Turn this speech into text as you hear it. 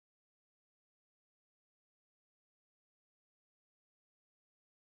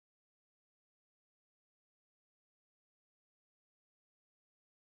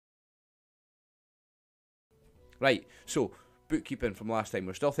Right, so, bookkeeping from last time.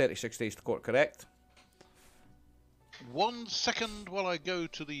 We're still 36 days to court, correct? 1 second while I go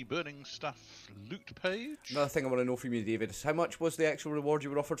to the Burning Staff loot page. Another thing I want to know from you, David, is how much was the actual reward you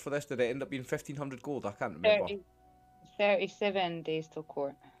were offered for this? Did it end up being 1,500 gold? I can't remember. 37 days till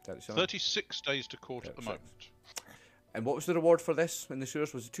court. 36 days to court at the moment. And what was the reward for this in the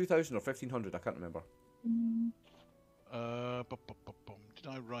sewers? Was it 2,000 or 1,500? I can't remember. Did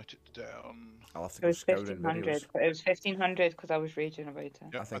I write it down? I'll have to It go was scouring 1,500. videos. It was 1,500 because I was raging about it.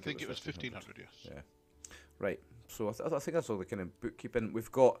 Yeah, I think it was 1,500, yes. Yeah. Right. So I think that's all the kind of bookkeeping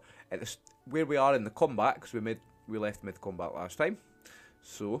we've got at this, where we are in the combat, because we left mid combat last time.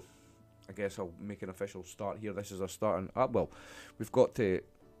 So I guess I'll make an official start here. This is our starting. Well, we've got to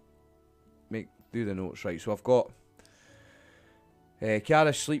do the notes right. So I've got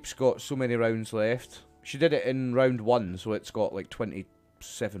Kiara Sleep's got so many rounds left. She did it in round 1, so it's got like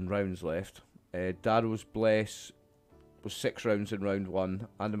 27 rounds left. Darrow's Bless was 6 rounds in round 1.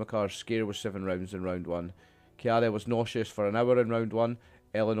 Andy McCarr's Scare was 7 rounds in round 1. Kiara was Nauseous for an hour in round 1.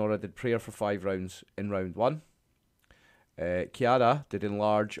 Eleonora did Prayer for 5 rounds in round 1. Kiara did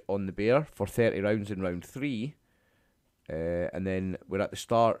Enlarge on the Bear for 30 rounds in round 3. And then we're at the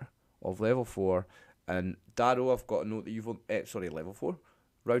start of level 4. And Darrow, I've got a note that you've level 4.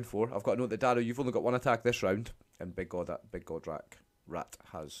 Round 4. I've got a note that Darrow, you've only got 1 attack this round. And Big God Rat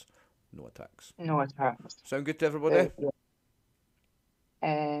has no attacks. No attacks. Sound good to everybody?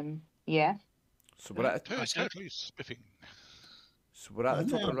 Yeah. So we're at totally spiffing. So we're at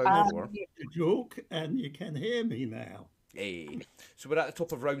the top of round 4. You joke, and you can hear me now. Hey. So we're at the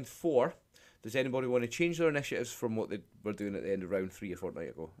top of round 4. Does anybody want to change their initiatives from what they were doing at the end of round 3 a fortnight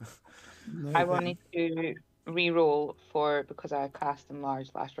ago? No, I will need to re-roll because I cast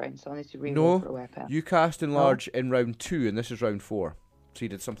Enlarge last round, so I need to re-roll for a weapon. You cast Enlarge in round 2, and this is round 4. So you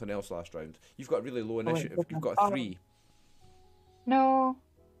did something else last round. You've got a really low initiative. You've got a 3. No.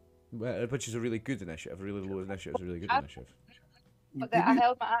 Which is a really good initiative. A really low initiative is a really good initiative. But I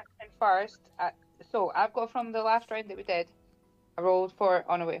held my action first. So I've got from the last round that we did. I rolled for.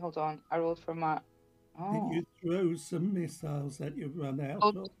 Oh no, wait, hold on. I rolled for my. Did you throw some missiles that you run out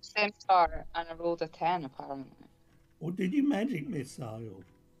of? Same star, and I rolled a 10 apparently. Or did you magic missile?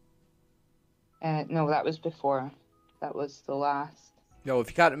 No, that was before. That was the last. No, if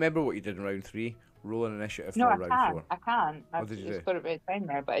you can't remember what you did in round 3, roll an initiative for round 4. I can. What did you I've do? just got it right down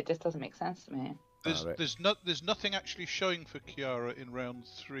there, but it just doesn't make sense to me. There's nothing actually showing for Kiara in round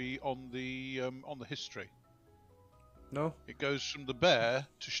 3 on the history. No. It goes from the bear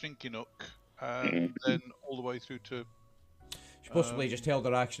to Schninkinuk, and then all the way through to. She possibly just held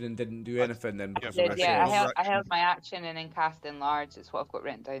her action and didn't do anything then. I held my action and then cast Enlarge. It's what I've got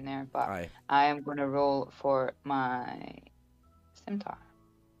written down there. But I am going to roll for my scimitar.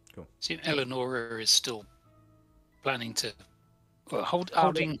 Cool. See, Eleonora is still planning to. Well,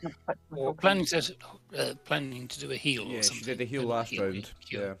 planning to do a heal or something. She did a heal last round.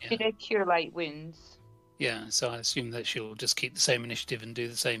 Yeah. She did Cure Light Wounds. Yeah, so I assume that she'll just keep the same initiative and do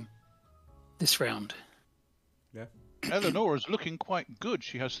the same this round. Yeah. Eleonora's looking quite good.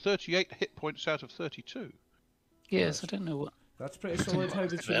 She has 38 hit points out of 32. Yes, I don't know what. That's pretty solid. How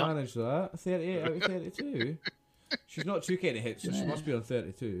did she manage that? 38 out of 32? She's not too keen to hit, so she must be on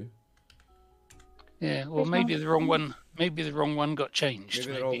 32. Yeah, well, maybe the wrong one. Maybe the wrong one got changed.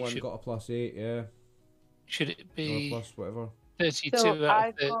 Maybe the wrong one got a +8. Yeah. Should it be plus whatever? 32 so out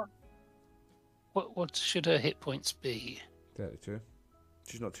of 30? What should her hit points be? 32.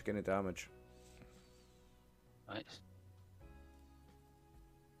 She's not taking any damage. Right.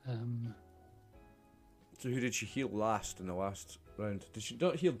 So who did she heal last in the last round? Did she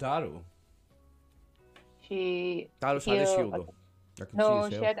not heal Darrow? Darrow's had his shield though. No,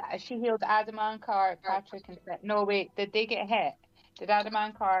 she healed Adamankar, Patrick, and Seth. No, wait, did they get hit? Did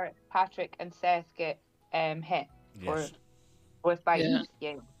Adamankar, Patrick, and Seth get hit? Yes. With bites?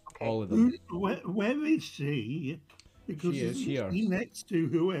 Yeah. Okay. All of them. Where is she? Because she is here. She's next to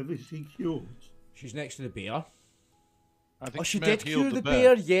whoever she cured. She's next to the bear. I think she did cure the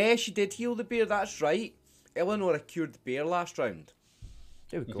bear. Yeah, she did heal the bear. That's right. Eleonora cured the bear last round.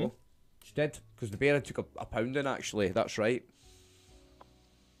 There we go. She did, because the bear took a pounding, actually. That's right.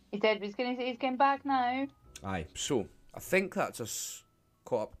 He said he's getting back now. Aye, so I think that's us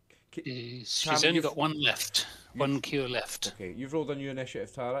caught up. She's only got one left. One cure left. Okay, you've rolled a new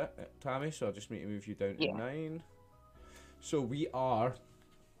initiative, Tammy, so I'll just need to move you down to 9. So we are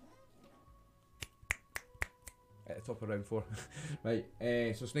at the top of round 4. Right,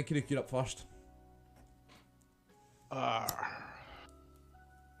 so Sneaky, you're up first.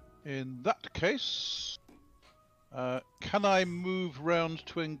 In that case, can I move round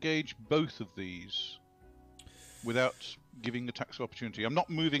to engage both of these? without giving attacks of opportunity. I'm not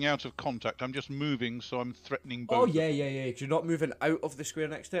moving out of contact. I'm just moving, so I'm threatening both. Oh of yeah, them. yeah. You're not moving out of the square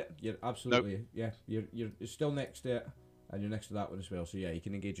next to it. You're absolutely yeah. You're still next to it, and you're next to that one as well. So yeah, you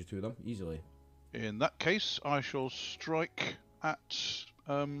can engage the two of them easily. In that case, I shall strike at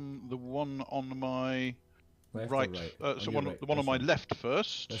the one on my Left right. or right? So On your right. the one on This my left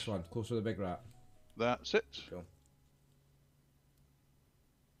first. This one, close to the big rat. That's it. Cool.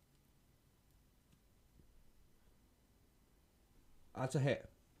 That's a hit.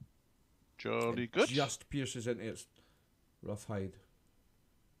 Jolly It good. Just pierces into its rough hide.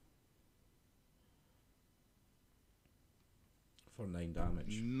 For 9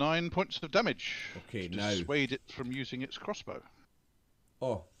 damage. 9 points of damage. Okay, to now. dissuade it from using its crossbow.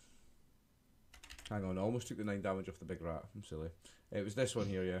 Oh. Hang on, I almost took the 9 damage off the big rat. I'm silly. It was this one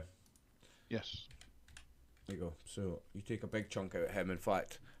here, yeah. Yes. There you go. So you take a big chunk out of him. In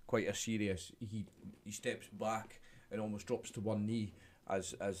fact, quite a serious. He steps back and almost drops to one knee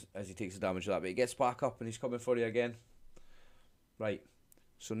as he takes the damage of that. But he gets back up and he's coming for you again. Right.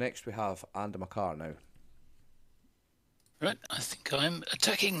 So next we have Andamacar now. Right, I think I'm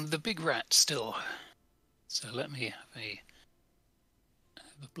attacking the big rat still. So let me have a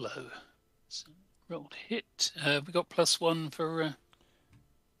blow. So rolled hit. We got +1 for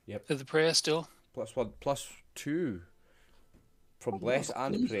Yep. for the prayer still. +1, +2 from bless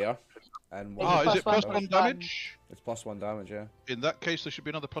and prayer, and Is Ah, it is it +1 +1 +1? damage? It's +1 damage, yeah. In that case, there should be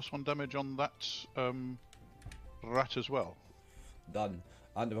another +1 damage on that rat as well. Done.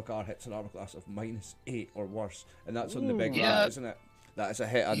 Andamacar hits an armor class of -8 or worse, and that's on the big Yeah. rat, isn't it? That is a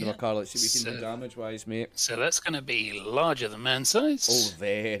hit, Andamacar. Let's see what we can do So- damage-wise, mate. So that's going to be larger than man size. Oh,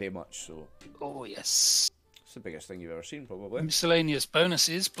 very much so. Oh, yes. It's the biggest thing you've ever seen, probably. Miscellaneous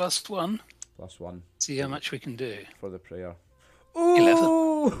bonuses +1. +1 See how much we can do. for the prayer. 11.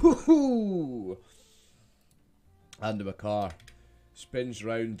 Ooh! Andamacar spins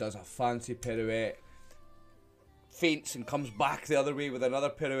round, does a fancy pirouette, feints and comes back the other way with another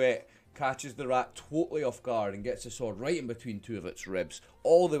pirouette, catches the rat totally off guard and gets the sword right in between two of its ribs,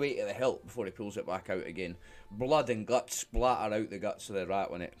 all the way to the hilt before he pulls it back out again. Blood and guts splatter out the guts of the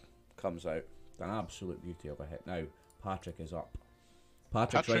rat when it comes out. An absolute beauty of a hit. Now, Patrick is up.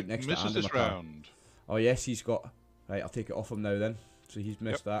 Patrick's right next to misses this Andamacar. round. Oh yes, he's got... Right, I'll take it off him now then. So he's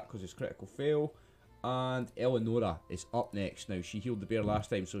missed that because it's critical fail. And Eleonora is up next. Now, she healed the bear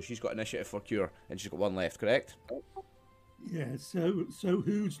last time, so she's got initiative for cure, and she's got 1 left, correct? Yeah, so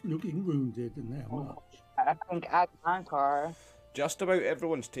who's looking wounded and how much? I think Adamankar. Just about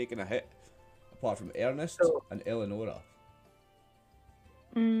everyone's taken a hit, apart from Ernest So- and Eleonora.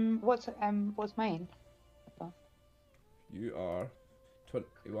 What's mine? You are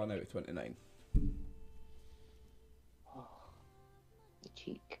 21 out of 29. The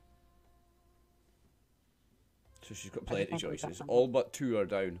cheek. So she's got I plenty think it was that choices. one. All but 2 are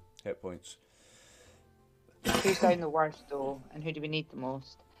down hit points. Who's down the worst though, and who do we need the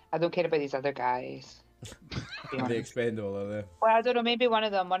most? I don't care about these other guys. to be Are they honest. expendable, are they? Well, I don't know. Maybe one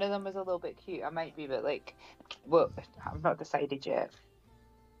of them was a little bit cute. I might be, but like, well, I've not decided yet.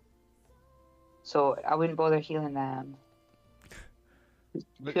 So I wouldn't bother healing them.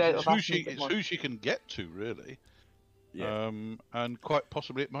 But Who out It's of who us she, needs it it's more? who she can get to, really. Yeah. And quite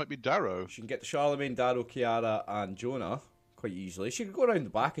possibly it might be Darrow. She can get to Charlemagne, Darrow, Kiara, and Jonah quite easily. She could go around the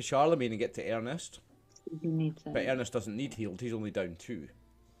back of Charlemagne and get to Ernest. Who needs it? But Ernest doesn't need healed. He's only down 2.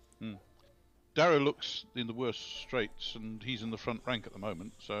 Darrow looks in the worst straits, and he's in the front rank at the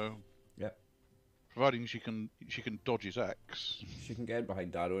moment. So, Yep. providing she can dodge his axe. She can get in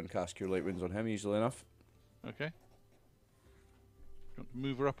behind Darrow and cast Cure Light Wounds on him easily enough. Okay. Do you want to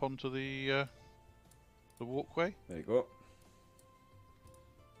move her up onto the walkway? There you go.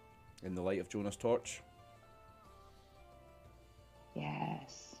 In the light of Jonah's torch.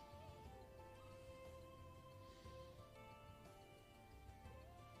 Yes.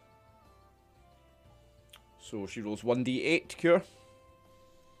 So she rolls 1d8 to cure.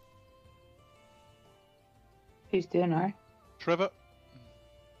 Who's doing her? Trevor?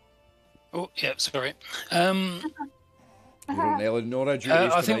 Oh, yeah, sorry. You're on Eleonora duties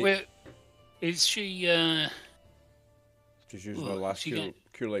I think tonight. Is she... She's using her last she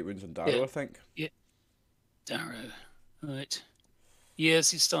cure Light Wounds on Darrow, Yeah. I think. Darrow. Right.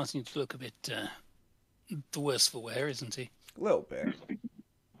 Yes, he's starting to look a bit the worse for wear, isn't he? A little bit.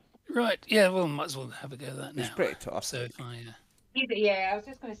 Right, yeah, well, might as well have a go at that now. He's pretty tough. So if I... I was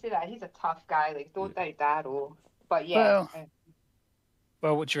just going to say that. He's a tough guy. Like, don't doubt Darrow. But yeah. Well-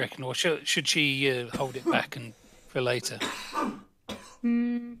 Well, what do you reckon? Or should she hold it back and for later?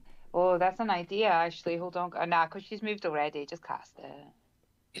 Oh, that's an idea, actually. Hold on. Nah, because she's moved already. Just cast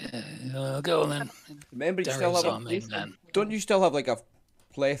it. Yeah, go on then. Remember, you still Darrow's have our main man. Don't you still have like a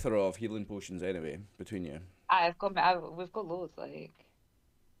plethora of healing potions anyway between you? We've got loads, like.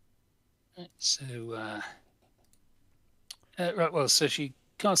 Right, so, right, well, so she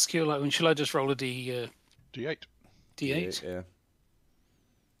casts Cure Light. Shall I just roll a D8. D8? Yeah.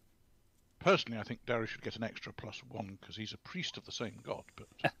 Personally, I think Darrow should get an extra +1 because he's a priest of the same god. But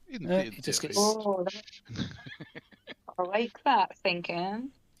in He just theory, gets- Oh, I like that thinking.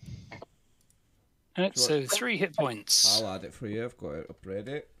 Right, so 3 hit points. I'll add it for you. I've got it up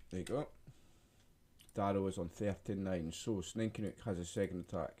ready. There you go. Darrow is on 39, so Snakenook has a second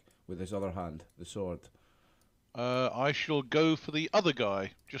attack with his other hand, the sword. I shall go for the other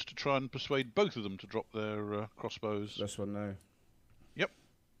guy just to try and persuade both of them to drop their crossbows. This one now. Yep.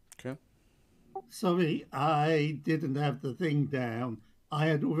 Okay. Sorry, I didn't have the thing down. I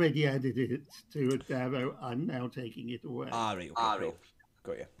had already added it to a Darrow. I'm now taking it away. Right, okay, cool.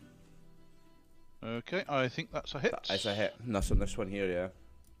 Got you. Okay, I think that's a hit. That's a hit. And that's on this one here,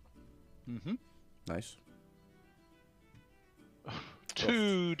 yeah. Mm-hmm. Nice.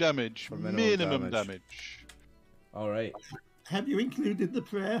 2 damage, For minimum damage. Alright. Have you included the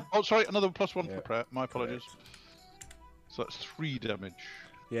prayer? Oh, sorry, another +1 Yeah. for prayer. My apologies. Correct. So that's 3 damage.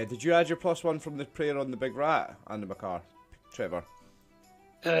 Yeah, did you add your +1 from the prayer on the big rat, Andy McCarr? Trevor?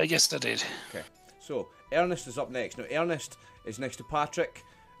 Yes, I did. Okay. So, Ernest is up next. Now, Ernest is next to Patrick,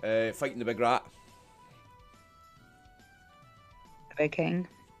 fighting the big rat. Viking.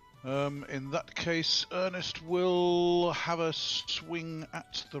 In that case, Ernest will have a swing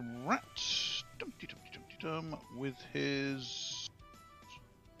at the rat. Dumpty dumpty dumpty dum with his.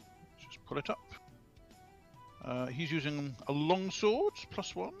 Let's just pull it up. He's using a longsword,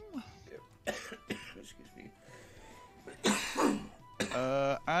 +1. Excuse me.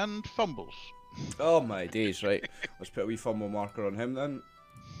 And fumbles. Oh my days, right. Let's put a wee fumble marker on him then.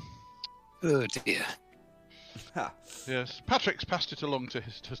 Oh dear. Ha. Yes, Patrick's passed it along to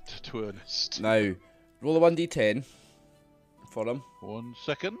Ernest. Now, roll a 1d10 for him. 1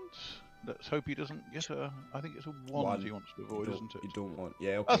 second. Let's hope he doesn't get a. I think it's a 1 he wants to avoid, isn't it? You don't want.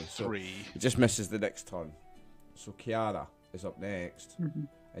 Yeah, A okay. So 3. he just misses the next turn. So Kiara is up next. Mhm.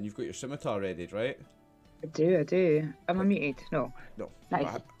 And you've got your scimitar ready, right? I do. Am I muted? No. No.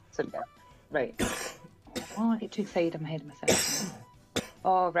 Nice. Right. Oh, I get too excited. I'm ahead of myself.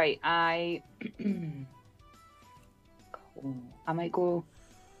 Oh, right. I might go.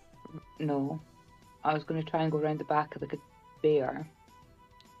 No. I was going to try and go around the back of the bear.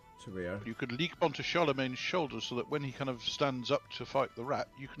 To where? You could leap onto Charlemagne's shoulders so that when he kind of stands up to fight the rat,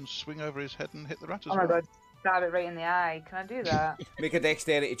 you can swing over his head and hit the rat as Oh my well. god. Stab it right in the eye. Can I do that? Make a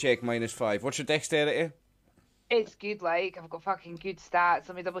dexterity check, -5. What's your dexterity? It's good, like. I've got fucking good stats.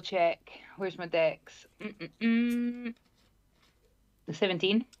 Let me double check. Where's my dex? The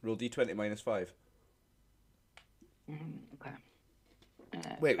 17. Roll d20 -5. Okay.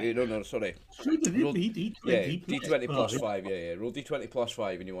 Wait, no, sorry. Shouldn't it Roll- be D20 Yeah, plus d20 plus 5? 5, yeah. Roll d20 plus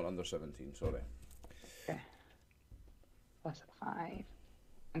 5 and you want under 17, sorry. Plus 5.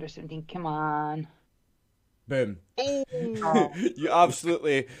 Under 17. Come on. Boom. Oh! You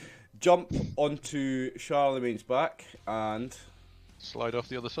absolutely jump onto Charlemagne's back and... Slide off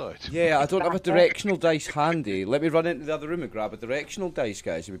the other side. Yeah, I don't have a directional dice handy. Let me run into the other room and grab a directional dice,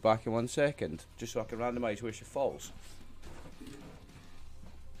 guys. I'll be back in 1 second, just so I can randomise where she falls.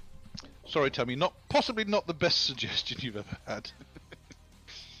 Sorry, Tammy, possibly not the best suggestion you've ever had.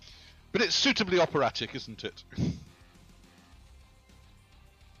 But it's suitably operatic, isn't it?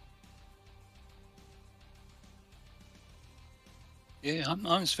 Yeah,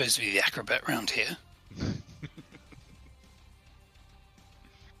 I'm supposed to be the acrobat round here.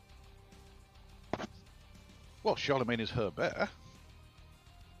 Well, Charlemagne is her bear.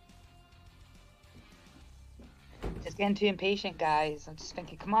 Just getting too impatient, guys. I'm just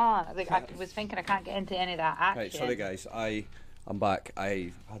thinking, come on. I was thinking I can't get into any of that action. Right, sorry guys, I'm back.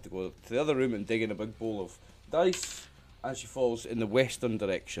 I had to go to the other room and dig in a big bowl of dice as she falls in the western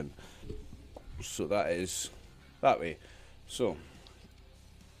direction. So that is that way. So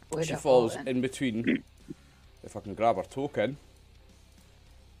Where'd she I falls fall in between. If I can grab her token,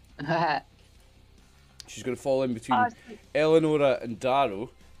 then? she's going to fall in between Oh, Eleonora and Darrow.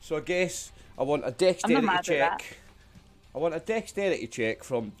 So I guess I want a dexterity mad at that. check. I want a dexterity check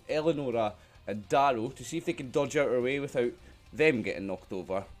from Eleonora and Darrow to see if they can dodge out her way without them getting knocked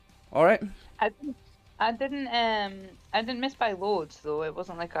over. All right. I didn't miss by loads though. It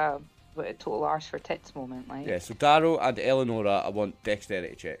wasn't like a total arse for tits moment. Like. Yeah. So Darrow and Eleonora, I want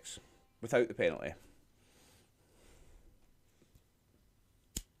dexterity checks without the penalty.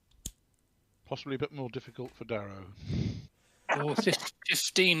 Possibly a bit more difficult for Darrow. Or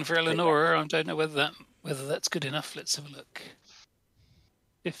 15 for Eleanor. I don't know whether that's good enough. Let's have a look.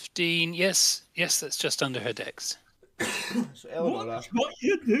 15. Yes, that's just under her dex. So Eleanor, What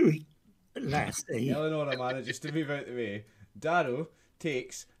you doing, lassie? Eleanor manages to move out the way. Darrow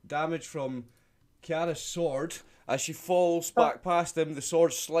takes damage from Kiara's sword. As she falls back past him, the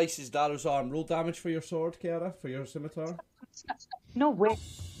sword slices Darrow's arm. Roll damage for your sword, Kiara, for your scimitar. No way.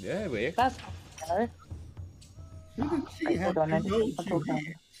 Yeah, wait. That's not fair. Didn't she have hold on, to roll I'll two hold on.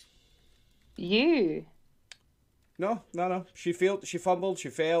 hits? You. No. She failed. She fumbled. She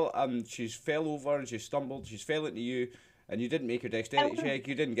fell, and she fell over, and she stumbled. She's fell into you, and you didn't make her dexterity check.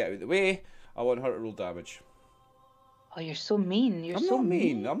 You didn't get out of the way. I want her to roll damage. Oh, you're so mean. I'm not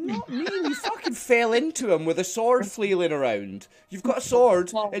mean. You fucking fell into him with a sword flailing around. You've got a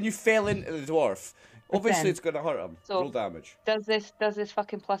sword, and you fell into the dwarf. Obviously, it's going to hurt him. So, roll damage. Does this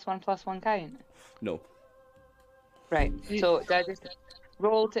fucking +1/+1 count? No. Right. So do I just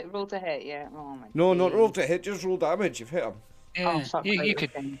roll to hit? Yeah. Oh my. No, not days. roll to hit. Just roll damage. You've hit him. Yeah, fuck you right,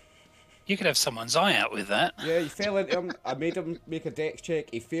 could okay. you could have someone's eye out with that. Yeah, you fell into him. I made him make a dex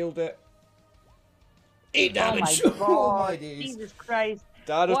check. He failed it. 8 damage. Oh my god! Oh my days. Jesus Christ!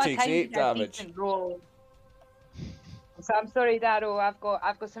 Darrow What a takes tiny 8 damage. decent roll. So I'm sorry, Darrow. I've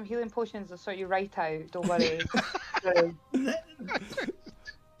got some healing potions. I'll sort you right out. Don't worry. Sorry.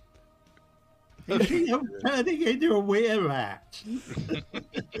 Is she turning into a were rat? Do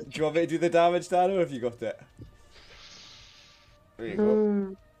you want me to do the damage, Darrow? Have you got it? There you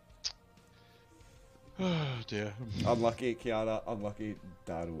go. Oh dear. Unlucky, Kiara. Unlucky,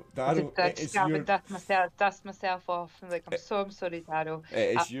 Darrow. I Darrow, it is just your... dust myself off. I'm sorry, Darrow.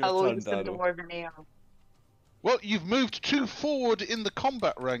 It is your I'll owe turn, you some Darrow. dwarven ale. Well, you've moved 2 forward in the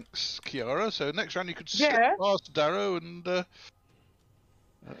combat ranks, Kiara. So next round you could slip Yeah. past Darrow and get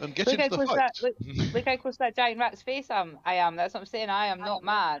Look into how the close fight. look how close that giant rat's face I am. That's what I'm saying. I am not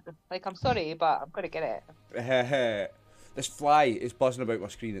mad. Like, I'm sorry, but I'm gonna get it. This fly is buzzing about my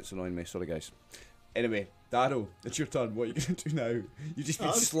screen. It's annoying me. Sorry, guys. Anyway, Darrow, it's your turn. What are you going to do now? You've just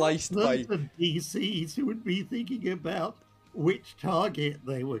been sliced by... Some DCs who would be thinking about which target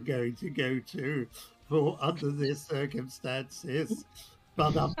they were going to go to for under these circumstances.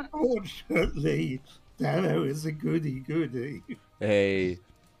 But unfortunately, Darrow is a goody-goody. Hey.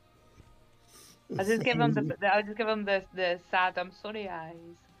 I'll just give him the sad I'm sorry eyes.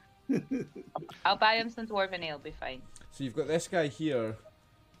 I'll buy him some dwarven ale, be fine. So you've got this guy here.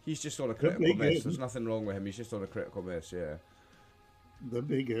 He's just on a critical big miss. one. There's nothing wrong with him. He's just on a critical miss, yeah. The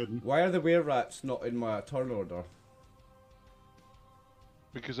big one. Why are the were-rats not in my turn order?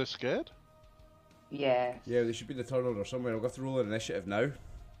 Because they're scared? Yeah. Yeah, they should be in the turn order somewhere. I'll have to roll an initiative now.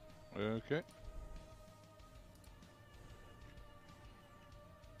 Okay.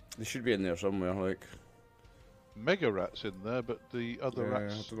 They should be in there somewhere, like... Mega rats in there, but the other Yeah,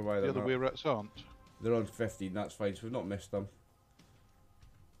 rats, I don't know why the they're other not. were rats aren't. They're on 15, that's fine, so we've not missed them.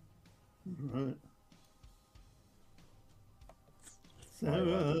 Right. So,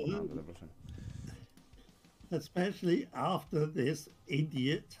 Everything. especially after this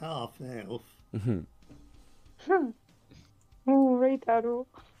idiot half-elf. Oh, right, Darrow.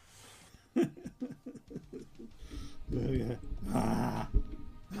 Oh, yeah.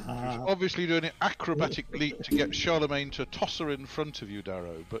 She's obviously doing an acrobatic leap to get Charlemagne to toss her in front of you,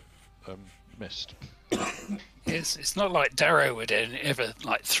 Darrow, but missed. It's not like Darrow would ever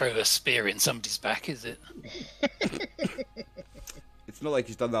like throw a spear in somebody's back, is it? It's not like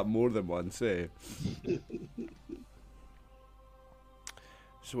he's done that more than once, eh?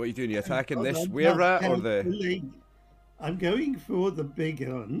 So what are you doing? You attacking this were-rat or the... I'm going for the big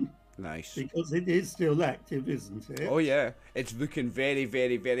one. Nice. Because it is still active, isn't it? Oh yeah, it's looking very,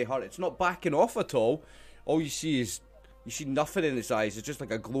 very, very hard. It's not backing off at all. All you see is, you see nothing in its eyes. It's just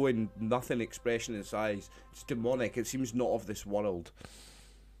like a glowing nothing expression in its eyes. It's demonic. It seems not of this world.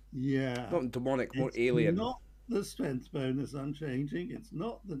 Yeah. Not demonic, more It's alien. not the strength bonus I'm changing. It's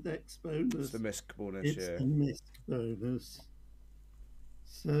not the dex bonus. It's the misc bonus, It's yeah. the misc bonus.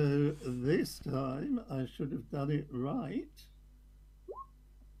 So this time I should have done it right.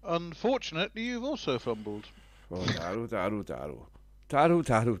 Unfortunately, you've also fumbled. Oh, Darrow, Darrow, Darrow. Darrow,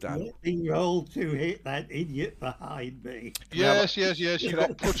 Darrow, Darrow. Let me roll to hit that idiot behind me. Yes. You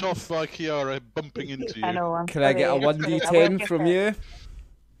got put off by Kiara bumping into you. I know. I'm Can I get a sorry. 1d10 from you?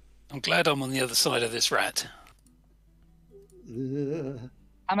 I'm glad I'm on the other side of this rat.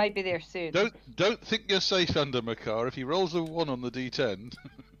 I might be there soon. Don't think you're safe under Makar. If he rolls a 1 on the D10,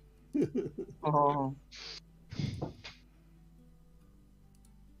 Oh.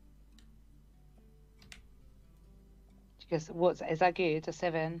 Because is that good? A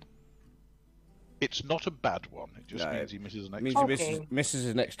 7? It's not a bad one. It just No, means he misses an It means extra. he Okay. misses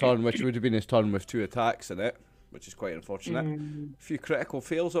his next turn, which would have been his turn with 2 attacks in it, which is quite unfortunate. Mm. A few critical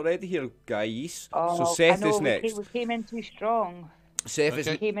fails already here, guys. Oh, So I Seth know is next. we came in too strong. Seth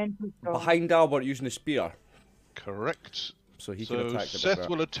Okay. is Came in too strong. behind Albert using the spear, Correct. so he can So attack the big Seth rat.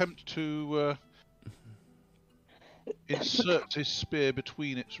 will attempt to insert his spear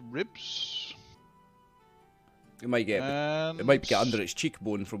between its ribs. It might get under its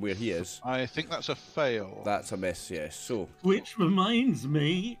cheekbone from where he is. I think that's a fail. That's a miss, yes. So Which reminds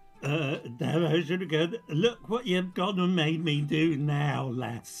me, Darrow should have gone, look what you've gone and made me do now,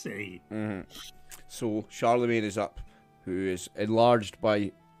 lassie. So Charlemagne is up, who is enlarged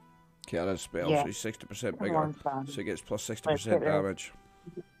by Kiana's spell, Yeah. so he's 60% Come bigger. on, Sam. So he gets plus Right, 60% put it up. damage.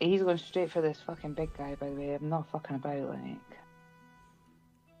 He's going straight for this fucking big guy, by the way. I'm not fucking about, like.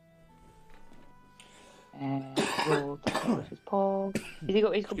 Roll with his paw. He's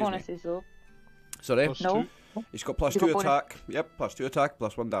got Excuse me. bonuses though. Sorry? Plus No. 2. He's got plus He's got 2 bonus. attack. Yep, plus 2 attack,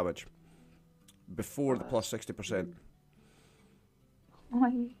 plus 1 damage. Before the plus 60%.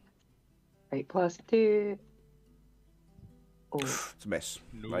 Right, plus 2. Oh, It's a miss.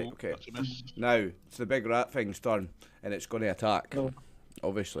 No, Right, okay. that's a miss. Now, it's the big rat thing's turn, and it's going to attack. No.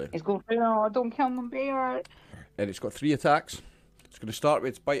 Obviously. he's going for no, don't kill my bear. And it's got 3 attacks. It's going to start with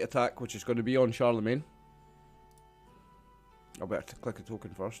its bite attack, which is going to be on Charlemagne. I'll better click a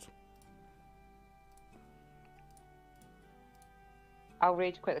token first. I'll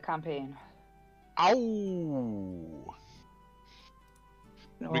rage quit the campaign. Ow!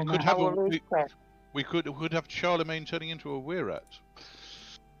 No, We man, could have I will a- rage quit. We could have Charlemagne turning into a wererat.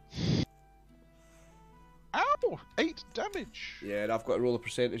 Ow! 8 damage. Yeah, and I've got to roll a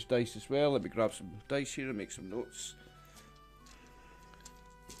percentage dice as well. Let me grab some dice here and make some notes.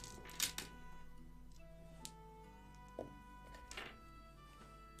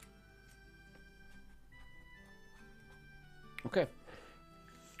 Okay.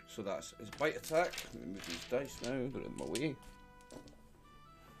 So that's his bite attack. Let me move these dice now, they're in my way.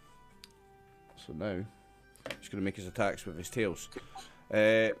 So now, he's going to make his attacks with his tails.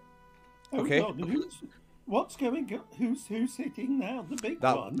 Okay. Hold on, what's going on? Who's hitting now? The big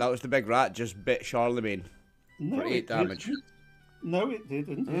one? That was the big rat, just bit Charlemagne No, for 8 it damage. didn't. No, it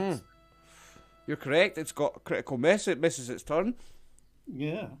didn't. It's, You're correct, it's got a critical miss, it misses its turn.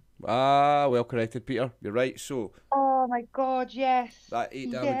 yeah. Ah, well corrected, Peter. You're right. So Oh my god, yes. that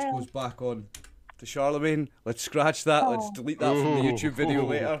 8 damage Yeah. goes back on to Charlemagne. Let's scratch that. Let's Oh. delete that from the YouTube video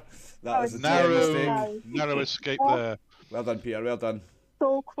later. That was a Narrow. terrible mistake. Nice. Narrow escape Oh. there. Well done, Peter. Well done.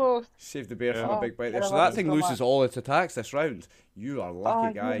 So close. Saved the bear from Yeah. a big bite there. Yeah, So I love that it thing so loses much. all its attacks this round. You are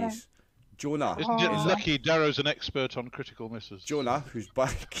lucky, Oh, yeah. guys. Jonah. Isn't it Oh. lucky Darrow's an expert on critical misses? Jonah, who's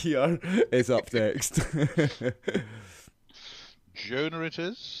back here, is up next. Jonah it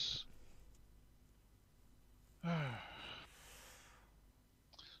is.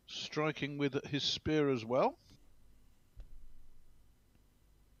 Striking with his spear as well.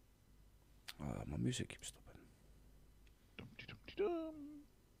 My music keeps stopping. Dum-de-dum-de-dum.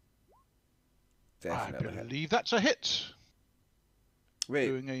 Definitely. I hit. believe that's a hit. Wait,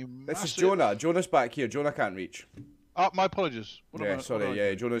 Doing a this is massive... Jonah. Jonah's back here. Jonah can't reach. My apologies. What am Yeah, I- what sorry. am I Yeah,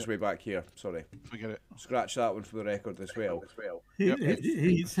 doing? Jonah's way back here. Sorry. Forget it. Scratch that one for the record as well. Yep.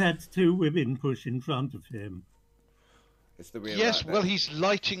 He's had 2 women push in front of him. It's the way. Yes, rat well, now. he's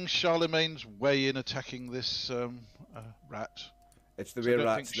lighting Charlemagne's way in attacking this rat. It's the So way I don't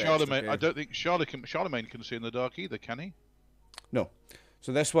rats think next. Charlemagne. Okay? I don't think Charlemagne can see in the dark either, can he? No.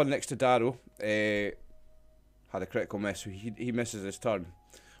 So this one next to Darrow had a critical miss. So he misses his turn.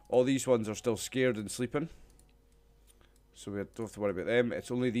 All these ones are still scared and sleeping. So we don't have to worry about them.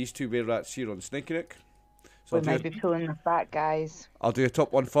 It's only these 2 bear rats here on Snakeneck. So We might be pulling this back, guys. I'll do a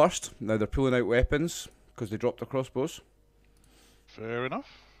top one first. Now they're pulling out weapons because they dropped their crossbows. Fair enough.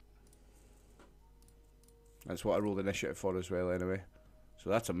 That's what I rolled initiative for as well, anyway. So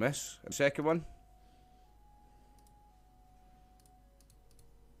that's a miss. And second one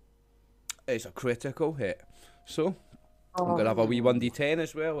is a critical hit. So I'm gonna have a wee 1d10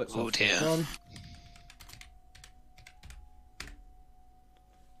 as well. It's Oh, a dear. turn.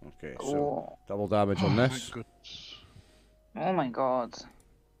 Okay, so Oh, double damage on this. Thank goodness. oh my god.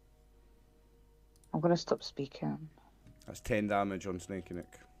 I'm gonna stop speaking. That's 10 damage on Snakeneck.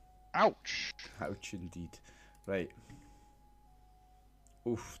 Ouch. Ouch, indeed. Right.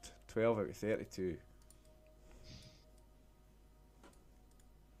 Oof. 12 out of 32.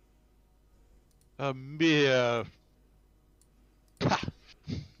 A mere... Pah.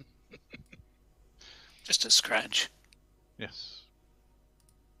 Just a scratch. Yes.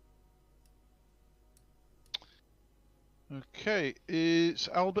 Okay, is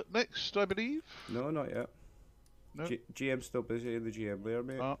Albert next, I believe? No, not yet. No. GM's still busy in the GM layer,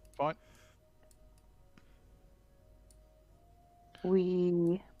 mate. Ah, fine.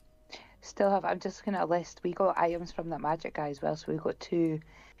 We still have. I'm just looking at a list. We got items from that magic guy as well. So we got 2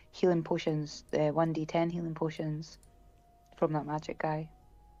 healing potions, 1d10 healing potions from that magic guy.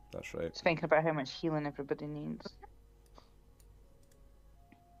 That's right. Just thinking about how much healing everybody needs.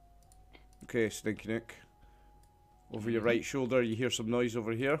 Okay, Stinky Nick. Over your right shoulder, you hear some noise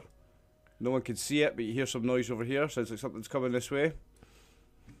over here. No one can see it, but you hear some noise over here. Sounds like something's coming this way.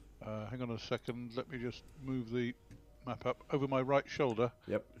 Hang on a second. Let me just move the map up over my right shoulder.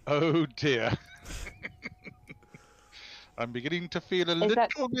 Yep. Oh dear. I'm beginning to feel a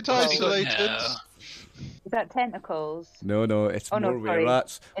little bit Oh, isolated. no. Is that tentacles? No, it's Oh, no, more sorry.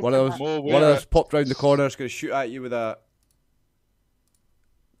 were-rats. It's One of not. those, More one of those were-rats. popped round the corner. Is going to shoot at you with a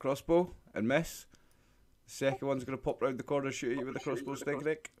crossbow and miss. The second one's going to pop round the corner, shoot at you with a crossbow, Stinky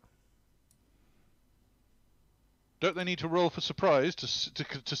Nick. Don't they need to roll for surprise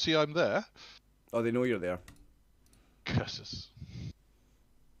to see I'm there? Oh, they know you're there. Curses.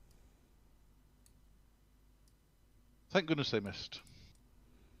 Thank goodness they missed.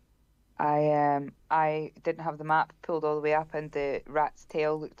 I didn't have the map pulled all the way up, and the rat's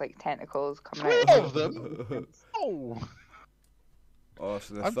tail looked like tentacles coming 3 out. of them? Oh! Oh,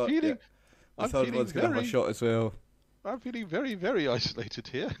 so the I'm third, feeling- yeah, the I'm third feeling one's going to have a very- shot as well. I'm feeling very, very isolated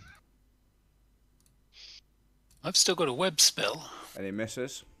here. I've still got a web spell. And he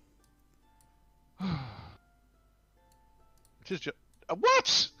misses. It is just...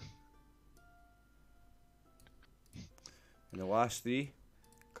 what? And the last 3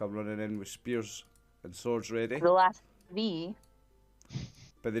 come running in with spears and swords ready. The last 3.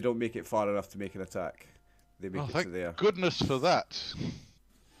 But they don't make it far enough to make an attack. They make Oh, it to thank there. goodness for that.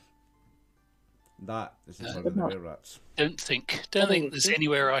 That is the Yeah. turn of the were-rats. Don't think there's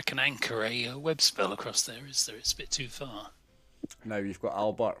anywhere I can anchor a web spell across there, is there? It's a bit too far. Now you've got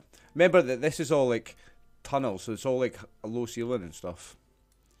Albert. Remember that this is all like tunnels, so it's all like a low ceiling and stuff.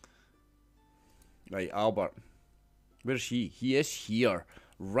 Right, Albert. Where's he? He is here,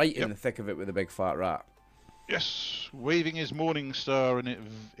 right in Yep. the thick of it with a big fat rat. Yes, waving his morning star in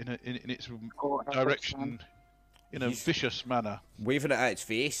its direction in a He's- vicious manner. Waving it at its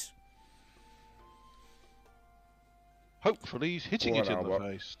face. Hopefully he's hitting Go it on, in the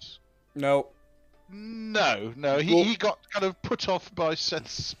Albert. face. No. No, Go- he got kind of put off by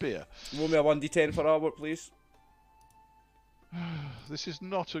Seth's spear. Roll me a 1d10 for Albert, please. This is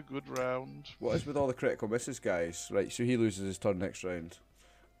not a good round. What is with all the critical misses, guys? Right, so he loses his turn next round.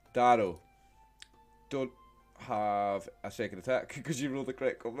 Darrow. Don't have a second attack because you rolled a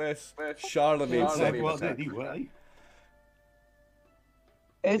critical miss. Charlemagne That second one attack. anyway.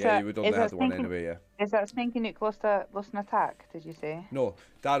 Yeah, you would only have the one anyway, yeah. Is that Stinky Nick lost an attack, did you say? No,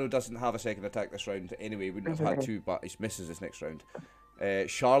 Darrow doesn't have a second attack this round anyway. He wouldn't have had Okay. 2, but he misses this next round.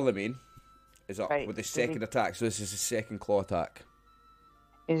 Charlemagne is up Right, with his is he- second attack, so this is his second claw attack.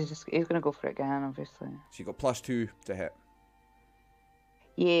 He's going to go for it again, obviously. So you got +2 to hit.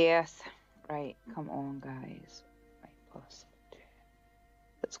 Yes. Right, come on, guys. Right, +2.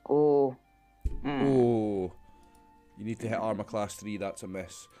 Let's go. Oh, you need to hit armor class 3. That's a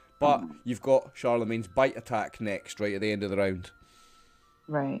miss. But you've got Charlemagne's bite attack next, right at the end of the round.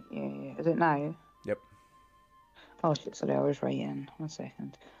 Right, yeah. Is it now? Yep. Oh shit, sorry, I was writing. 1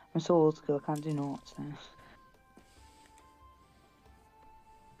 second. I'm so old school, I can't do notes now.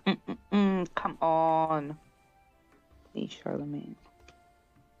 Come on. Please, Charlemagne.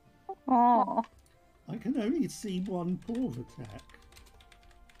 Oh. I can only see one paw attack.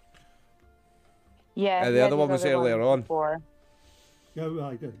 Yeah. The he had other one his was other earlier on. before. Oh,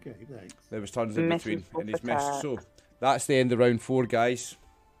 right, okay, thanks. There was turns in Misses between, both and he's missed. attacks. So that's the end of round 4, guys.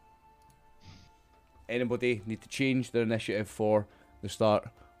 Anybody need to change their initiative for the start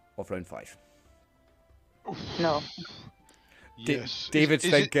of round 5? No. Yes. David's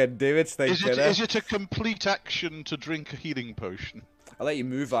thinking. David's thinking. Is it a complete action to drink a healing potion? I'll let you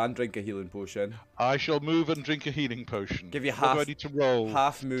move and drink a healing potion. I shall move and drink a healing potion. Give you What do half- I need to roll?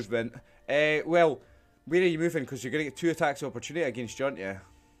 Half movement. Well, where are you moving? Because you're going to get 2 attacks of opportunity against you, aren't you?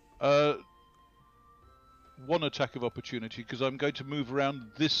 1 attack of opportunity because I'm going to move around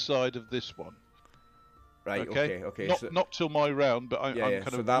this side of this one. Right. Okay. Okay. Not, so, not till my round, but I'm yeah.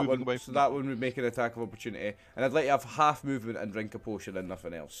 kind So of that moving one. away So from that one would make an attack of opportunity, and I'd let you have half movement and drink a potion and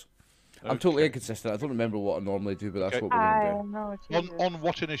nothing else. I'm totally Okay. inconsistent. I don't remember what I normally do, but that's Okay. what we're going to I do. know. On Jesus.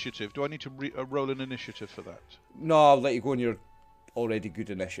 what initiative? Do I need to roll an initiative for that? No, I'll let you go on your already good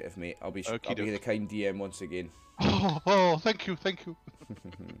initiative, mate. I'll be Okie the doke. kind DM once again. Oh, thank you.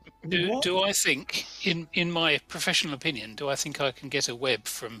 Do I think, in my professional opinion, do I think I can get a web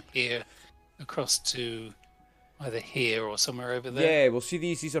from here across to either here or somewhere over there? Yeah, we'll see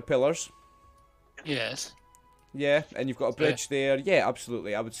these are pillars. Yes. Yeah, and you've got a bridge there. Yeah,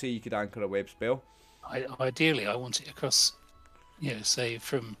 absolutely. I would say you could anchor a web spell. Ideally, I want it across, say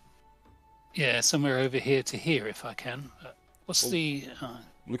from, somewhere over here to here if I can. What's the...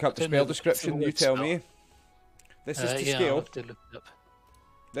 Look up the don't know spell the description, word you tell spell. me. This is to I'll scale. have to look it up.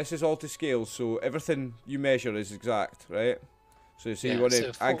 This is all to scale, so everything you measure is exact, right? So say you want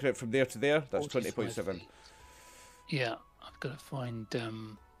to anchor it from there to there, that's 20.7. feet. Yeah, I've got to find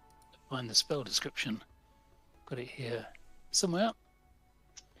the spell description. Got it here somewhere.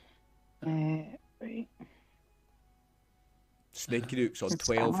 Right. Snakey Duke's on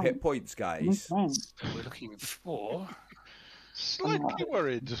 12 hit points, guys. So we're looking for... Slightly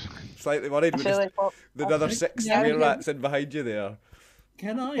worried. Slightly worried with the other think- 6 Yeah, square we rats in behind you there.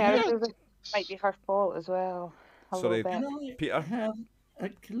 Can I Yeah, have, this might be her fault as well. A Sorry. little can bit. I Peter? have a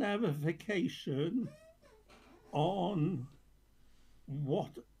clarification on what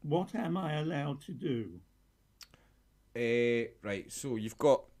am I allowed to do? Right, so you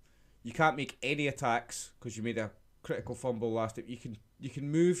can't make any attacks because you made a critical fumble last time. You can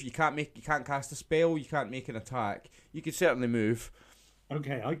move. You can't cast a spell. You can't make an attack. You can certainly move.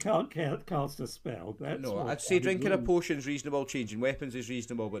 Okay, I can't cast a spell. That's No, what I'd say I'm drinking a doing. potion's reasonable. Changing weapons is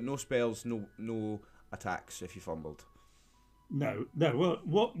reasonable, but no spells, no attacks if you fumbled. No.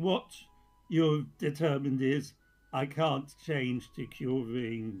 What you've determined is I can't change to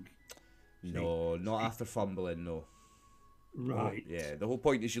curing. No, not after fumbling. No. Right. Yeah, the whole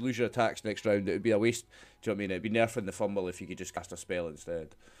point is you lose your attacks next round. It would be a waste. Do you know what I mean? It'd be nerfing the fumble if you could just cast a spell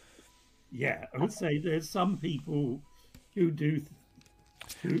instead. Yeah, I would say there's some people who do.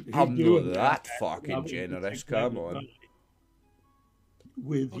 Who I'm do not that fucking I wouldn't generous. take that Come on.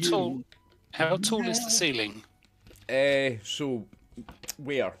 With How tall is the ceiling? So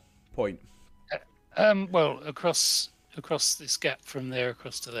where? Point. Well, across this gap from there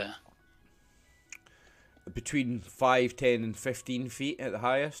across to there. Between 5, 10 and 15 feet at the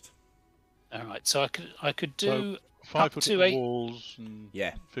highest. All right, so I could do 5 up foot to at the 8. walls and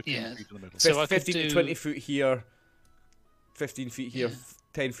Yeah. 15 Yeah. feet in the middle. So I could 15 to do- 20 foot here, 15 feet here, Yeah.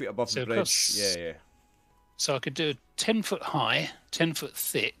 10 feet above So the bridge. across- Yeah. So I could do 10 foot high, 10 foot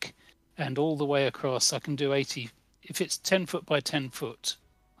thick, and all the way across. I can do 80. If it's 10 foot by 10 foot,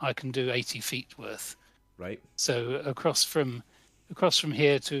 I can do 80 feet worth. Right. So across from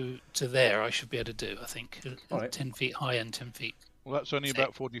here to there, I should be able to do. I think All right. 10 feet high and 10 feet. Well, that's only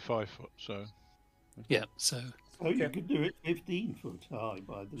about 45 foot, so... Yeah. So So you could do it 15 foot high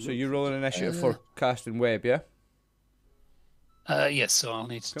by the. So looks you're of rolling initiative for casting web, yeah? yes. So I'll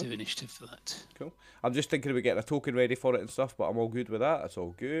need to Cool. do initiative for that. Cool. I'm just thinking about getting a token ready for it and stuff, but I'm all good with that. That's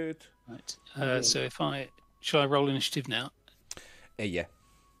all good. Right. So shall I roll initiative now? Yeah.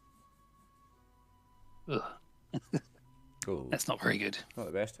 Ugh, Oh, that's not very good. not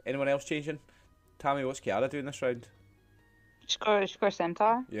the best. Anyone else changing? Tammy, what's Kiara doing this round? Score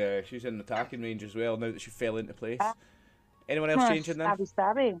centaur. Yeah, she's in attacking range as well now that she fell into place. Ah. Anyone else changing then?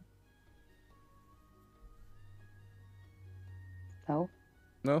 Stabby. No.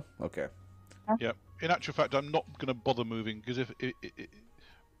 No? Okay. Yeah. In actual fact, I'm not going to bother moving because if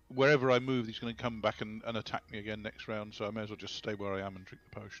wherever I move, he's going to come back and attack me again next round. So I may as well just stay where I am and drink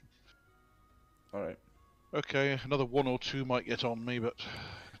the potion. Alright. Okay, another 1 or 2 might get on me, but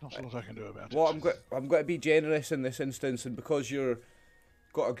not a lot I can do about Well, it. I'm going to be generous in this instance, and because you're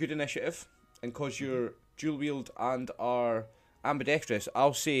got a good initiative, and because you're dual wield and are ambidextrous,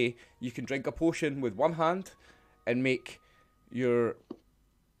 I'll say you can drink a potion with one hand and make your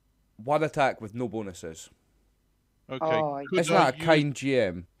one attack with no bonuses. Okay. Oh, could Isn't I that a use- kind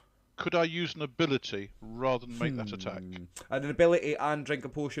GM? Could I use an ability rather than make that attack? And an ability and drink a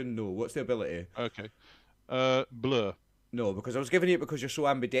potion? No. What's the ability? Okay. Blur. No, because I was giving you it because you're so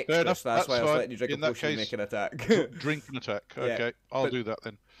Fair ambidextrous. enough, That's why I that's was fine. letting you drink In a that potion and case- make an attack. Drink and attack. Yeah, Okay, I'll but- do that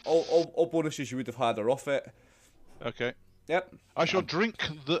then. all bonuses you would have had are off it. Okay. Yep. I shall drink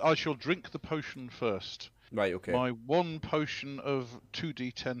the potion first. Right. Okay. My 1 potion of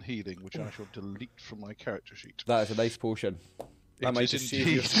 2d10 healing, which I shall delete from my character sheet. That is a nice potion. That It might is just save your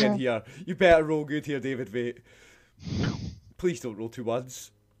indeed. skin here. You better roll good here, David, mate. Please don't roll 2 1s.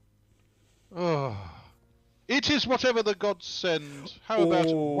 Oh. It is whatever the gods send. How about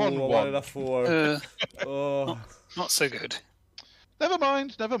Oh, 1 a 1? and a 4. Oh, Not so good. Never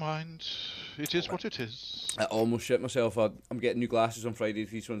mind, never mind. It is what it is. I almost shit myself. I'm getting new glasses on Friday.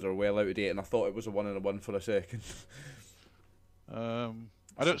 These ones are well out of date, and I thought it was a 1 and a 1 for a second.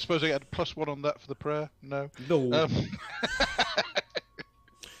 I don't suppose I get a +1 on that for the prayer? No. No. Um,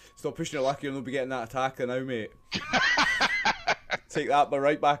 Stop pushing it, Lucky, and they'll be getting that attacker now, mate. Take that, but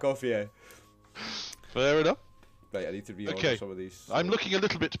right back off you. Fair enough. Right, I need to reorder Okay. some of these. I'm looking a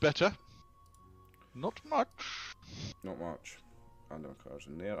little bit better. Not much. Not much. And no cards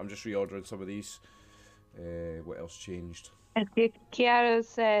in there. I'm just reordering some of these. What else changed? Okay,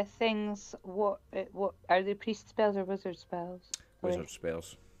 Kiara's things. What are they? Priest spells or wizard spells? Wizard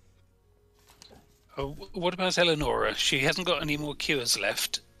spells. Oh, what about Eleonora? She hasn't got any more cures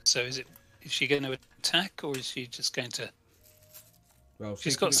left. So is she going to attack, or is she just going to? Well,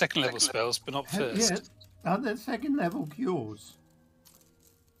 She's got second level spells, but not first. Yeah, are there second level cures?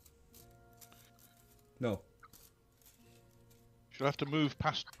 No. She'll have to move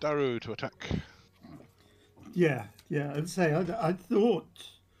past Daru to attack. Yeah, I'd say I thought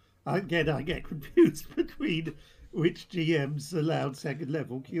I get confused between which GMs allowed second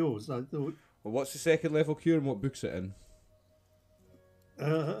level cures. I thought. Well, what's the second level cure and what book's it in?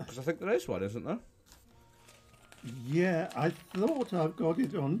 Because I think there is one, isn't there? Yeah, I thought I've got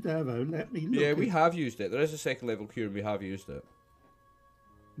it on Darrow. Let me look. Yeah, we have used it. There is a second level cure and we have used it.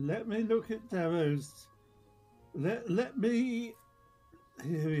 Let me look at Darrow's. Let me.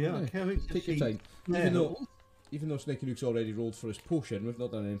 Here we are. Yeah, Character take your sheet. time. Even though Snaky Luke's already rolled for his potion, we've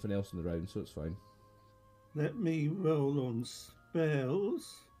not done anything else in the round, so it's fine. Let me roll on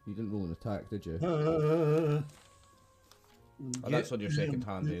spells. You didn't roll an attack, did you? That's on your second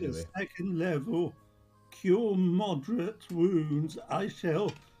hand anyway. Second level, cure moderate wounds. I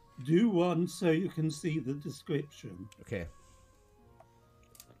shall do one so you can see the description. Okay.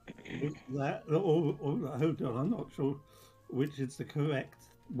 That, hold on, I'm not sure which is the correct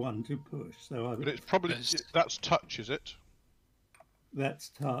one to push. So But it's probably that's touch, is it? that's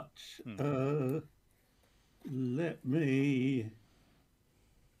touch. Let me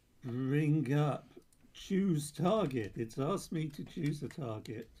bring up choose target. It's asked me to choose a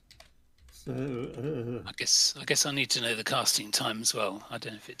target. So I guess I need to know the casting time as well. I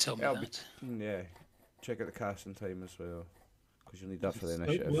don't know if it told me Yeah, that. Yeah. Check out the casting time as well. Because you'll need that for the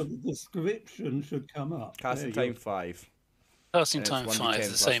initiative. well, the description should come up. Casting There you time 5. Casting and it's time 1d10 5, the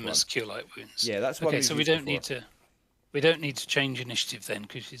plus same 1. as cure light wounds. Yeah, that's one Okay, we've so we used don't before. need to change initiative then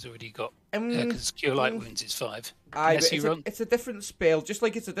because she's already got because cure light wounds is 5. Aye, Unless but you run. it's a different spell, just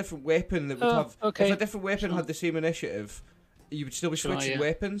like it's a different weapon that would Oh, have. okay. If a different weapon had the same initiative, you would still be Sure, switching yeah.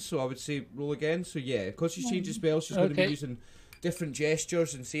 weapons. So I would say roll again. So yeah, because she's changing spells, she's going to be Okay. using different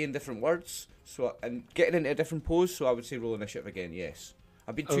gestures and saying different words. So and getting into a different pose. So I would say roll initiative again. Yes,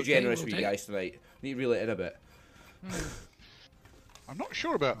 I've been too Okay, generous will with you do. guys tonight. Need to reel it in a bit. I'm not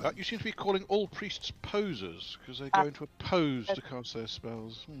sure about that. You seem to be calling all priests posers because they go into a pose to cast their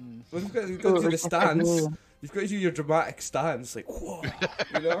spells. Well, you've got to do the stance. You've got to do your dramatic stance, like whoa,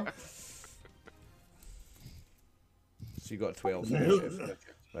 you know. So you got 12 for initiative.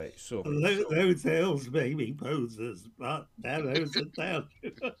 Right, so Those elves may be posers, but those are down.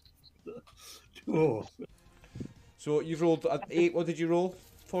 Sure. so you've rolled an 8. What did you roll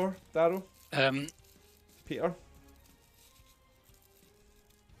for, Darrow? Peter?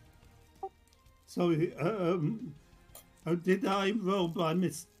 Sorry, did I roll by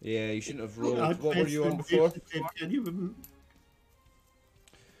mistake? Yeah, you shouldn't have rolled. What were you on before? Can you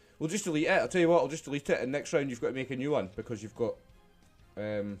We'll just delete it. I'll tell you what, I'll just delete it, and next round you've got to make a new one because you've got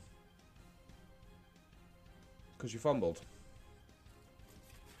because you fumbled.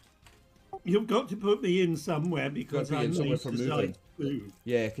 You've got to put me in somewhere because be in I'm somewhere late for as moving. I move.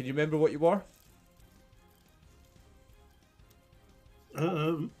 Yeah, can you remember what you were?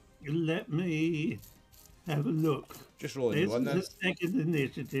 Let me have a look. Just roll a new one There's then. the second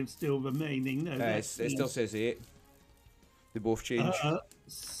initiative still remaining. No, It still says 8. They both change.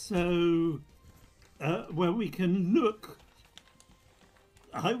 Well, we can look.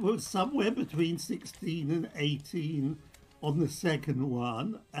 I was somewhere between 16 and 18 on the second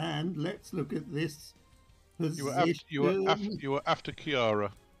one, and let's look at this position. You were after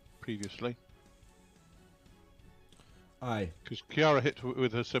Kiara previously Aye. because Kiara hit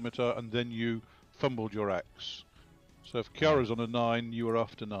with her scimitar and then you fumbled your axe. So if Kiara's on a 9, you were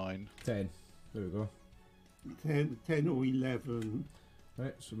after 9. 10. There we go. 10 or 11.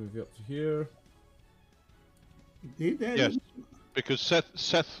 Right, so move you up to here. Did they? Yes, because Seth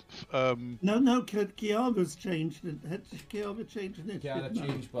No, Kiara's changed it. Had Kiara changed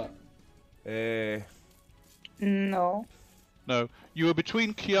it? but. No. No, you were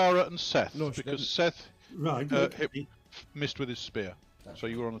between Kiara and Seth No, she because didn't. Seth Right, hit, missed with his spear. So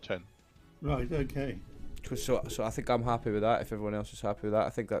you were on a 10. right, okay. So I think I'm happy with that. If everyone else is happy with that, I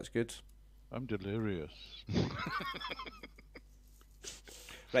think that's good. I'm delirious.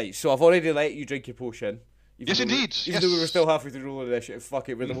 Right, so I've already let you drink your potion. Yes, indeed. Even though we were still halfway through rolling initiative, fuck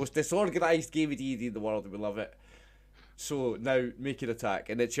it, we're the most disorganised game of D&D in the world, and we love it. So now make your attack,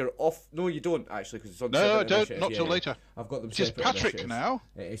 and it's your off. No, you don't actually, because it's on. No, don't. Initiative. Not till later. I've got them. It is separate Patrick initiatives. now.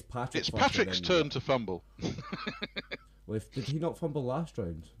 It is Patrick. It's Patrick's turn to fumble. Well, did he not fumble last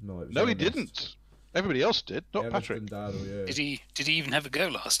round? No, it was No, he Ernest. didn't. Everybody else did, not Ernest Patrick. and Darrow, yeah. Did he even have a go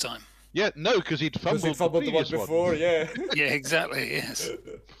last time? Yeah, no, because he'd fumbled, He fumbled the one previous before, yeah. Yeah, exactly. Yes.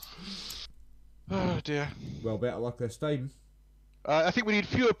 Oh dear. Well, better luck this time. I think we need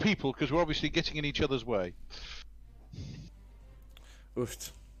fewer people because we're obviously getting in each other's way.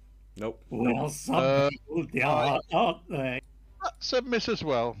 Oofed. Nope. Well, some people are, aren't they? That's a miss as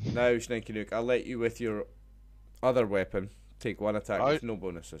well. Now, Sneaky Nook, I'll let you with your other weapon take one attack I- with no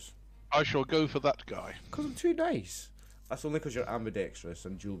bonuses. I shall go for that guy. Because I'm too nice. That's only because you're ambidextrous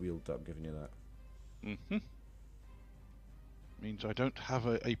and dual wield, I'm giving you that. Mm-hmm. Means I don't have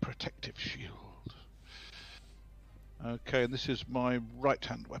a protective shield. Okay, and this is my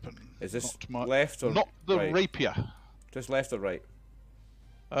right-hand weapon. Is this not my, left or not the right? rapier? Just left or right?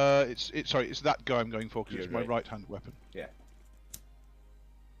 It's that guy I'm going for because You're it's my right. right-hand weapon. Yeah.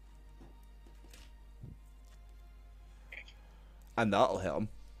 And that'll hit him.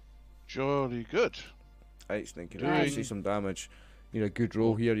 Jolly good. Right, Sneaky Nook, Doing- you see some damage. Need a good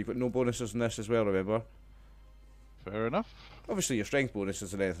roll here. You've got no bonuses in this as well, remember? Fair enough. Obviously, your strength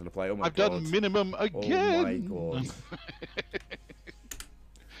bonuses and anything apply. Oh my I've god. done minimum Oh again. my god.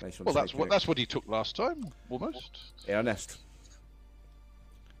 Nice one, Well, that's Sneaky what Nook. that's what he took last time, almost. Ernest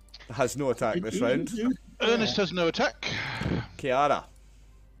has no attack this round. Ernest has no attack. Kiara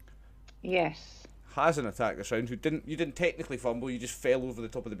Yes. has an attack this round. You didn't technically fumble. You just fell over the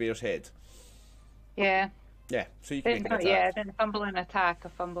top of the bear's head. Yeah. Yeah, so you can make an attack. Yeah, I didn't fumble an attack. I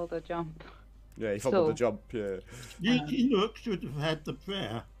fumbled a jump. Yeah, you fumbled the So- jump. Yeah. Sneaky Nook should have had the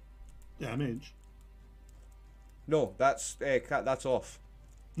prayer damage. No, that's off.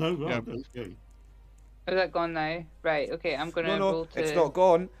 No, right, Yeah. okay. Is that gone now? Right. Okay. I'm gonna No, roll to. it's not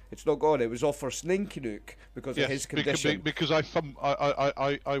gone. It's not gone. It was off for Sneaky Nook because of his condition. because I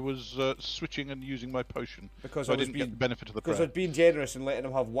was switching and using my potion, Because so I I was didn't being- get the benefit of the Because prayer. I'd been generous and letting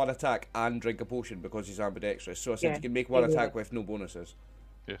him have one attack and drink a potion because he's ambidextrous. So I said Yeah. you can make one Yeah. attack with no bonuses.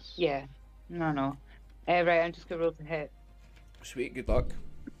 Yes. Yeah. No. Right. I'm just gonna roll to hit. Sweet, good luck.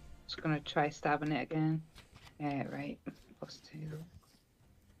 Just gonna try stabbing it again. Right. +2.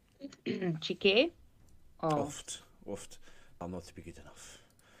 Cheeky. Oh, Oofed. I'll not to be good enough.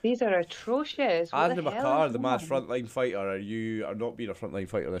 these are atrocious. What Andy the hell McCarr, is the going mad on? frontline fighter, you are not being a frontline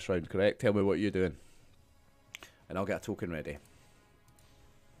fighter this round, correct? Tell me what you're doing. And I'll get a token ready.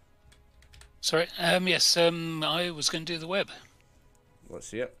 Sorry. Yes. I was going to do the web. Let's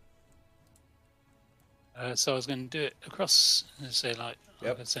see it. So I was going to do it across, say like,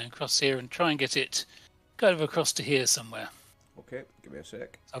 Yep. I was saying across here and try and get it kind of across to here somewhere. Okay, give me a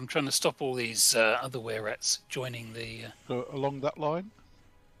sec. I'm trying to stop all these other were-rats joining the. So along that line.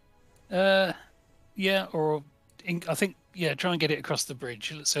 Yeah, or I think try and get it across the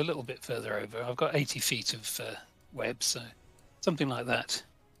bridge, so a little bit further over. I've got 80 feet of web, so something like that.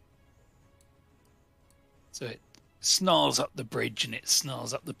 So it snarls up the bridge and it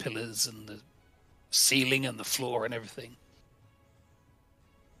snarls up the pillars and the ceiling and the floor and everything.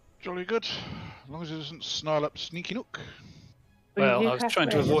 Jolly good. As long as it doesn't snarl up Sneaky Nook. Well, you I was cast trying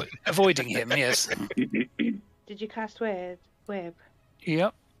to web? avoiding him. Yes. Did you cast web?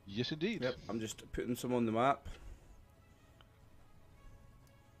 Yep. Yes, indeed. Yep, I'm just putting some on the map.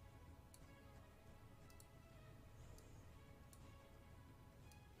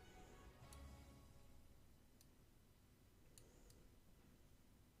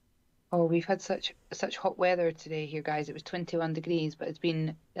 Oh, we've had such hot weather today here, guys. It was 21 degrees, but it's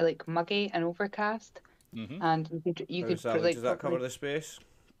been like muggy and overcast. Mm-hmm. And you could Does that, like does that cover probably- the space?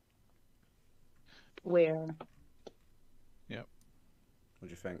 where? What do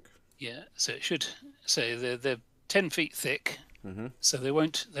you think? Yeah. So it should say they're 10 feet thick, Mm-hmm. so they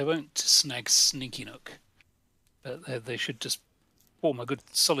won't snag Sneaky Nook, but they should just form a good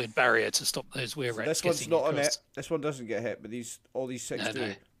solid barrier to stop those were rats This one's getting not on across. it. This one doesn't get hit, but all these six No, do.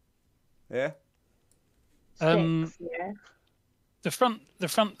 no. Yeah? Um, Yeah. The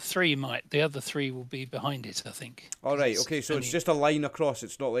front three might. The other three will be behind it, I think. All right, It's okay, so it's only- just a line across.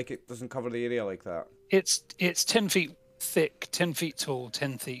 It's not like it doesn't cover the area like that. It's 10 feet thick, 10 feet tall,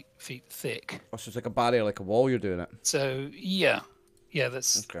 10 feet thick. Oh, so it's like a barrier, like a wall you're doing it. So yeah,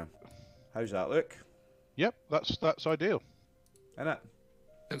 that's Okay. How's that look? Yep, that's ideal. Innit?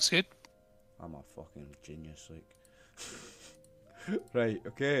 looks good. I'm a fucking genius, like. Right,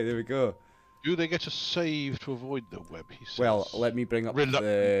 okay, there we go. Do they get a save to avoid the web? He says. Well, let me bring up the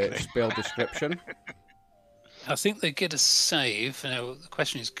Reluctantly. spell description. I think they get a save. Now, the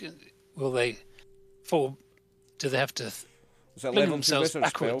question is, will they fall? Do they have to Is that fling level 2 themselves wizard spell?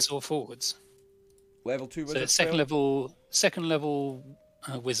 backwards or forwards? Level 2 So wizard it's spell? second level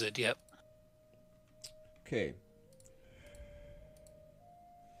wizard. Yep. Okay.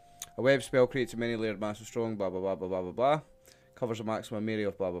 A web spell creates a many-layered massive strong, blah, blah, blah, blah, blah, blah, blah. Covers a maximum area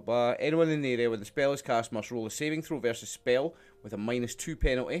of blah, blah, blah. Anyone in the area where the spell is cast must roll a saving throw versus spell with a -2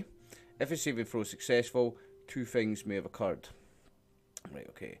 penalty. If a saving throw is successful, 2 things may have occurred. Right,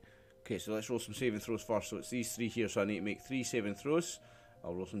 okay. Okay, so let's roll some saving throws first. So it's these 3 here, so I need to make 3 saving throws.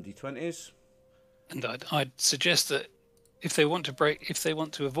 I'll roll some d20s. And I'd suggest that if they want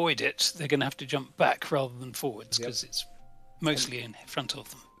to avoid it, they're going to have to jump back rather than forwards because it's mostly in front of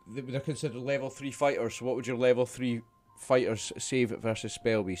them. They're considered level 3 fighters, so what would your level 3 fighters save versus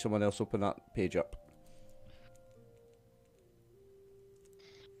spell be? Someone else open that page up.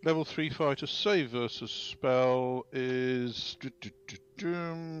 Level 3 fighter save versus spell is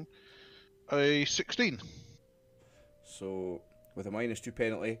a 16. So, with a -2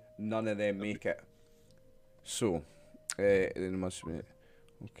 penalty, none of them make it. So, then must be...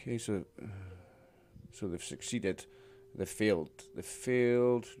 Okay, so they've succeeded. They failed.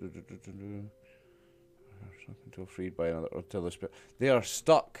 Until freed by another, or until the spell. They are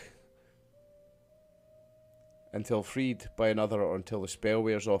stuck until freed by another, or until the spell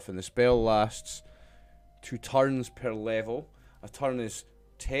wears off, and the spell lasts 2 turns per level. A turn is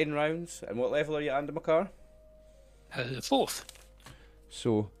 10 rounds. And what level are you, Andy McCarr? 4th.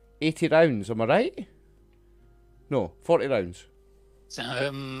 So 80 rounds. Am I right? No, 40 rounds.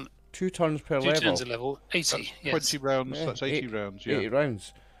 2 turns per 2 level. turns a level, 80. That's Yes. 20 rounds, that's 80 rounds, yeah. 80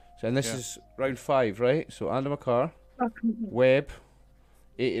 rounds. So, and this Yeah. is round 5, right? So Andy McCarr, Webb,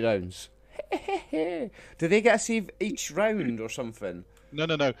 80 rounds. Do they get a save each round or something? No.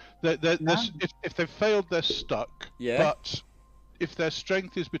 If they've failed, they're stuck. Yeah. But if their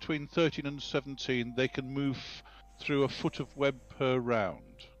strength is between 13 and 17, they can move through a foot of web per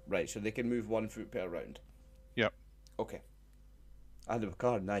round. Right, so they can move 1 foot per round. Yep. Okay. Andy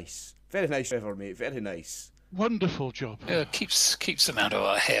McCarr, nice. Very nice, Trevor, mate. Very nice. Wonderful job. Keeps them out of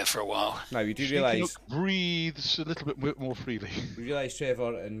our hair for a while. Now, you do She realise... breathes a little bit more freely. We realise,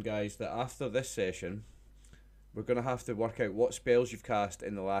 Trevor and guys, that after this session, we're going to have to work out what spells you've cast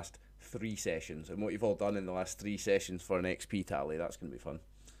in the last 3 sessions and what you've all done in the last 3 sessions for an XP tally. That's going to be fun.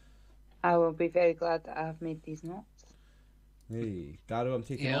 I will be very glad that I've made these notes. Hey, Darrow, I'm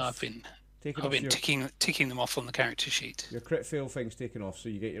taking off. I've been ticking them off on the character sheet. Your crit fail thing's taken off, so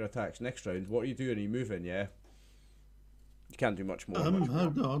you get your attacks next round. What are you doing? Are you moving, yeah? You can't do much more.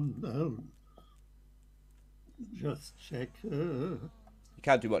 Hold on. No. Just check. You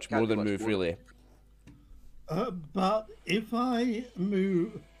can't do much more than move, really. But if I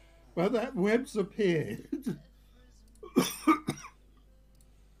move... Well, that web's appeared.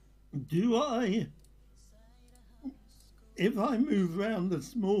 Do I... If I move round the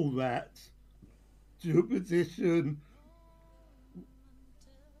small rat to a position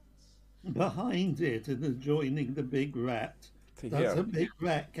behind it and adjoining the big rat, does a big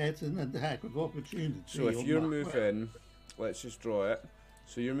rat get an attack of opportunity? So if you're moving, let's just draw it.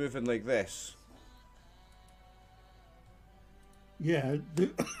 So you're moving like this. Yeah.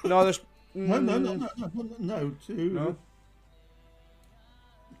 No, there's... No,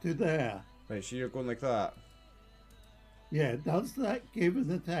 to there. Right, so you're going like that. Yeah, does that give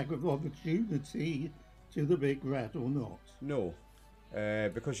an attack of opportunity to the big rat or not? No,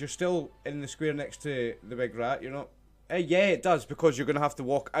 because you're still in the square next to the big rat. You're not. Yeah, it does, because you're going to have to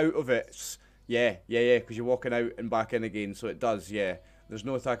walk out of it. Yeah, because you're walking out and back in again, so it does, yeah. There's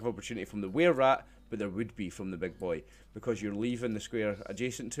no attack of opportunity from the were rat, but there would be from the big boy, because you're leaving the square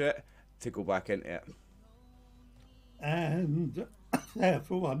adjacent to it to go back into it. And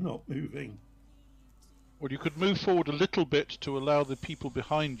therefore I'm not moving. Well, you could move forward a little bit to allow the people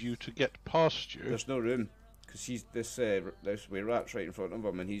behind you to get past you. There's no room, because he's this were rat's right in front of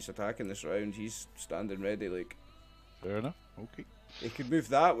him, and he's attacking this round. He's standing ready, like. Fair enough. Okay. He could move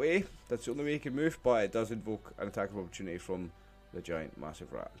that way. That's the only way he can move, but it does invoke an attack of opportunity from the giant,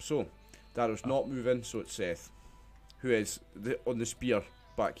 massive rat. So, Darrow's not moving, so it's Seth, who is on the spear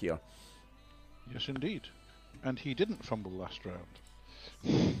back here. Yes, indeed. And he didn't fumble last round.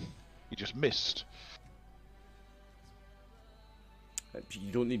 He just missed.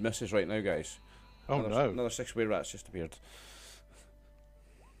 You don't need misses right now, guys. Oh, Another 6 were rats just appeared.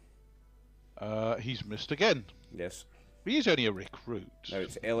 He's missed again. Yes. He's only a recruit. Now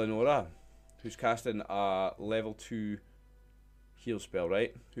it's Eleonora, who's casting a level 2 heal spell,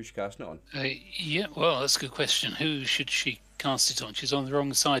 right? Who's she casting it on? Yeah, well, that's a good question. Who should she cast it on? She's on the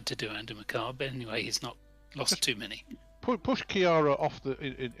wrong side to do Andy McCarr, but anyway, he's not Lost too many. Push Kiara off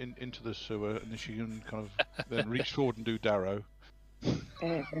into the sewer, and then she can kind of then reach forward and do Darrow.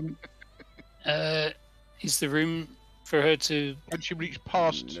 Um, Is the room for her to Can she reach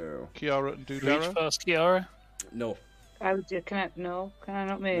past No. Kiara and do reach Darrow? past Kiara? No. I would do. Can I? No. Can I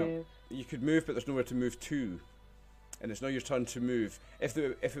not move? You could move, but there's nowhere to move to. And it's not your turn to move. If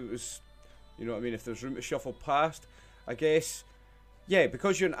it was, you know what I mean, if there's room to shuffle past, I guess, yeah,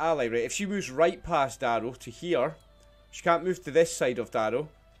 because you're an ally, right? If she moves right past Darrow to here, she can't move to this side of Darrow,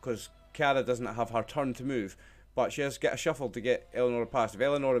 because Kiara doesn't have her turn to move. But she has to get a shuffle to get Eleanor past. If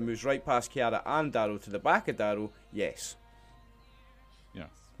Eleanor moves right past Kiara and Darrow to the back of Darrow, yes. Yeah.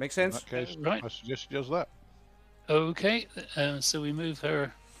 Make In sense? that case, Right. I suggest she does that. Okay, so we move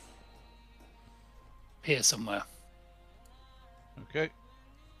her here somewhere. Okay.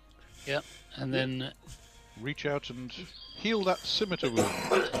 Yep, and then Reach out and heal that scimitar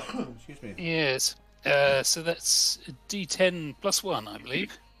wound. Excuse me. yes, so that's a D10 plus 1, I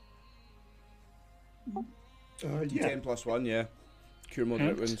believe. Yeah. 10 plus 1, yeah. Cure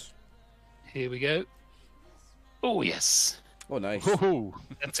moderate Right. wounds. Here we go. Oh yes, Oh, nice. Ho-ho.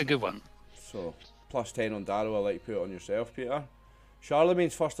 that's a good one. So, plus 10 on Darrow, I'll let you put it on yourself, Peter.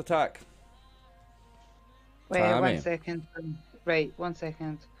 Charlemagne's first attack. Wait, Tammy. 1 second. Right, 1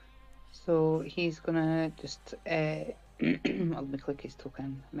 second. So he's gonna just let me click his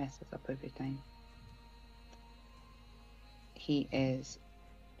token. Messes up every time. He is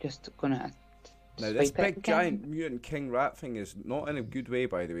just gonna. Now, this swipe it big again. giant mutant king rat thing is not in a good way,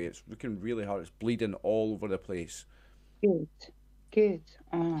 by the way. It's looking really hard. It's bleeding all over the place. Good. Good.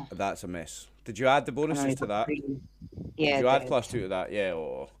 Oh. That's a miss. Did you add the bonuses to that? Yeah. Did you add did. +2 to that? Yeah.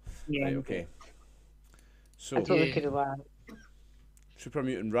 Oh. Yeah. Right, okay. So, I totally Yeah. could have added. super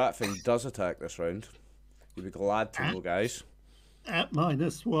mutant rat thing does attack this round. You'll be glad to know, guys. At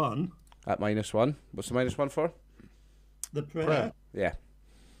 -1, At -1. What's the -1 for? the prayer. Prayer. Yeah.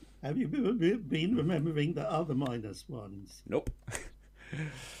 Have you been remembering the other -1s? Nope.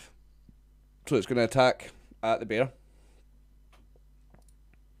 So it's going to attack at the bear.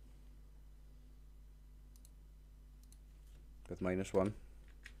 With -1.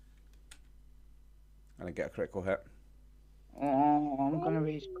 And I get a critical hit. Oh, I'm gonna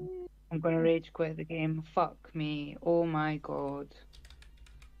rage. I'm gonna rage quit the game. Fuck me. Oh my god.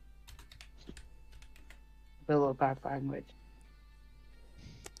 Below bad language.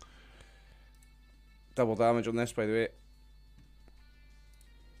 Double damage on this, by the way.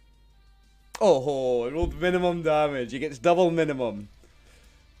 Oh, it rolled minimum damage. He gets double minimum.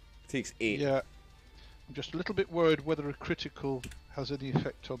 Takes 8. Yeah. I'm just a little bit worried whether a critical has any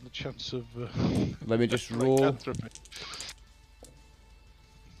effect on the chance of. Let me just roll. lycanthropy.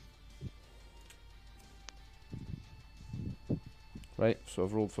 Right, so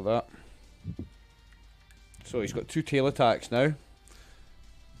I've rolled for that. So he's got 2 tail attacks now.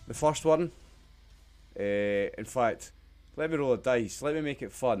 The first one, in fact, let me roll a dice. Let me make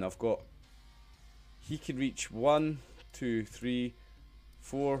it fun. I've got. He can reach 1, 2, 3,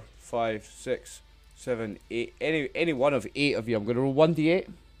 4, 5, 6, 7, 8. Any one of 8 of you. I'm going to roll 1d8,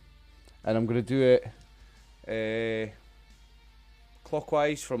 and I'm going to do it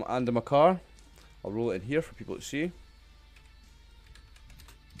clockwise from Anda Makar. I'll roll it in here for people to see.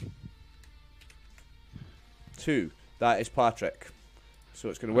 2. That is Patrick. So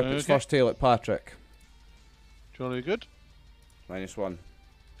it's going to whip its Okay. first tail at Patrick. Jolly good. -1.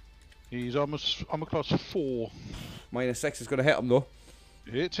 He's almost armor class 4. -6 is going to hit him though.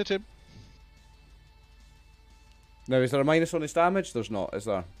 It's hit him. Now, is there a minus on his damage? There's not, is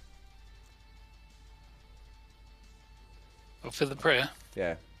there? Well, for the prayer.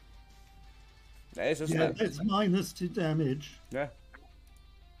 Yeah. It is, isn't Yeah, it? it's -2 damage. Yeah.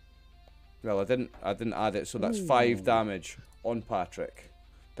 Well, I didn't add it, so that's 5 damage on Patrick,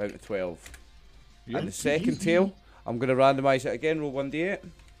 down to 12. Yeah. And the second tail, I'm going to randomise it again. Roll 1d8.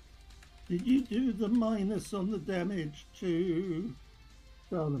 Did you do the minus on the damage to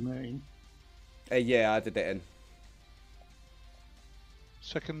Charlemagne? Yeah, I did it in.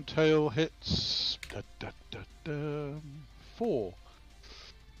 Second tail hits 4.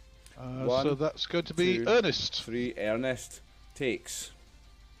 So 1, that's going to be 2, Ernest. 3. Ernest takes.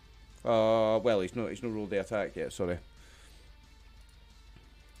 Well, he's not rolled the attack yet. Sorry.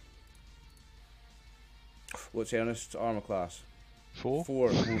 What's Ernest's armor class? 4.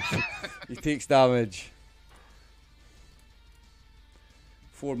 4. He takes damage.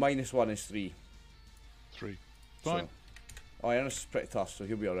 4 minus 1 is 3. 3. Fine. So. Oh, Ernest is pretty tough, so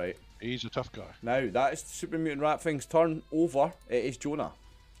he'll be alright. He's a tough guy. Now, that is the Super Mutant Rat Thing's turn over. It is Jonah,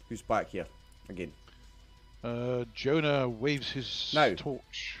 who's back here again. Jonah waves his Now,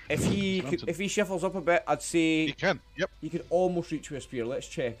 torch. If he shuffles up a bit, I'd say He can. Yep. he could almost reach with a spear. Let's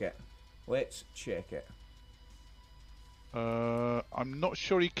check it. Let's check it. I'm not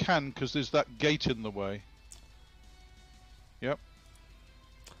sure he can because there's that gate in the way. Yep.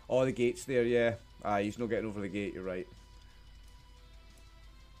 Oh, the gate's there, yeah. He's not getting over the gate, you're right.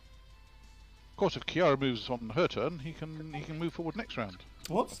 Of course, if Kiara moves on her turn, he can move forward next round.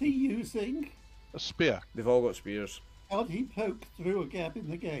 What's he using? A spear. They've all got spears. Can't he poke through a gap in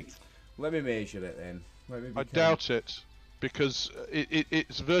the gate? Let me measure it then. I doubt it, because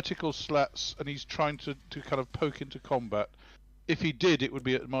it's vertical slats, and he's trying to kind of poke into combat. If he did, it would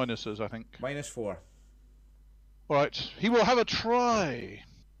be at minuses, I think. -4. All right, he will have a try.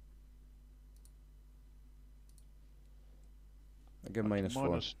 I give him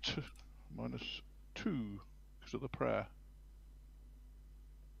 -4. -2 because of the prayer.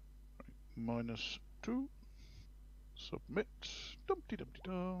 -2. Submit. Dumpty dumpty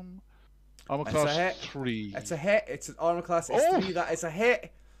dum. Armor It's a class hit. 3. It's a hit. It's an armor class. It's 3. That is a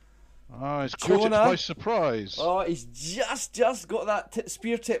hit. He's caught it Jonah. by surprise. Oh, he's just got that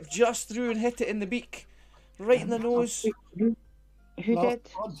spear tip just through and hit it in the beak, right in the nose Who did?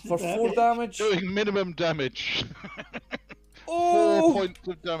 for 4 damage. Doing minimum damage. 4 Oh, points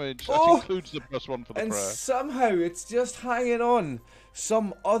of damage. That Oh. includes the +1 for the and prayer. somehow it's just hanging on.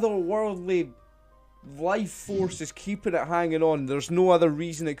 Some otherworldly life force is keeping it hanging on. There's no other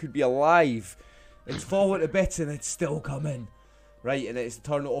reason it could be alive. It's falling to bits and it's still coming. Right, and it's the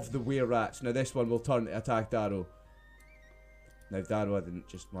turn of the were-rats. Now this one will turn to attack Darrow. Now Darrow, I didn't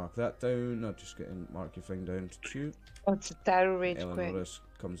just mark that down. I'll just mark your thing down to 2. Oh, it's a Darrow rage quit. Eleanor's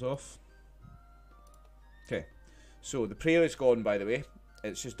comes off. Okay, so the prayer is gone, by the way.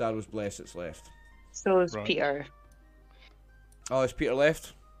 It's just Darrow's bless that's left. So is Right. Peter. Oh, is Peter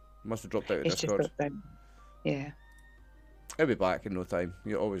left? Must have dropped out of It's just Discord. up there. Yeah. He'll be back in no time.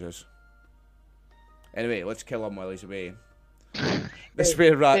 He always is. Anyway, let's kill him while he's away. The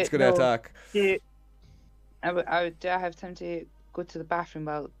spare rat's going to no. attack. Do I have time to go to the bathroom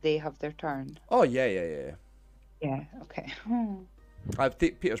while they have their turn? Oh, yeah. Yeah, okay. I've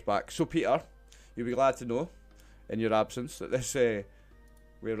taken Peter's back. So, Peter, you'll be glad to know, in your absence, that this were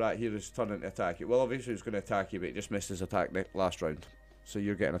rat here is turning to attack you. Well, obviously, he's going to attack you, but he just missed his attack last round. So,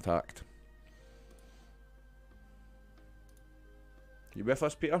 you're getting attacked. You with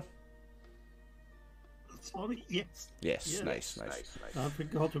us, Peter? Sorry, yes. Yes, nice. I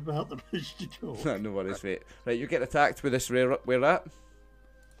forgot about the push to talk. No worries, mate. Right, you get attacked with this were rat.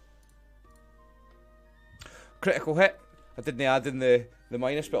 Critical hit. I didn't add in the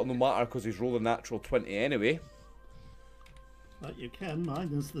minus, but it'll no matter because he's rolling natural 20 anyway. But you can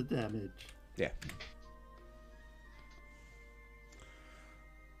minus the damage. Yeah.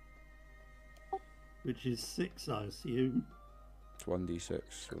 Which is 6, I assume. It's 1d6,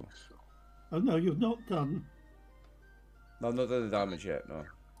 so... Oh no, you've not done. No, I've not done the damage yet, no.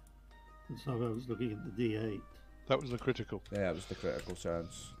 So I was looking at the D8. That was the critical. Yeah, it was the critical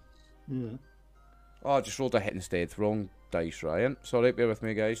chance. Yeah. Oh, I just rolled a hit instead. Wrong dice, Ryan. Sorry, bear with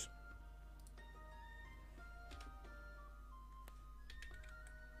me, guys.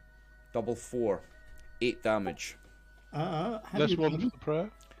 Double 4. 8 damage. Have Less you 1 for done, the prayer.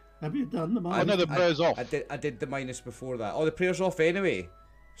 have you done the Oh minus? no, the prayer's off. I did the minus before that. Oh, the prayer's off anyway.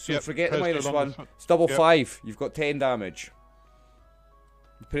 So Yep, forget the prayer's minus no longer 1. fu- It's double Yep. 5. You've got 10 damage.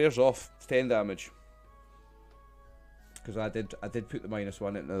 The prayer's off. It's 10 damage. Because I did put the minus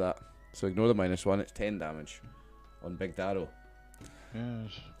 1 into that. So ignore the minus 1. It's 10 damage on Big Darrow.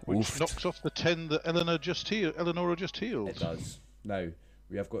 Yes. Which Oofed. knocks off the 10 that Eleanor just healed. It does. Now,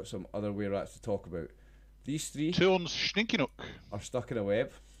 we have got some other were-rats to talk about. These 3 2 on Schninkinook. are stuck in a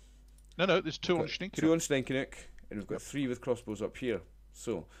web. No, there's 2 on Got 2 Schninkinook. on Stinkinook, and we've got 3 with crossbows up here.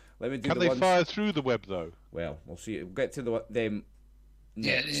 So, let me do Can the they ones... fire through the web though? Well, we'll see. We'll get to them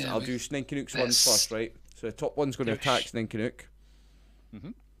Yeah, next. yeah, I'll we- do Stinkinook's one let's- first, right? So the top one's going to Yes. attack Stinkinook.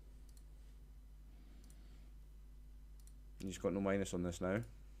 Mhm. He's got no minus on this now.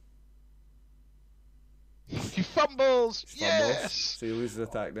 He fumbles! Fumbles, Yes! so he loses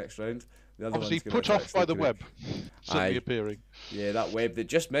attack next round. The other Obviously one's gonna put attack off by the Stinkinook. web. Suddenly Aye. appearing. Yeah, that web that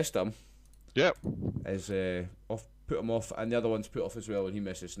just missed him Yep. is off. Put him off, and the other one's put off as well, and he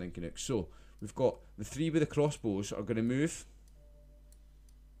misses Stinkinook. So we've got the 3 with the crossbows are going to move.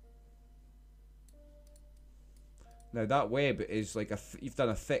 Now that web is like you've done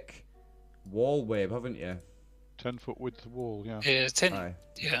a thick wall web, haven't you? 10-foot width wall, yeah. Yeah, 10. Aye.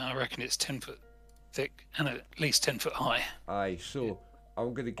 Yeah, I reckon it's 10 foot thick and at least 10 foot high. Aye, so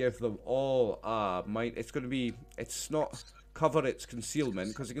I'm going to give them all mine. It's going to be, it's not cover its concealment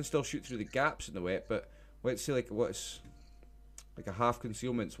because it can still shoot through the gaps in the web, but let's say like what's like a half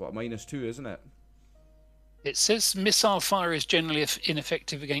concealment's what, a -2, isn't it? It says missile fire is generally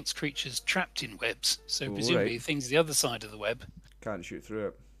ineffective against creatures trapped in webs, so Oh, presumably right. things the other side of the web. Can't shoot through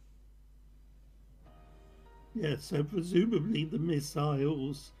it. Yeah, so presumably the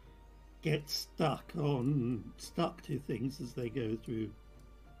missiles get stuck to things as they go through.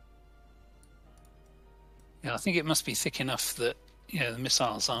 Yeah, I think it must be thick enough that the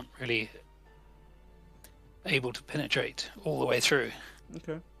missiles aren't really able to penetrate all the way through.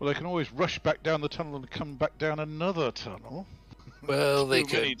 Okay. Well, they can always rush back down the tunnel and come back down another tunnel. Well, they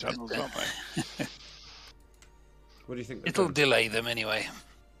Too many could. tunnels, aren't they? What do you think? they're It'll doing? delay them anyway.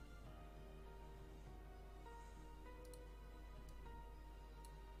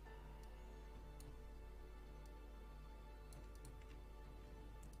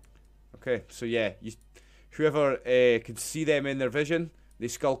 Okay, so yeah, whoever can see them in their vision, they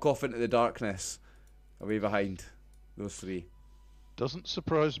skulk off into the darkness, away behind those three. Doesn't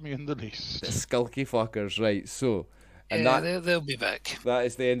surprise me in the least. The skulky fuckers, right? So, and Yeah, they'll be back. that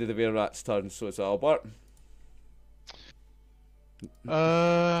is the end of the Bear Rat's turn. So it's Albert.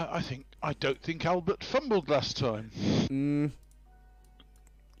 I don't think Albert fumbled last time.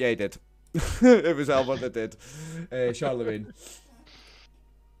 Yeah, he did. It was Albert that did. Charlemagne.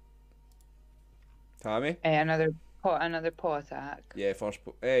 Tammy? Another paw attack.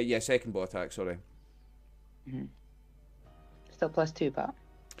 Yeah, second paw attack. Sorry. Still +2, but.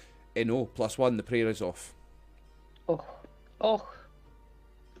 No, +1. The prayer is off. Oh.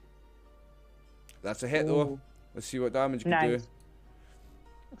 That's a hit though. Let's see what damage you can do. Nice.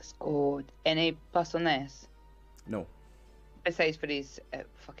 Let's go. Any plus on this? No. Besides for his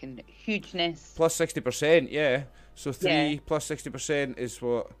fucking hugeness. +60%, yeah. So 3 Yeah. +60% is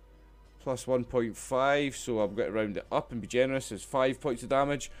what? +1.5. So I'm going to round it up and be generous. It's 5 points of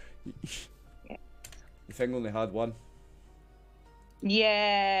damage. Yeah. The thing only had 1.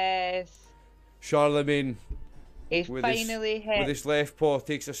 Yes. Charlemagne, He's with finally hit. with his left paw,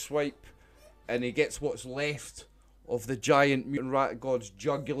 takes a swipe, and he gets what's left of the giant mutant rat god's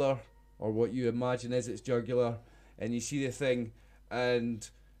jugular, or what you imagine is its jugular, and you see the thing, and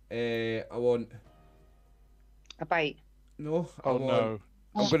I want... A bite. No, Oh no.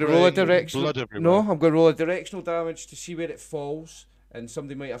 I'm going to roll a Spraying directional... blood everywhere. No, I'm going to roll a directional damage to see where it falls, and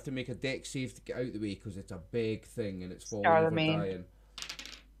somebody might have to make a dex save to get out of the way, because it's a big thing, and it's falling over Charlemagne. dying.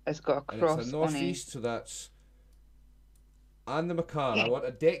 It's got a And cross it's a on it. northeast, so that's... And the Macar, I want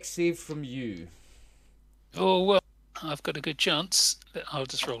a dex save from you. Oh, well, I've got a good chance. I'll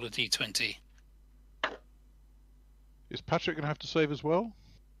just roll a d20. Is Patrick going to have to save as well?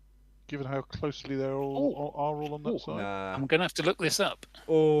 Given how closely they're all on that side. Nah. I'm going to have to look this up.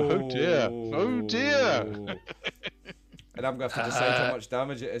 Oh dear. Oh dear. And I'm going to have to decide how much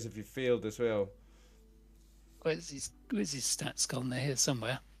damage it is if you failed as well. Where's his stats gone? They're here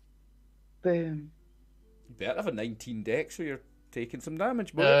somewhere. Boom. You better have a 19 dex so you're taking some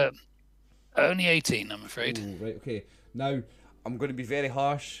damage, boy. Only 18, I'm afraid. Ooh, right, okay. Now, I'm going to be very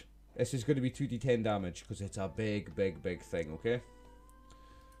harsh. This is going to be 2d10 damage because it's a big, big, big thing, okay?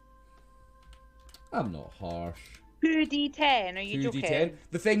 I'm not harsh. 2d10, are you 2d10. joking?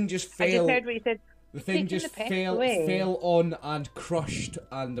 The thing just I just fell. heard what you said. The thing taking just the piss fell away. on and crushed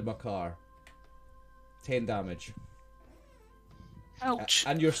Andy Macar. 10 damage. Ouch.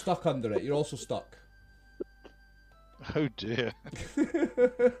 And you're stuck under it. You're also stuck. Oh dear.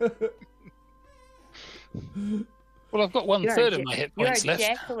 Well, I've got one third of my hit points You're left.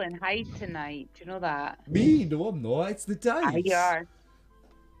 Jekyll and Hyde tonight. Do you know that? Me? No, I'm not. It's the dice. You are.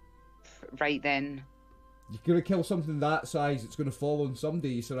 Right then. You're going to kill something that size, it's going to fall on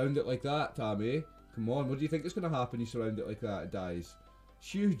somebody. You surround it like that, Tammy. Come on, what do you think is going to happen? You surround it like that, it dies. It's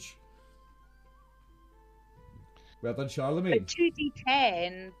huge. Well done, Charlemagne. But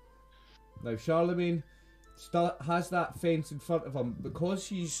 2d10. Now, Charlemagne still has that fence in front of him. Because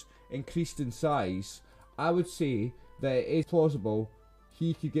he's increased in size, I would say that it is plausible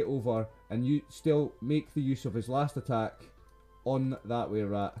he could get over and you still make the use of his last attack on that way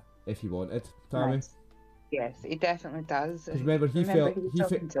rat if he wanted. Tammy? Nice. Yes, he definitely does. 'Cause remember, he fell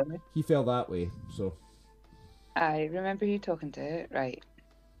that way, so. I remember you talking to it, right.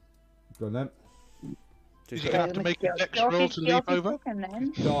 Go on then. Is he going to have to make a dex roll to leap over?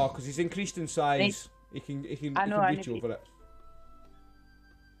 No, because he's increased in size. He can reach over it.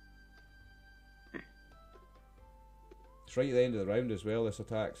 It's right at the end of the round as well, this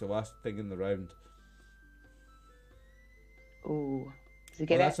attack's the last thing in the round. Ooh. Does he Well,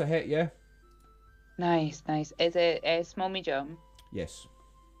 get that's it? a hit, yeah? Nice, nice. Is it a small medium? Yes.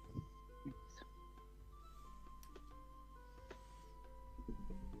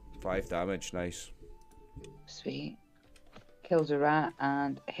 Five damage, nice. Sweet. Kills a rat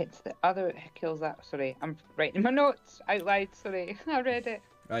and hits the other. Kills that. Sorry, I'm writing my notes out loud. Sorry, I read it.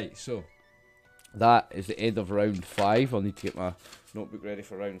 Right, so that is the end of round 5. I'll need to get my notebook ready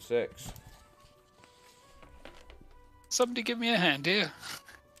for round 6. Somebody give me a hand here.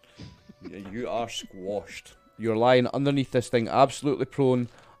 You are squashed. You're lying underneath this thing, absolutely prone.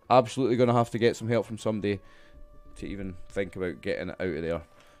 Absolutely going to have to get some help from somebody to even think about getting it out of there.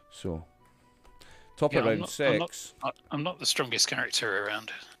 So, top of round 6. I'm not the strongest character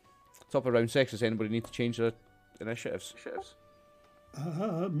around. Top of round 6. Does anybody need to change their initiatives?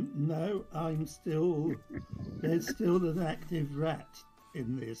 No, I'm still. There's still an active rat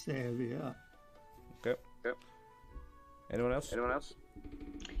in this area. Okay. Anyone else?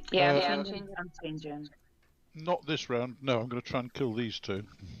 Yeah, I'm changing. Not this round. No, I'm going to try and kill these two.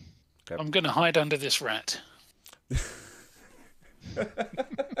 I'm going to hide under this rat.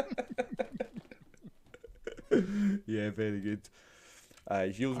 Yeah, very good.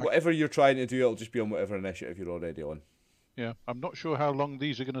 Whatever you're trying to do, it'll just be on whatever initiative you're already on. Yeah, I'm not sure how long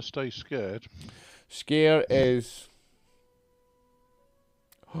these are going to stay scared. Scare is...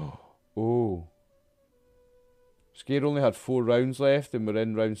 Oh. Scare only had 4 rounds left and we're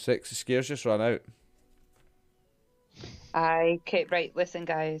in round 6. The Scare's just run out. Right, listen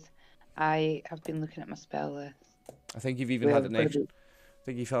guys. I have been looking at my spell list. I think you've even had an extra... I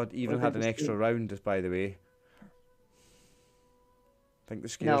think you've had an extra round, by the way. I think the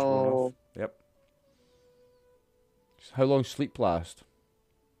Scare's worn off. Yep. How long sleep last?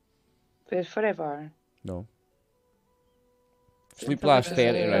 Forever. No. Sleep lasts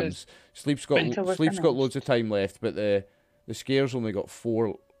 30 rounds. Sleep's got loads of time left, but the Scare's only got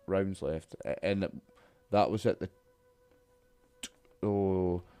 4 rounds left, and that was at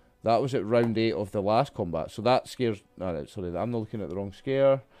round 8 of the last combat. So that Scare's sorry, I'm not looking at the wrong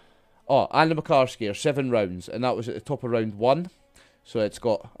Scare. Oh, and the Macar Scare, 7 rounds, and that was at the top of round 1. So it's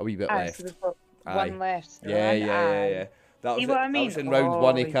got a wee bit left. So we've got one left. Yeah. That was, that was in round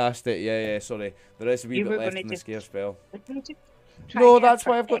 1 he cast it. Yeah, sorry. There is a wee bit left in the Scare spell. No, that's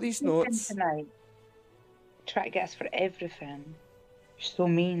why I've got these notes. Tonight. Try to get us for everything. You're so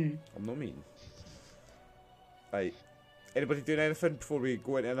mean. I'm not mean. Right. Anybody doing anything before we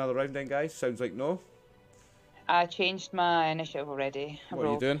go into another round then, guys? Sounds like no. I changed my initiative already. What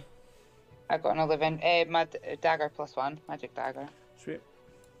are you doing? I got an 11. My dagger +1. Magic dagger. Sweet.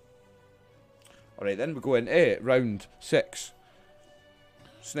 Alright then, we go into round 6.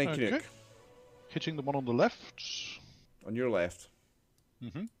 Snake Nuke. Hitting the one on the left. On your left.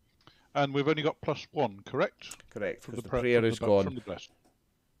 Mm-hmm. And we've only got +1, correct? Correct, because the prayer is gone. From the bless.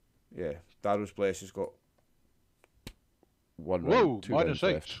 Yeah, Darrow's Bless has got 1 Whoa, round, 2 -8. rounds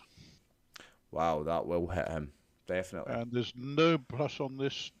left. Wow, that will hit him. Definitely. And there's no plus on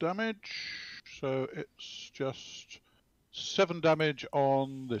this damage, so it's just 7 damage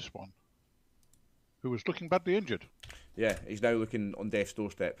on this one, who was looking badly injured. Yeah, he's now looking on death's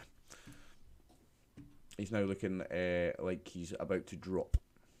doorstep. He's now looking like he's about to drop.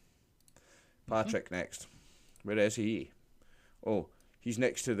 Patrick next. Where is he? Oh, he's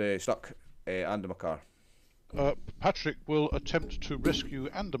next to the stuck Andamakar. Patrick will attempt to rescue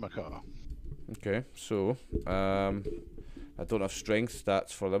Andamakar. Okay, so I don't have strength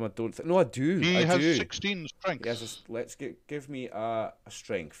stats for them. I don't. No, I do. He I has do. 16 strength. Yes, give me a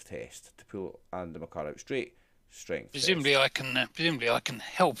strength test to pull Andamakar out. Straight strength. Presumably, test. I can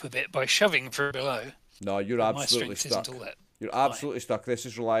help a bit by shoving from below. No, you're But absolutely my strength stuck. isn't all that You're absolutely stuck. This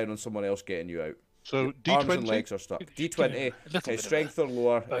is relying on someone else getting you out. So Arms and D20. legs are stuck. D20, strength or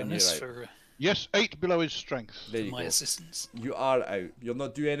lower, and you're bonus out. for Yes, 8 below his strength. There you my go. assistance. You are out. You'll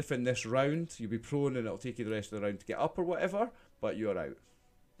not do anything this round. You'll be prone and it'll take you the rest of the round to get up or whatever, but you're out.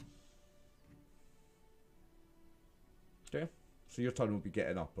 Okay? So your turn will be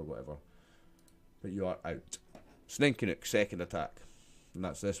getting up or whatever. But you are out. Snake-Nook, second attack. And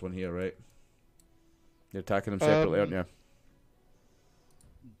that's this one here, right? You're attacking them separately, aren't you?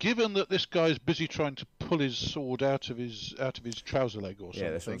 Given that this guy's busy trying to pull his sword out of his trouser leg or something.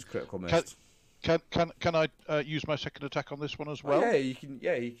 Yeah, this one's critical miss. Can I use my second attack on this one as well? Oh, yeah, you can.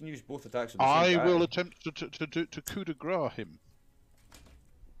 Yeah, you can use both attacks. At the same I time. will attempt to coup de grace him.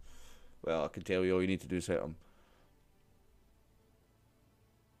 Well, I can tell you all you need to do is hit him.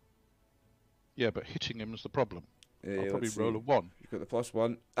 Yeah, but hitting him is the problem. Yeah, I'll probably let's roll see. a 1. You've got the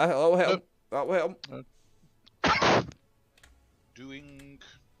 +1. That'll hit him. That'll hit him. Doing...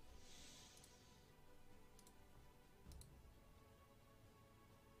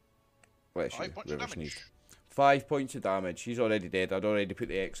 Bless you, 5 points of whoever damage. sneezed. 5 points of damage. He's already dead. I'd already put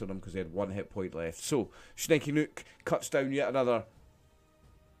the X on him because he had 1 hit point left. So, Snaky Nook cuts down yet another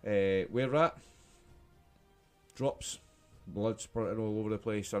were rat. drops. Blood spurting all over the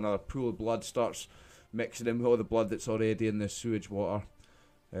place. Another pool of blood starts mixing in with all the blood that's already in the sewage water.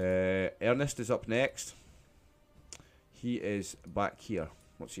 Ernest is up next. He is back here.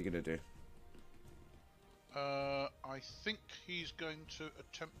 What's he going to do? I think he's going to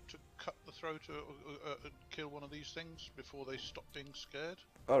attempt to cut the throat or kill one of these things before they stop being scared.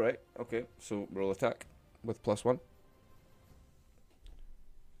 Alright, okay. So roll attack with +1.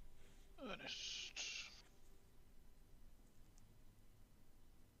 Ernest.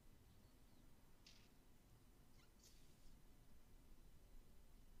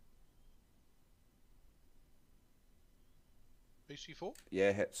 AC4?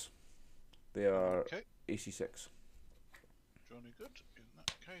 Yeah, hits. They are Okay. AC6. Johnny good. In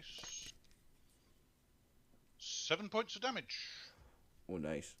that case, 7 points of damage. Oh,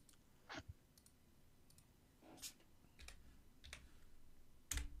 nice.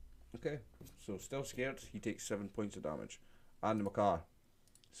 Okay, so still scared. He takes 7 points of damage. And Makar.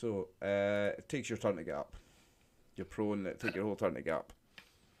 So, it takes your turn to get up. You're prone, it takes your whole turn to get up.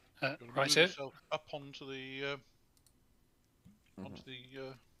 Right, Move so yourself up onto the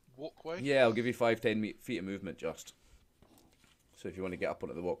walkway. Yeah, I'll give you 5-10 feet of movement just. So if you want to get up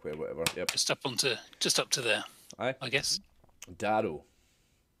onto the walkway or whatever. Yep. just up to there, Aye. I guess. Darrow.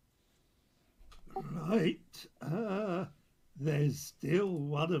 Right. There's still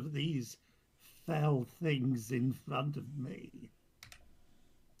one of these foul things in front of me.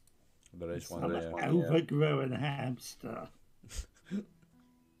 There is one Some there. overgrown hamster.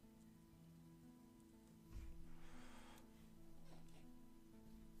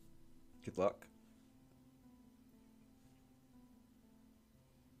 Good luck.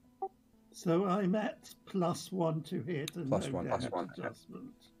 So I'm at +1 to hit and Plus no one, damage plus one,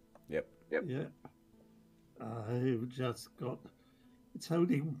 adjustment. Yep. Yeah. I've just got. It's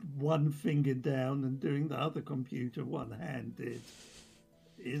holding one finger down and doing the other computer one-handed.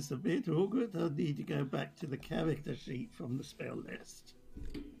 Is a bit awkward. I need to go back to the character sheet from the spell list.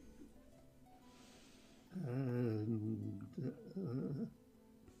 And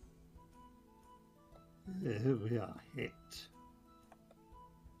there we are, hit.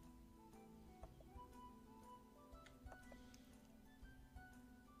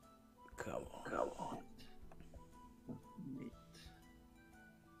 Come on. Neat.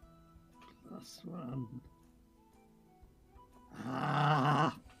 +1.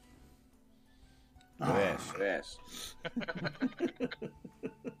 Ah! Yes.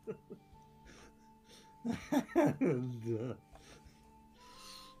 And,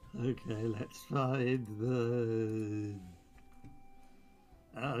 okay, let's find the.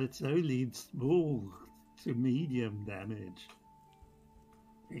 It's only small to medium damage.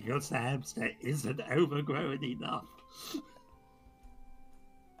 Because the hamster isn't overgrown enough.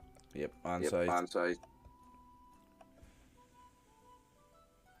 Yep, and size.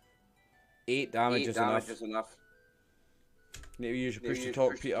 8 damage is enough. Maybe use your push to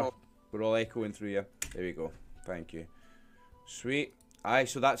talk, Peter. We're all echoing through you. There we go. Thank you. Sweet. Aye,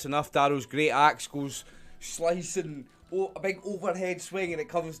 so that's enough. Darrow's great axe goes slicing, a big overhead swing, and it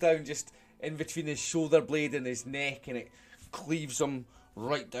comes down just in between his shoulder blade and his neck, and it cleaves him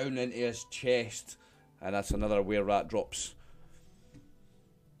right down into his chest. And that's another where rat drops.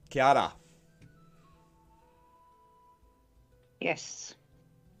 Kiara, Yes.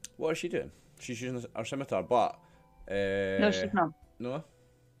 what is she doing? She's using her scimitar, but No, she's not. no.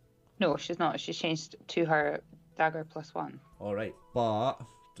 No, she's not. She's changed to her dagger +1. All right, but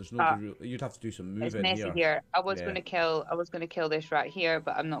there's no. You'd have to do some It's moving messy here. here. I was Yeah. gonna kill this rat here,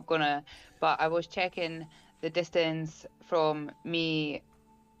 but I'm not gonna. But I was checking the distance from me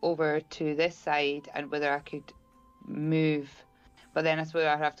over to this side and whether I could move. But then I suppose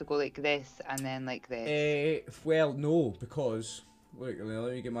I'd have to go like this and then like this. Well, no, because look,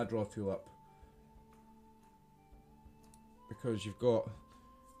 let me get my draw tool up. Because you've got,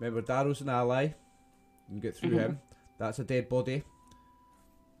 remember, Darrow's an ally. You can get through him. That's a dead body.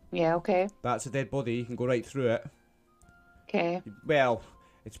 Yeah. Okay. That's a dead body. You can go right through it. Okay. Well,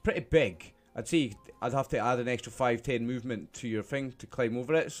 it's pretty big. I'd say I'd have to add an extra 5-10 movement to your thing to climb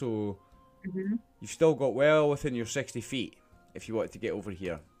over it. So you've still got well within your 60 feet if you wanted to get over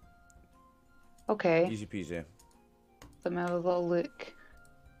here. Okay. Easy peasy. Let me have a little look.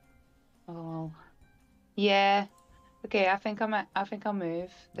 Oh. Yeah. Okay. I think I'll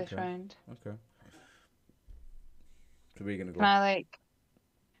move this Okay. round. Okay. So where are you gonna go?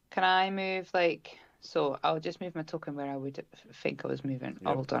 Can I move like? So I'll just move my token where I would think I was moving.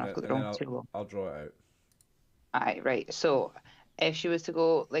 Yep, Hold on, I've got the wrong tool. I'll draw it out. Alright, right. So if she was to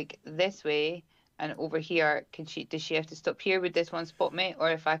go like this way and over here, does she have to stop here? Would this one spot me? Or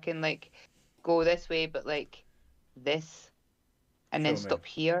if I can like go this way but like this, and then Show me. stop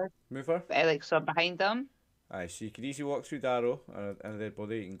here, Move her. like so I'm behind them. Aye, so you could easily walk through Darrow and a dead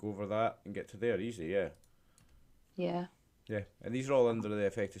body. You can go over that and get to there easy. Yeah. Yeah. Yeah, and these are all under the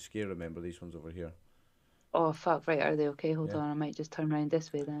effect of scare. Remember these ones over here. Oh fuck! Right, are they okay? Hold Yeah. on, I might just turn around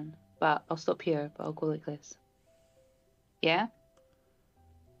this way then. But I'll stop here. But I'll go like this. Yeah.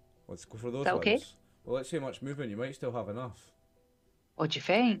 Let's go for those that ones. okay? Well, let's see how much movement. You might still have enough. What do you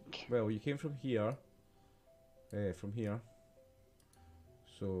think? Well, you came from here. From here.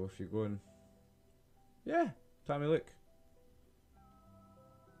 So if you're going, yeah, Tammy, look.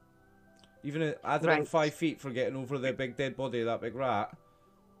 Even adding on Right. 5 feet for getting over the big dead body of that big rat,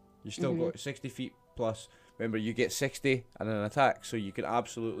 you still got 60 feet plus. Remember, you get 60 and an attack, so you can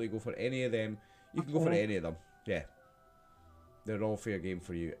absolutely go for any of them. You can go for Okay. any of them. Yeah. They're all fair game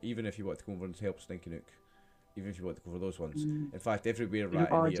for you, even if you want to go over and help Stinky Nook. Even if you want to go for those ones. In fact, everywhere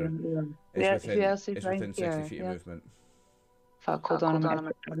right in here is Who else is within round 60 here? feet of Yeah. movement. Fuck! Hold on a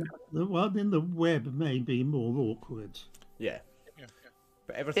minute. The one in the web may be more awkward. Yeah. Yeah.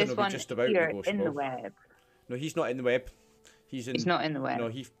 But everything This will be one just about here in negotiable. the web. No, he's not in the web. He's in. He's not in the web. No,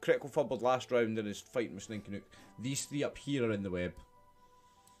 he critical fumbled last round and is fighting with Stinky Nook. These three up here are in the web.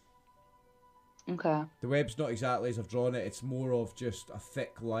 Okay. The web's not exactly as I've drawn it. It's more of just a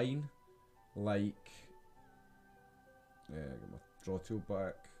thick line, like. Yeah, get my draw tool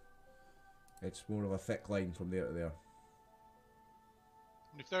back. It's more of a thick line from there to there.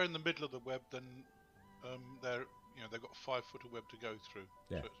 And if they're in the middle of the web, then they've got 5 foot of web to go through.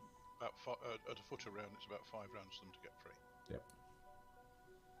 Yeah. So it's about at a foot around. It's about 5 rounds for them to get free. Yep.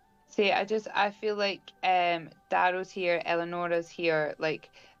 See, I feel like Darrow's here, Eleonora's here, like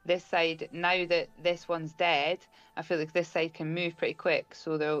this side. Now that this one's dead, I feel like this side can move pretty quick.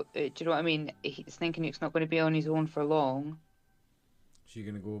 So they'll, do you know what I mean? Stinky Nook's not going to be on his own for long. So you're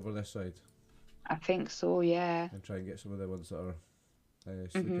gonna go over this side I think so, yeah. and try and get some of the ones that are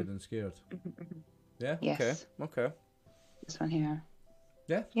sleeping and scared. Yeah. Yes. Okay. This one here.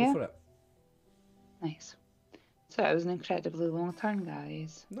 Yeah. Yeah. Go for it. Nice. So it was an incredibly long turn,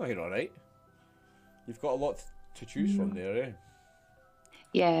 guys. No, you're all right. You've got a lot to choose from there, eh?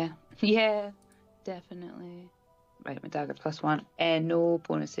 Yeah. Yeah. Definitely. Right, my dagger +1. And no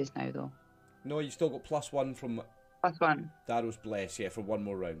bonuses now, though. No, you still got +1 from +1. Darrow's Bless, yeah, for one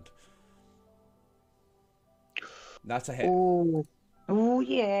more round. That's a hit. Oh. Oh,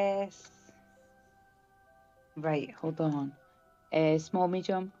 yes. Right, hold on. Small,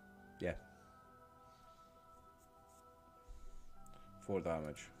 medium. Yeah. 4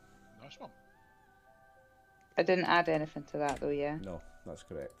 damage. Nice one. I didn't add anything to that, though, yeah? No, that's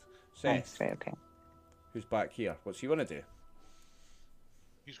correct. Nice, Seth, right, okay. who's back here? What's he want to do?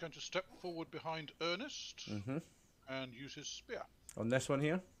 He's going to step forward behind Ernest and use his spear On this one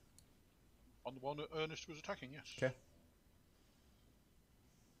here? on the one that Ernest was attacking. Yes. Okay.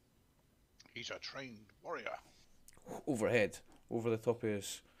 He's a trained warrior. Overhead. Over the top of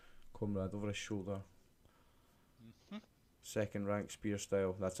his comrade, over his shoulder. Second rank spear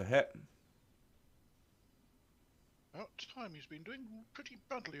style. That's a hit. About time. He's been doing pretty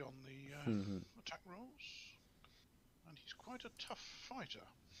badly on the attack rolls, and he's quite a tough fighter.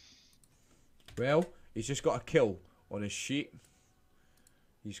 Well, he's just got a kill on his sheet.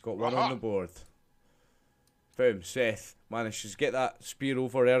 He's got one on the board. Boom, Seth manages to get that spear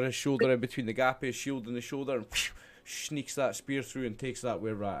over his shoulder, in between the gap of his shield and the shoulder, and sneaks that spear through and takes that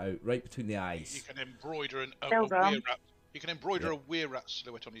were rat out, right between the eyes. He can embroider a Well done. were rat. He can embroider a were rat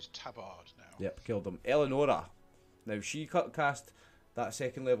silhouette on his tabard now. Yep, killed him. Eleonora. Now, she cast that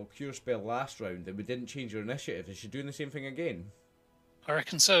second level cure spell last round, and we didn't change her initiative. Is she doing the same thing again? I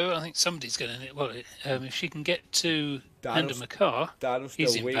reckon so. I think somebody's going to. Well, if she can get to Darrow's- Andamacar, Darrow's he's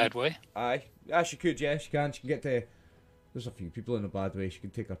still in waiting. bad way. Aye. Yeah, she could, yeah, she can. She can get to... There's a few people in a bad way. She can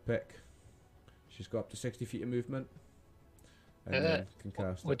take her pick. She's got up to 60 feet of movement. And then can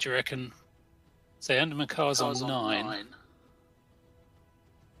cast What it. do you reckon? Say Andamacar's on 9.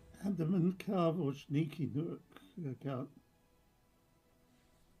 Andaman Carve or Sneaky Nook. I can't.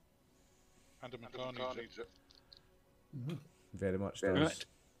 And a Macar needs it. Very much does. Right.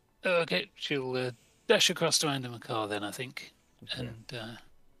 Okay, she'll dash across to Andamacar then, I think. Okay. And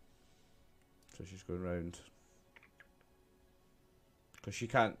So she's going round. Because she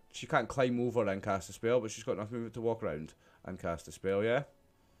can't climb over and cast a spell, but she's got enough movement to walk around and cast a spell, yeah?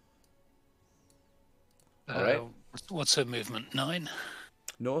 Alright. What's her movement? 9?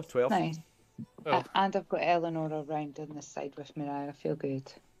 No, 12. Nice. Well, And I've got Eleanor around on this side with me now. I feel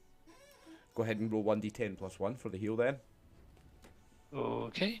good. Go ahead and roll 1d10 plus 1 for the heal then.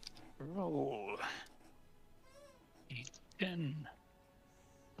 okay. Roll. 10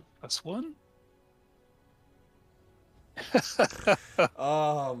 plus 1.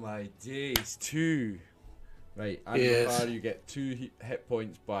 Oh my days, 2. Right, and Yes. you get 2 hit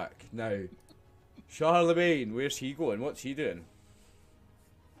points back. Now, Charlemagne, where's he going? What's he doing?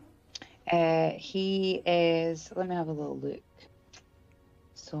 He is. Let me have a little look.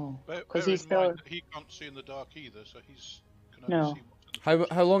 So, because Bear he's in still. mind that he can't see in the dark either, so he's can only No. see what's in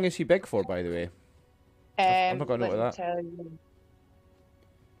the How long is he big for, by the way? I've not got a note Let of me that. tell you.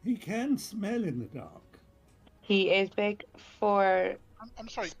 He can smell in the dark. He is big for I'm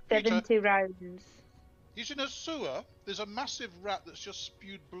sorry, Peter. 70 rounds. He's in a sewer. There's a massive rat that's just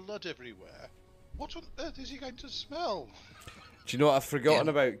spewed blood everywhere. What on earth is he going to smell? Do you know what I've forgotten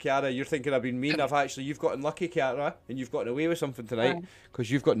about, Kiara? You're thinking I've been mean. You've gotten lucky, Kiara, and you've gotten away with something tonight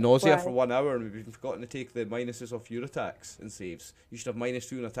because you've got nausea for 1 hour and we've forgotten to take the minuses off your attacks and saves. You should have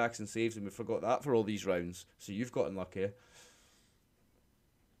 -2 on attacks and saves, and we forgot that for all these rounds. So you've gotten lucky.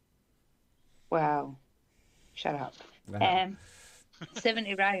 Wow. Shut up.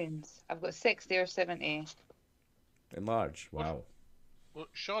 70 rounds. I've got 60 or 70. Enlarge. Wow. Well,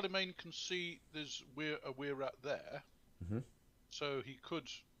 Charlemagne can see there's a weir rat there, so he could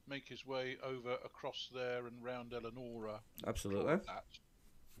make his way over across there and round Eleonora. Absolutely.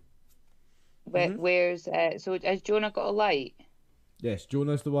 Where's so has Jonah got a light? Yes,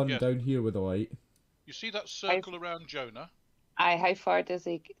 Jonah's the one Yes. down here with the light. You see that circle around Jonah? How far does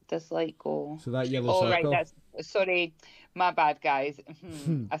light go? So that yellow Oh circle. right, that's sorry, my bad guys.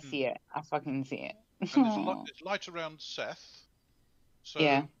 I see it. I fucking see it. And it's light around Seth. So,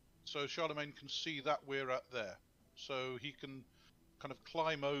 Yeah. So Charlemagne can see that weir rat there. So he can kind of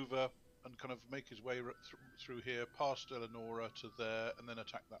climb over and kind of make his way through here, past Eleonora to there, and then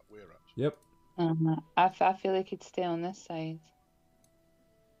attack that weir rat. Yep. I feel like he'd stay on this side.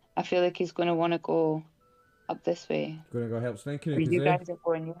 I feel like he's going to want to go up this way. Gonna go help Snake. You guys are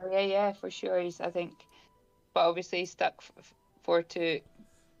going, yeah, for sure. I think, but obviously he's stuck to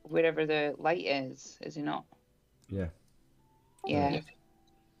wherever the light is he not? Yeah. Yeah.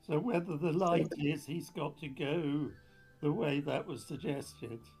 So whether the light is, he's got to go the way that was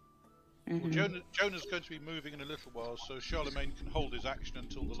suggested. Well, Jonah's going to be moving in a little while, so Charlemagne can hold his action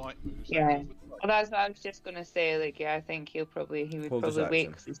until the light moves. Yeah. Well, that's what I was just gonna say. Like, yeah, I think he would probably wait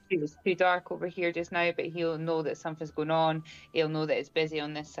because it's too dark over here just now. But he'll know that something's going on. He'll know that it's busy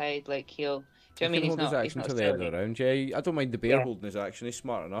on this side. Like do you know what I mean? Hold his action till the end of the round. Yeah, I don't mind the bear holding his action. He's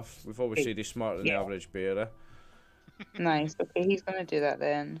smart enough. We've always said he's smarter than the average bear. Nice. Okay, he's gonna do that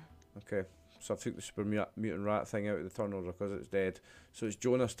then. Okay. So I took the super mutant rat thing out of the turn order because it's dead. So it's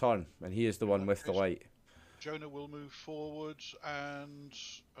Jonah's turn, and he is the one with the light. Jonah will move forward and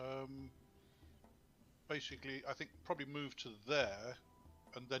basically, I think, probably move to there,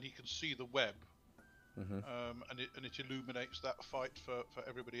 and then he can see the web, and it illuminates that fight for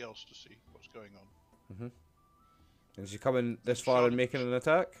everybody else to see what's going on. And is he coming this far and making an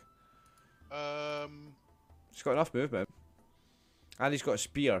attack? He's got enough movement, and he's got a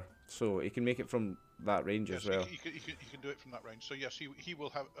spear. So he can make it from that range as well. He can do it from that range. So yes, he will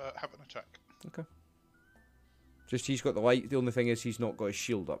have an attack. Okay. Just he's got the light. The only thing is he's not got his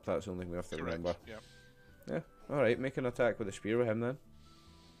shield up. That's the only thing we have to Correct. remember. Yeah. Yeah. All right. Make an attack with a spear with him then.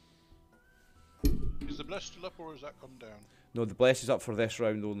 Is the bless still up or has that gone down? No, the bless is up for this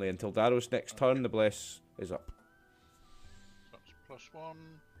round only until Darrow's next turn. The bless is up. So that's +1. So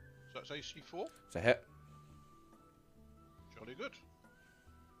that's AC 4. It's a hit. Jolly good.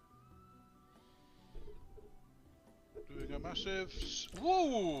 Doing a massive...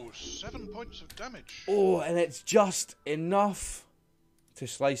 Whoa! 7 points of damage. Oh, and it's just enough to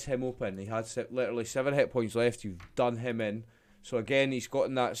slice him open. He had literally 7 hit points left. You've done him in. So again, he's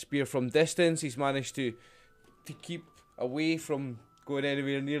gotten that spear from distance. He's managed to keep away from going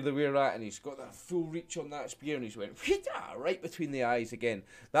anywhere near the weir rat, and he's got that full reach on that spear, and he's went right between the eyes again.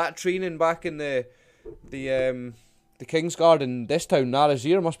 That training back in the Kingsguard in this town,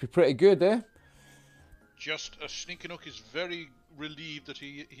 Narazir, must be pretty good, eh? Just Sneakynook is very relieved that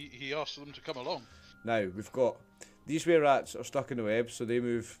he asked them to come along. Now, we've got... These weir rats are stuck in the web, so they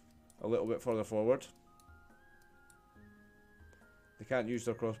move a little bit further forward. They can't use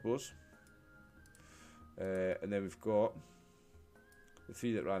their crossbows. And then we've got the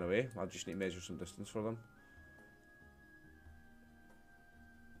 3 that ran away. I'll just need to measure some distance for them.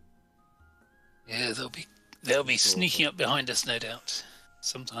 Yeah, they'll be sneaking up behind us, no doubt,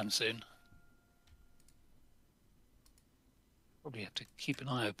 sometime soon. Probably have to keep an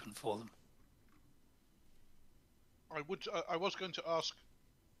eye open for them. I was going to ask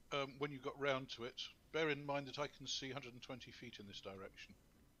when you got round to it. Bear in mind that I can see 120 feet in this direction.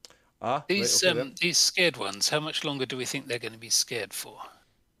 These scared ones. How much longer do we think they're going to be scared for?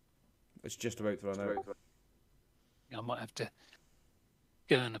 It's just about to run out. I might have to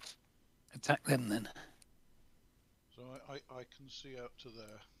go and attack them then. So I can see out to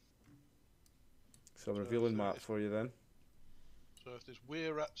there. So I'm revealing map for you then. So if there's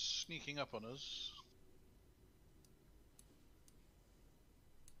were rats sneaking up on us,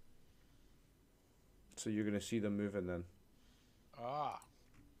 So you're going to see them moving then. ah,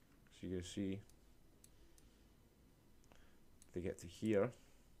 So you're going to see if they get to here.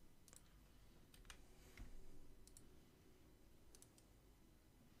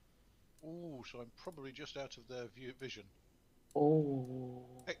 ooh, so I'm probably just out of their vision. Oh.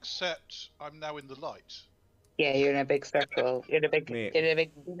 Except I'm now in the light, Yeah, you're in a big circle. You're in a big, Mate. you're in a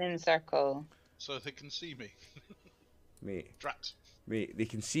big green circle. so they can see me. Mate, Drat. mate, they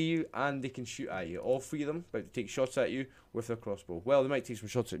can see you and they can shoot at you. All three of them about to take shots at you with their crossbow. Well, they might take some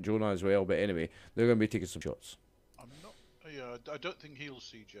shots at Jonah as well, but anyway, they're going to be taking some shots. I'm not. Yeah, I don't think he'll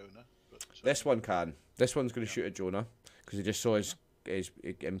see Jonah. But This one can. This one's going to shoot at Jonah because he just saw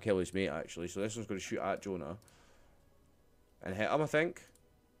him kill his mate actually. So this one's going to shoot at Jonah and hit him, I think.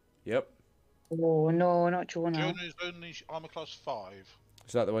 Yep. Oh no, not Jonah. Jonah is only armor class 5.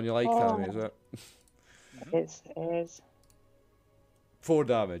 Is that the one you like, Cammy? Is it? It's 4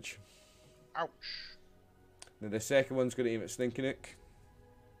 damage. Ouch. Now the second one's going to aim at Sninkinook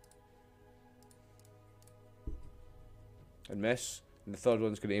and miss. And the third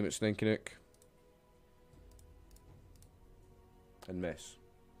one's going to aim at Sninkinook and miss.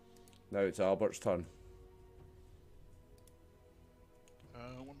 Now it's Albert's turn.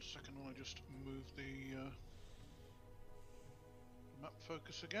 1 second while I just move the map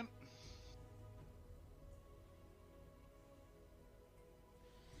focus again.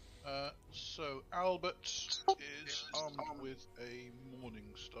 So Albert is armed with a Morning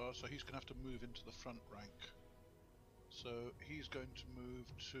Star, so he's going to have to move into the front rank. So he's going to move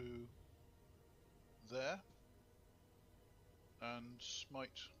to there and smite.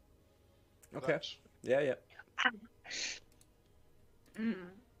 Okay. that. Yeah.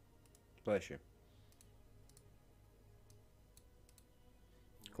 Bless you.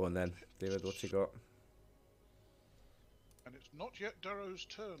 Go on then, David, what's he got? And it's not yet Darrow's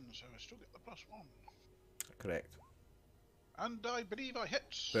turn, so I still get the +1. Correct. And I believe I hit.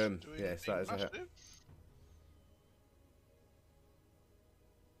 Boom. Doing Yes, that is a hit. massive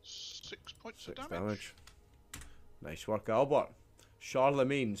 6 points 6 of damage. Nice work, Albert.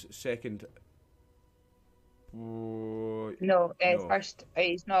 Charlemagne's second. no. No. First,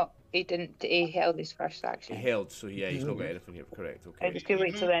 he's not. He didn't. He held his first He action. held, so yeah, he's not got anything here. Correct, okay. Just to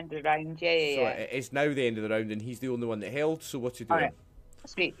wait till the end of the round. Yeah. So it's now the end of the round, and he's the only one that held. So what's he doing? Alright.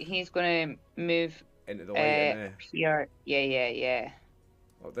 Sweet. He's gonna move Into the light, innit? here. Yeah.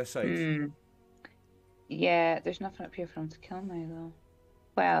 Oh, this side. Yeah, there's nothing up here for him to kill now, though.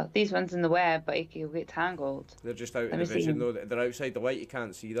 Well, these ones in the web, but he'll get tangled. They're just out Let of me the vision, see. though. They're outside the light. You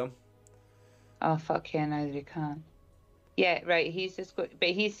can't see them. Oh, fuck yeah, now that he can. Yeah, right, he's just got... But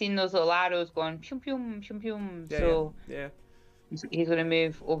he's seen those little arrows going, pum, pum, pum, pum. Yeah, So yeah. he's going to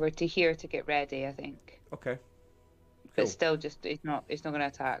move over to here to get ready, I think. Okay. But Cool. still, just he's not going to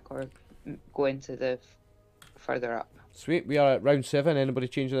attack or go into the further up. Sweet. We are at round 7. Anybody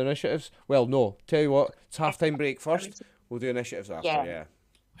changing their initiatives? Well, no. Tell you what. It's half-time break first. We'll do initiatives after. Yeah.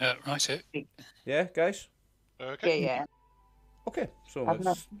 Right, so Yeah, guys. Okay. Yeah. Okay. So I've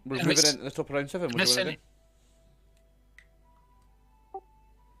we're And moving it's- into the top of round 7. What do Miss you want to do?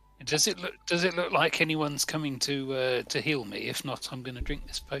 does it look like anyone's coming to heal me? If not, I'm going to drink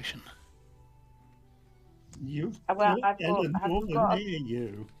this potion. You've Well, got I've got- near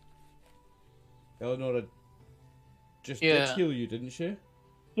you. Eleanor just Yeah. did heal you, didn't she?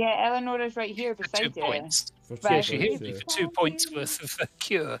 Yeah, Eleanor's right here For beside 2 you. points. For Right, Yeah, she points, hit me for 2 points worth of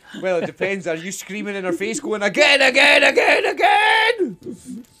cure. Well, it depends. Are you screaming in her face, going again, again, again, again?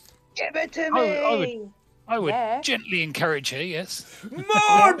 Give it to I me! would- I would Yeah. gently encourage her, yes.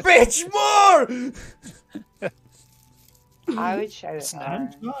 More, bitch, more! I would shout at I'm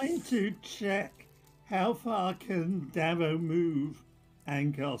her. trying to check how far can Darrow move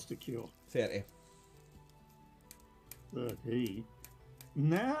and cast a cure. 30. 30.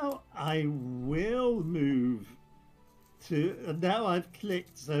 Now I will move to. Now I've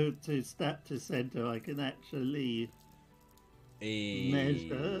clicked so to step to center, I can actually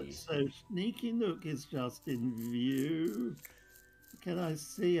measure. So Sneaky Nook is just in view. Can I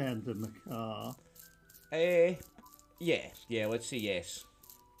see Ander Makar? Yeah, let's see, yes.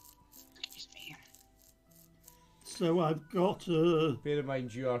 Excuse me. So I've got a. Bear in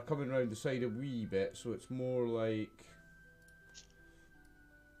mind, you are coming round the side a wee bit, so it's more like...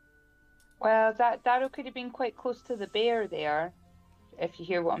 Well, that Darrow could have been quite close to the bear there, if you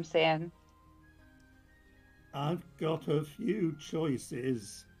hear what I'm saying. I've got a few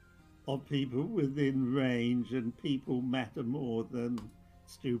choices of people within range, and people matter more than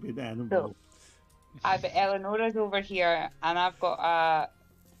stupid animals. But Eleonora's over here, and I'll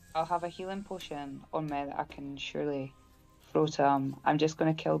have a healing potion on me that I can surely throw to him. I'm just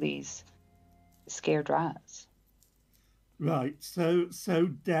going to kill these scared rats. Right, so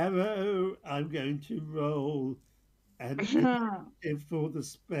Darrow, I'm going to roll an initiative for the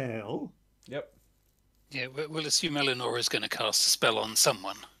spell. Yep. Yeah, we'll assume Eleonora's going to cast a spell on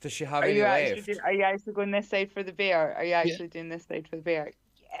someone. Does she have Are any you left? actually going this side for the bear? Are you actually doing this side for the bear?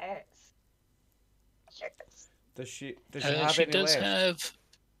 Yes. Yes. Does she have She any does left? have,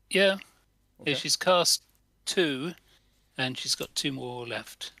 yeah. Okay. Yeah, she's cast 2, and she's got 2 more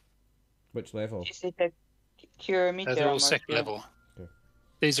left. Which level? She said the cure medium. They're all or second cure- level. Okay.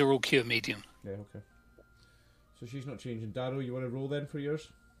 These are all cure medium. Yeah, okay. So she's not changing. Darrow, you want to roll then for yours?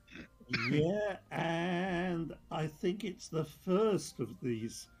 Yeah, and I think it's the first of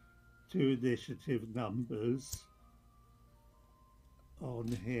these 2 initiative numbers on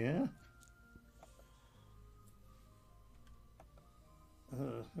here.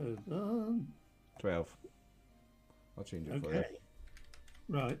 Hold on. 12. I'll change it for you. Okay.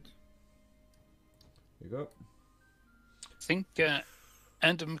 Right. There you go. I think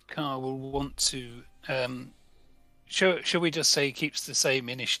Andamkar will want to. Shall we just say he keeps the same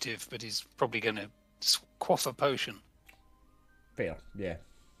initiative, but he's probably going to quaff a potion? Fair, yeah.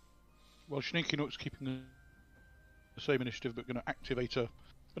 Well, Sneaky Nook's keeping the same initiative, but going to activate an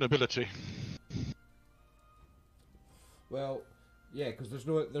ability. Well, yeah, because there's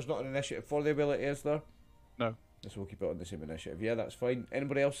not an initiative for the ability, is there? No. So we'll keep it on the same initiative. Yeah, that's fine.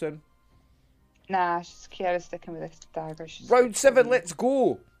 Anybody else in? Nah, Kiara's sticking with this dagger. Round 7, let's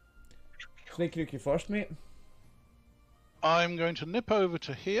go! Snake Nuke, you first, mate. I'm going to nip over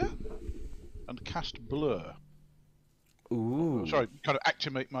to here and cast Blur. Ooh. Sorry, kind of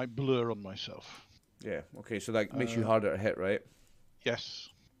activate my Blur on myself. Yeah, okay, so that makes you harder to hit, right? Yes.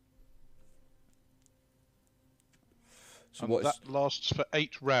 So And that lasts for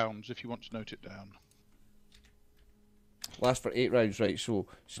 8 rounds, if you want to note it down. Last for 8 rounds, right? So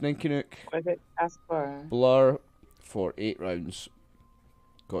Snake Nuke, What did it ask for? Blur for 8 rounds.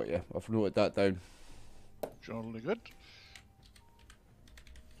 Got you. I've noted that down. Jolly good.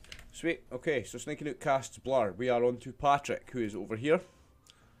 Sweet. Okay, so Snake Nuke casts Blur. We are on to Patrick, who is over here.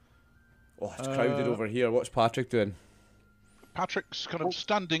 Oh, it's crowded over here. What's Patrick doing? Patrick's kind of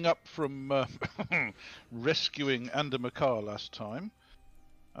standing up from rescuing Andamkar last time.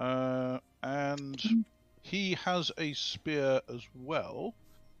 And he has a spear as well.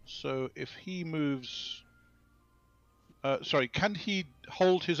 So if he moves... sorry, can he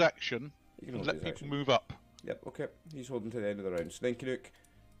hold his action and let people move up? Yep, okay. He's holding to the end of the round. Snake Nuke,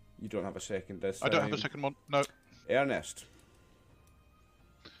 you don't have a second this I don't time. have a second one, no. Ernest.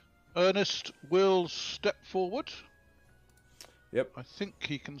 Ernest will step forward. Yep. I think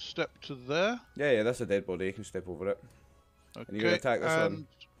he can step to there. Yeah, that's a dead body. You can step over it. Okay, And you're going to attack this one?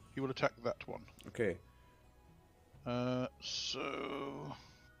 He will attack that one. Okay. So...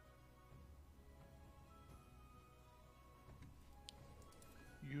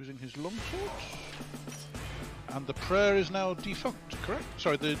 using his longsword. And the prayer is now defunct, correct?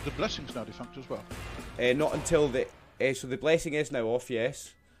 Sorry, the blessing's now defunct as well. Not until the... so the blessing is now off,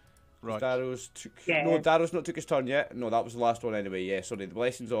 yes. Right. Darrow's took... Yeah. No, Darrow's not took his turn yet. No, that was the last one anyway. Yeah, sorry, the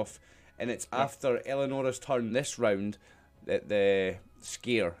blessing's off. And it's after Eleonora's turn this round that the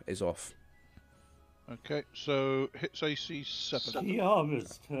scare is off. Okay, so hits AC 7.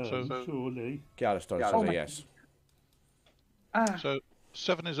 Kiara's turn, So- surely. Kiara's turn, Oh sorry, my- yes. So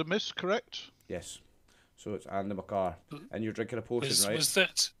 7 is a miss, correct? Yes. So it's Andamkar. And you're drinking a potion, right?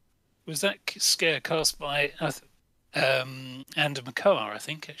 Was that scare cast by Andamkar, I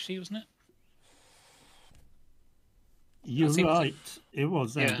think, actually, wasn't it? You're think- right. It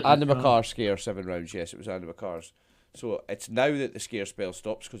was Yeah. Andamkar scare 7 rounds, yes, it was Andamkar's. So it's now that the scare spell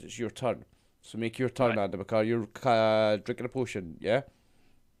stops because it's your turn. So make your turn, Right. Andamkar. You're drinking a potion, yeah?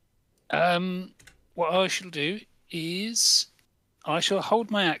 What I shall do is I shall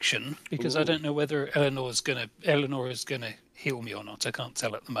hold my action because I Ooh. don't know whether Eleanor is going to heal me or not. I can't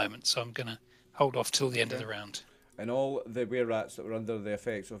tell at the moment, so I'm going to hold off till the end of the round. And all the were rats that were under the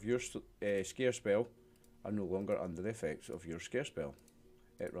effects of your scare spell are no longer under the effects of your scare spell.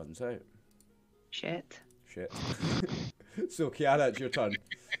 It runs out. Shit. Shit. So, Kiara, it's your turn.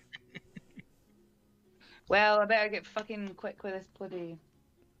 Well, I better get fucking quick with this bloody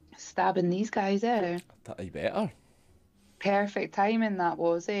stabbing these guys out. That'd be better. Perfect timing that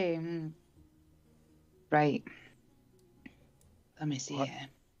was, eh? Right. Let me see Right. here.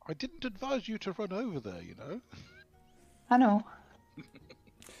 I didn't advise you to run over there, you know. I know.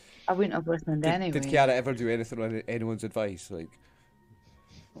 I wouldn't have listened anyway. Did Kiara ever do anything on anyone's advice? Like,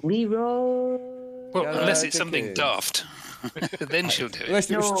 Leroy. Well, Yeah, unless no, it's something okay. daft, then she'll do it. unless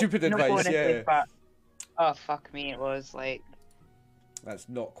it was stupid advice, bonus yeah. with that. Oh, fuck me, it was like... That's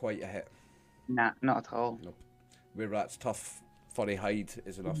not quite a hit. Nah, not at all. Nope. Where Rat's tough, furry hide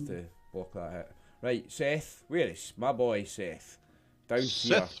is enough to block that hit. Right, Seth. Where is my boy Seth? Down here.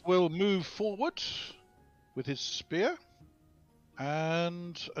 Seth will move forward with his spear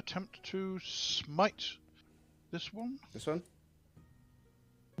and attempt to smite this one. This one?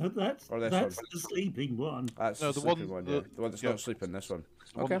 But that's Or this that's one? the sleeping one. That's No, the the sleeping one- one, yeah. the- The one that's yeah. not sleeping, this one.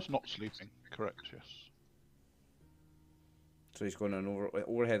 The one Okay. that's not sleeping. Correct, yes. So he's going on an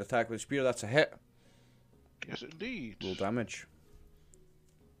overhead attack with a spear. That's a hit. Yes, indeed. Roll damage.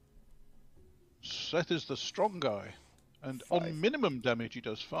 Seth is the strong guy. And 5. on minimum damage, he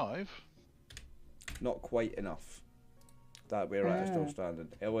does 5. Not quite enough. That way Rat is still standing.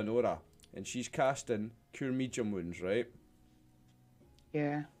 Eleonora. And she's casting Cure Medium Wounds, right?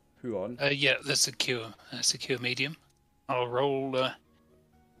 Yeah. Who on? Yeah, that's a cure. That's a cure medium. I'll roll.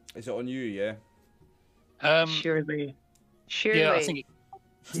 Is it on you, yeah? Surely. Surely. Yeah, I think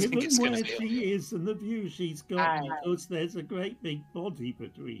Given it's going where to be. she is and the view she's got, Aye. because there's a great big body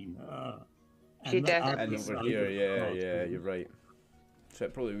between her She and the definitely other And over side here, of the yeah, body. yeah, you're right. So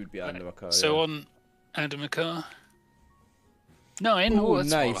it probably would be Right, Andamakar. So yeah. on Andamakar. 9. Ooh, Oh, that's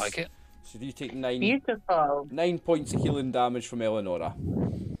nice. more like it. So you take 9 Beautiful. 9 points of healing damage from Eleonora.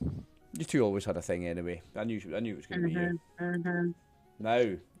 You two always had a thing anyway. I knew it was going to be you. Mm-hmm.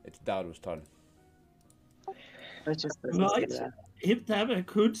 Now it's Darrow's turn. Let's just Right. If Dara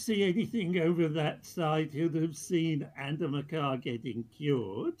could see anything over that side, he'd have seen Andamakar getting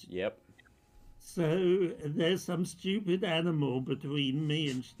cured. Yep. So there's some stupid animal between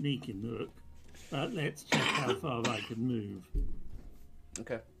me and Sneaking Nook. But let's check how far I can move.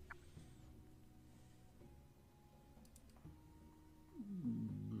 Okay.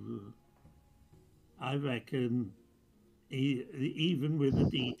 I reckon even with a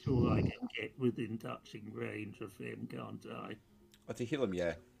detour, I can get within touching range of him, can't I? Oh, to heal him,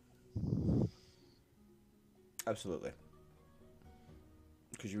 yeah. Absolutely.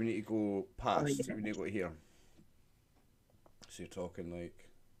 Because you need to go past, yeah. you need to go here. So you're talking like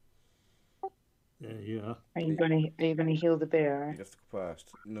There you are. Are you gonna heal the bear? you'd have to go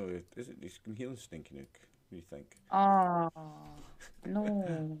past. No, is it? You can heal Stinky Nook. What do you think? Oh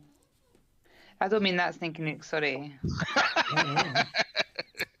no. I don't mean that Stinky Nook, sorry.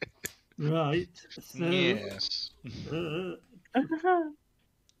 Right. So, Yes. Mm-hmm.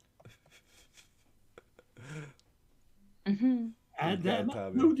 and Okay,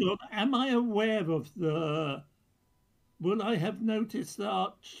 Tabby. hold on, am I aware of the? Will I have noticed the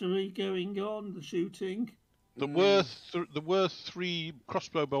archery going on, the shooting? There were 3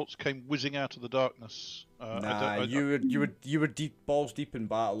 crossbow bolts came whizzing out of the darkness. Nah, you were deep, balls deep in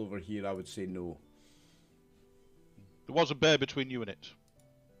battle over here. I would say no. There was a bear between you and it.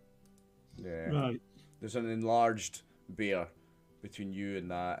 Yeah. Right. There's an enlarged bear between you and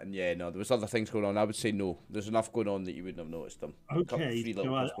that, and yeah, no, there was other things going on. I would say no. There's enough going on that you wouldn't have noticed them. Okay, 3 so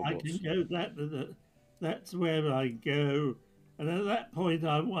little I crossbow bolts. can go that's where I go. And at that point,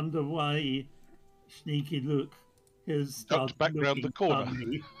 I wonder why Sneaky Look has started back round the looking corner.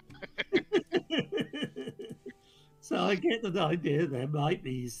 funny. So I get an idea there might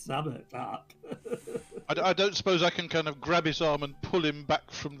be something up. I don't suppose I can kind of grab his arm and pull him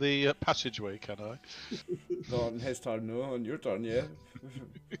back from the passageway, can I? Not on his turn, no. On your turn, yeah.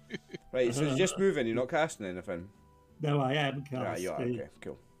 Right, so you're just moving. You're not casting anything. No, I am Yeah, casting. you are. Okay,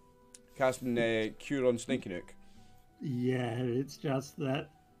 cool. Casting Cure on Stinky Nook. Yeah, it's just that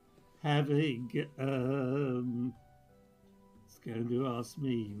having it's going to ask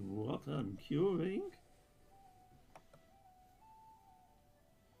me what I'm curing.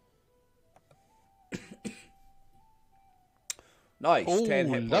 Nice. Oh, 10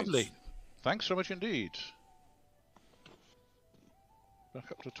 hit lovely. points. Thanks so much indeed.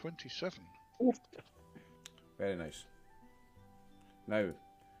 Back up to 27. Very nice. Now,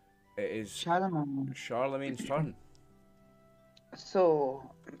 it is Charlemagne. Charlemagne's turn. So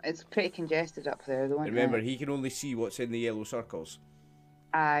it's pretty congested up there, though. isn't Remember, it? he can only see what's in the yellow circles.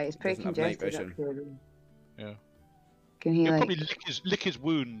 Aye, it's pretty doesn't have night congested up vision. here. Though. Yeah. Can he He'll like? probably lick his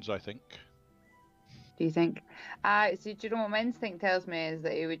wounds, I think. Do you think? So do you know what my instinct tells me is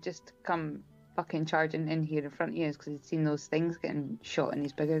that he would just come fucking charging in here in front of you because he's seen those things getting shot and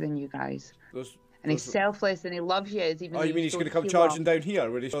he's bigger than you guys. Those And he's selfless and he loves you. Even Oh, you mean he's going to come charging down here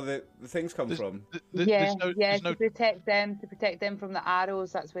where he saw the things come from? To protect them from the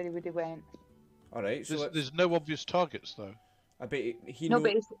arrows. That's where he would have went. All right. So there's no obvious targets though. I bet he. No,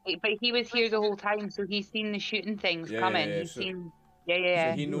 but he was here the whole time, so he's seen the shooting things coming. He's seen. So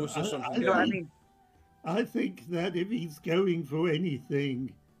he knows there's something. You know what I mean? I think that if he's going for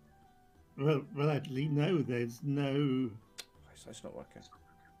anything, well, actually, no, there's no. That's not working.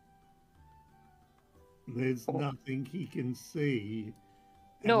 There's nothing he can see.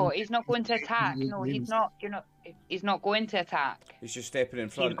 No, he's not going to attack. No, he's not. He's not going to attack. He's just stepping in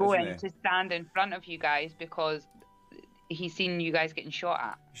front. He's going to stand in front of you guys because he's seen you guys getting shot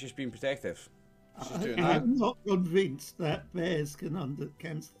at. He's just being protective. I'm not convinced that bears can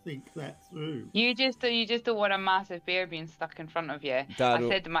think that through. You just don't want a massive bear being stuck in front of you. I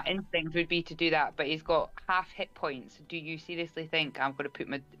said my instinct would be to do that, but he's got half hit points. Do you seriously think I'm going to put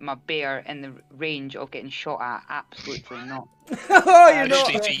my bear in the range of getting shot at? Absolutely not. You're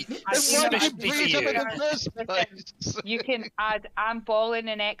not. You can add. I'm balling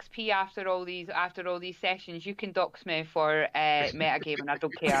in XP after all these sessions. You can dox me for metagaming. I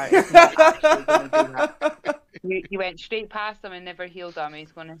don't care. It's not actually going to do that. You went straight past him and never healed him.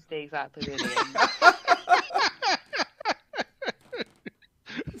 He's going to stay exactly where he is.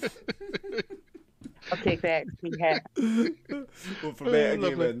 I'll take the XP hit. Well, for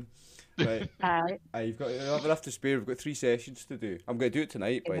metagaming. Right. Alright. You've got enough to spare. We've got 3 sessions to do. I'm going to do it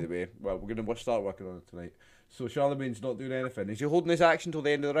tonight, by the way. Well, we're going to start working on it tonight. So Charlemagne's not doing anything. Is he holding his action till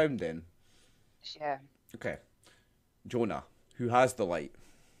the end of the round then? Yeah. Okay. Jonah, who has the light.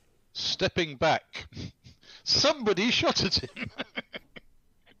 Stepping back. Somebody shot at him.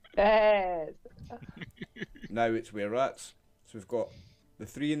 Yes. Now it's were rats. So we've got the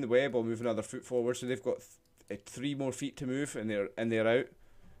 3 in the web. I'll move another foot forward. So they've got 3 more feet to move, and they're out.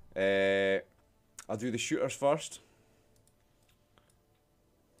 I'll do the shooters first.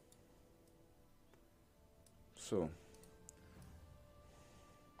 So.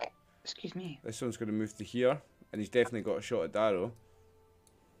 Excuse me. This one's going to move to here, and he's definitely got a shot at Darrow.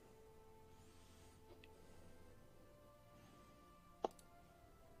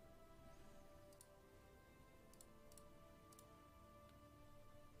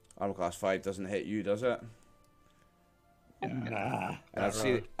 Armor class 5 doesn't hit you, does it? Nah. And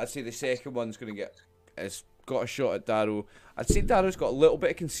I'd say the second one's going to it's got a shot at Darrow. I'd say Darrow's got a little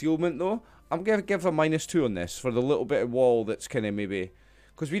bit of concealment though. I'm going to give a -2 on this for the little bit of wall that's kind of maybe...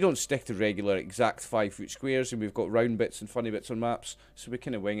 Because we don't stick to regular exact 5-foot squares, and we've got round bits and funny bits on maps, so we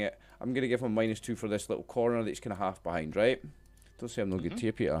kind of wing it. I'm going to give him -2 for this little corner that's kind of half behind, right? Don't say I'm no good to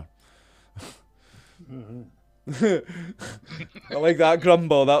you, Peter. I like that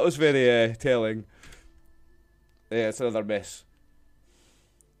grumble. That was very telling. Yeah, it's another miss.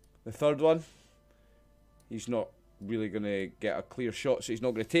 The third one, he's not really going to get a clear shot, so he's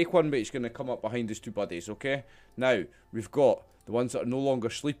not going to take one, but he's going to come up behind his 2 buddies, okay? Now, we've got the ones that are no longer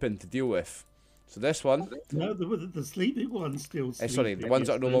sleeping to deal with. So this one... No, the sleeping one's still sleeping. Sorry, the ones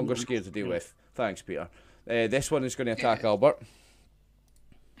that are no longer scared to deal with. Thanks, Peter. This one is going to attack Albert.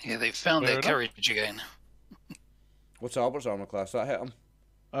 Yeah, they found their courage again. What's Albert's armor class? That hit him?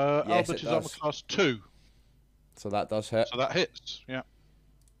 Yes, Albert is armor class 2. So that does hit. So that hits, yeah.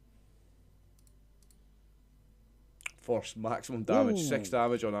 Force maximum damage, 6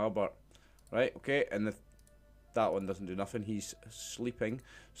 damage on Albert. Right, okay, and that one doesn't do nothing. He's sleeping.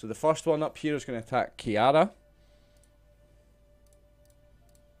 So the first one up here is going to attack Kiara.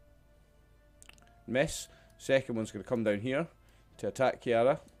 Miss. Second one's going to come down here to attack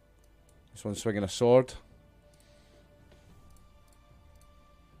Kiara. This one's swinging a sword.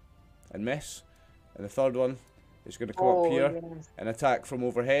 And miss. And the third one is going to come up here and attack from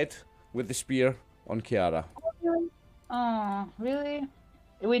overhead with the spear on Kiara. Oh, really?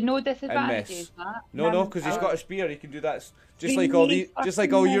 With no disadvantages, Matt? No, because he's got a spear. He can do that. Just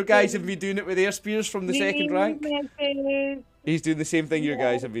like all your guys have been doing it with their spears from the second rank. He's doing the same thing your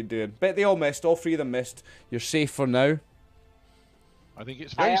guys have been doing. Bet they all missed. All 3 of them missed. You're safe for now. I think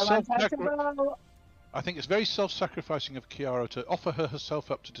it's very self-sacrificing of Kiara to offer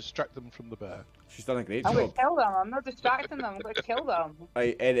herself up to distract them from the bear. She's done a great job. job. I'm going to kill them. I'm not distracting them. I'm going to kill them.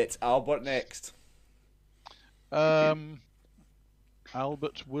 Right, and it's Albert next.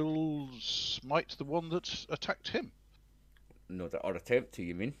 Albert will smite the one that attacked him. No, or attempt to,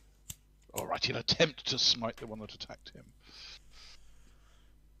 you mean? Alright, he'll attempt to smite the one that attacked him.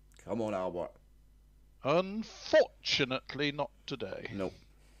 Come on, Albert. Unfortunately, not today. No.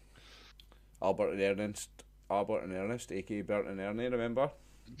 Albert and Ernest, aka Bert and Ernie, remember?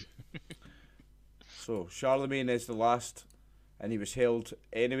 So, Charlemagne is the last and he was held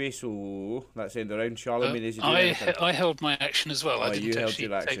anyway, so that's the end of the round. Charlemagne, is he doing anything? I held my action as well. Oh, I didn't you held actually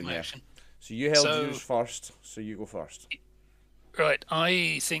your action, take my yeah. action. So you held So- yours first, so you go first. Right,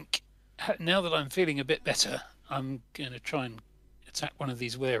 I think now that I'm feeling a bit better, I'm going to try and attack one of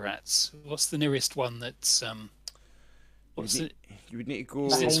these were-rats. What's the nearest one that's... You would need to go...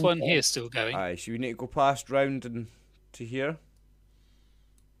 Is this one here still going? Aye, so you would need to go past round and to here.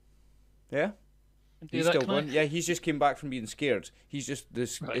 Yeah? Do He's that, still can I? going. Yeah, he's just came back from being scared. He's just...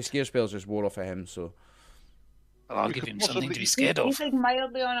 The Right. scare spells just wore off of him, so... Well, I'll We give could him something to possibly- be scared of. He's like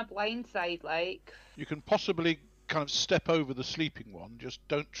mildly on a blind side, like. You can possibly kind of step over the sleeping one. Just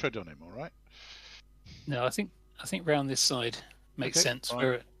don't tread on him. All right. No, I think round this side makes Okay, sense. fine.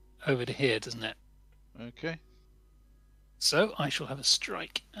 We're over to here, doesn't it? Okay. So I shall have a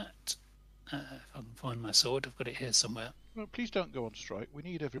strike at. If I can find my sword, I've got it here somewhere. Well, please don't go on strike. We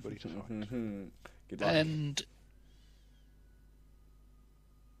need everybody to fight. Good luck. And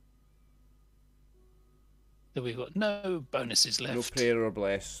so we've got no bonuses left. No prayer or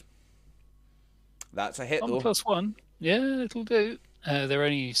bless. That's a hit, though. 1+1. Yeah, it'll do. They're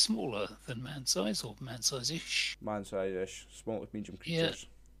only smaller than man size or man size-ish. Man size-ish. Small to medium Yeah. creatures.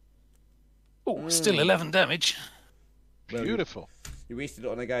 Oh, still 11 damage. Well, Beautiful. You wasted it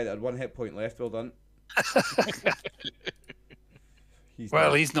on a guy that had 1 hit point left. Well done.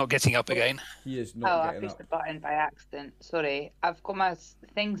 Well, dead. he's not getting up again. He is Oh, not I getting pushed up. the button by accident. Sorry, I've got my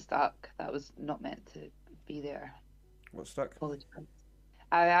thing stuck. That was not meant to be there. What's stuck? Apologies.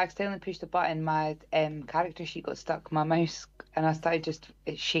 I accidentally pushed the button. My character sheet got stuck. My mouse, and I started just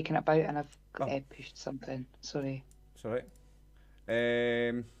shaking it about, and I've Oh. pushed something. Sorry. It's alright.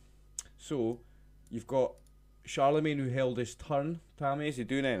 So, you've got Charlemagne who held his turn. Tammy, is he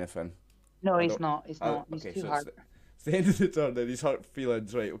doing anything? No, I he's don't- not. He's not. He's okay, too so hard. it's the end of the turn then. He's hurt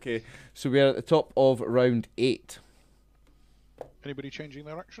feelings. Right, okay. So we're at the top of round 8. Anybody changing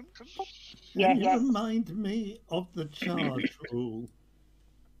their action? Yeah, Can you yes. remind me of the charge rule?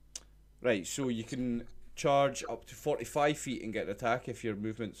 Right, so you can charge up to 45 feet and get an attack if your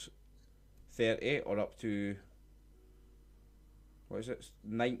movement's 30, or up to, what is it,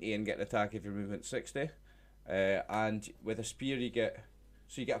 90 and get an attack if your movement's 60. And with a spear you get,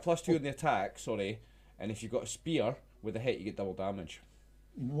 so you get a +2 on the attack, sorry, and if you've got a spear, with a hit you get double damage.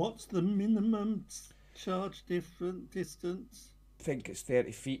 What's the minimum charge distance? I think it's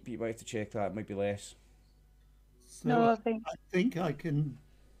 30 feet, but you might have to check that, it might be less. So No, I think I can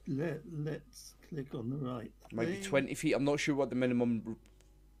let's click on the right. It might be thing. 20 feet, I'm not sure what the minimum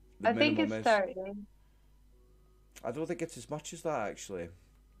I think minimum it's is. 30. I don't think it's as much as that, actually.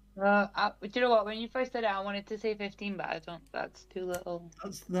 Do you know what? When you first did it, I wanted to say 15, but I don't. That's too little.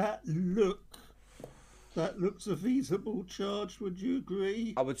 Does that look? That looks a feasible charge. Would you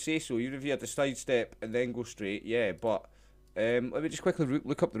agree? I would say so, even if you had to sidestep and then go straight, yeah, but let me just quickly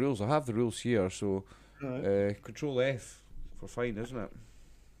look up the rules. I have the rules here, so Right. Control F for fine, isn't it?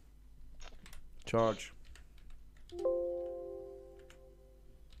 Charge.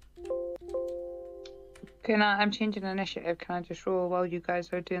 I'm changing initiative. Can I just roll while you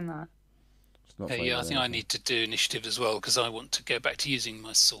guys are doing that? It's not Yeah, fine, I is think it? I need to do initiative as well because I want to go back to using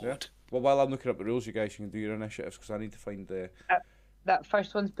my sword. Well, while I'm looking up the rules, you guys can do your initiatives, because I need to find the That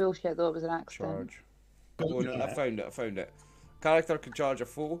first one's bullshit, though. It was an accident. charge. Oh, no, I found it. Character can charge a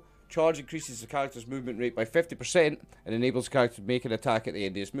foe. Charge increases the character's movement rate by 50% and enables the character to make an attack at the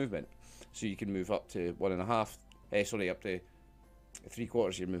end of his movement. So you can move up to 1.5, up to 3/4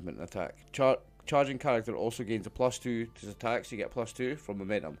 of your movement and attack. Charging character also gains a +2 to his attacks. You get a +2 from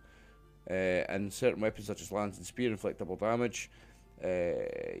momentum. And certain weapons such as lance and spear inflict double damage.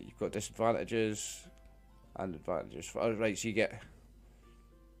 You've got disadvantages and advantages. Right, so you get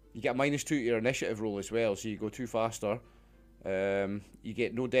a -2 to your initiative roll as well, so you go 2 faster. You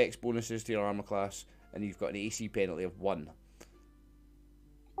get no dex bonuses to your armor class, and you've got an AC penalty of 1.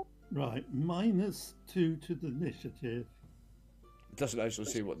 Right. -2 to the initiative. It doesn't actually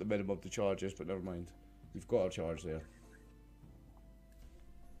say what the minimum of the charge is, but never mind. You've got a charge there.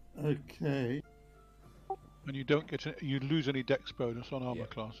 Okay. And you don't get you lose any dex bonus on armor Yeah.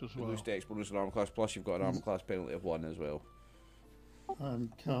 class as You well. lose dex bonus and armor class, plus you've got an armor class penalty of 1 as well.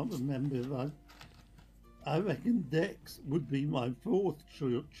 Can't remember if I reckon Dex would be my fourth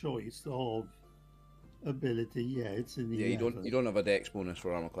choice of ability. Yeah, it's in the Yeah, you don't have a dex bonus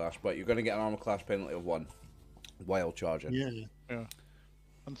for armor class, but you're going to get an armor class penalty of 1 while charging. Yeah.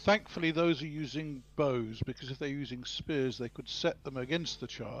 And thankfully, those are using bows, because if they're using spears, they could set them against the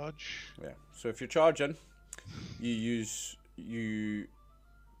charge. Yeah. So if you're charging, you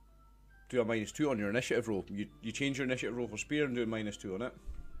do a -2 on your initiative roll. You change your initiative roll for spear and do a -2 on it.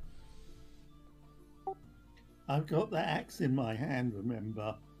 I've got the axe in my hand,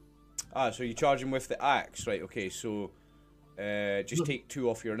 remember? Ah, so you charge him with the axe, right? Okay, so just take 2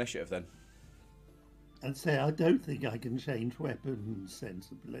 off your initiative then. And say, I don't think I can change weapons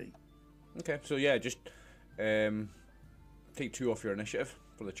sensibly. Okay, so yeah, just take 2 off your initiative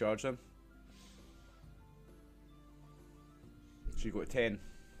for the charge then. So you go to 10.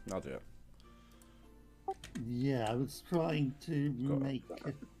 I'll do it. Yeah, I was trying to make...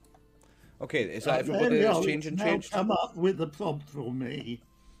 Okay, is that everybody there we that's are. changing It's now changed? come up with a prompt for me,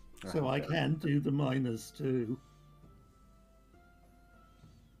 so I okay. can do the -2.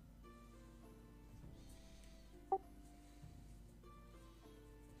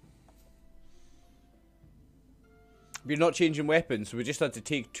 You're not changing weapons, so we just had to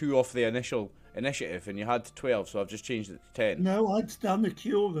take 2 off the initial initiative, and you had 12, so I've just changed it to 10. No, I'd done the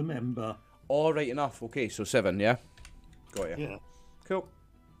cure, remember? All right enough. Okay, so 7, yeah? Got you. Yeah. Cool.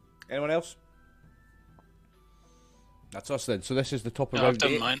 Anyone else? That's us then. So this is the top of No, I've round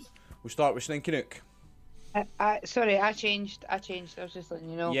done 8. mine. We start with Slinky Nook. Sorry, I changed. I was just letting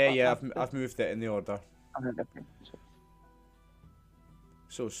you know. Yeah, I've moved it in the order. Okay.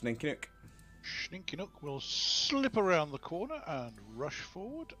 So Slinky Nook. Slinky Nook will slip around the corner and rush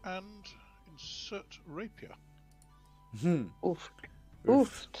forward and insert rapier. Oofed. Oof.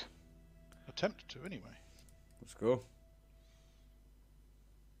 Oofed. Attempt to, anyway. Let's go.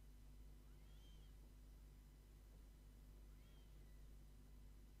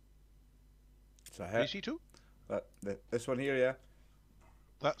 It's a hit. AC2? This one here, yeah.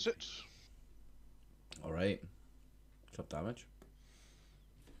 That's it. All right. Top damage.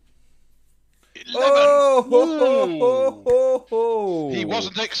 11! Oh! Ho, ho, ho, ho, ho. He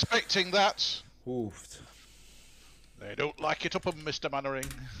wasn't expecting that. Oofed. They don't like it up 'em, Mr. Mannering.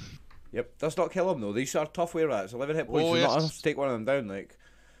 Yep, does not kill him though. These are tough way rats. 11 hit points Oh, is not yes. enough to take one of them down. Like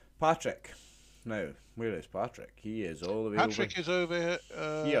Patrick. Now, where is Patrick? He is all the way Patrick is over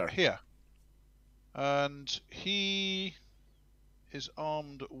Here. here. And he is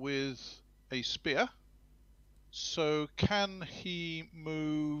armed with a spear. So can he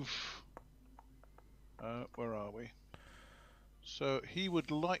move... where are we? So he would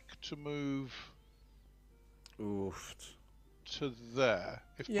like to move Oofed. to there,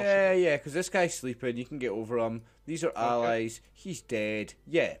 if Yeah, possible. yeah, because this guy's sleeping. You can get over him. These are allies. He's dead.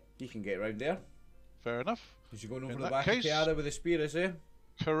 Yeah, you can get around there. Fair enough. Is he going over In the that back case- of Kiara with a spear, is he?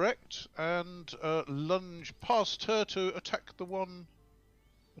 Correct. And lunge past her to attack the one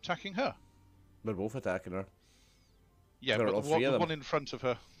attacking her. They're both attacking her. Yeah, There are but all the, three of the them. one in front of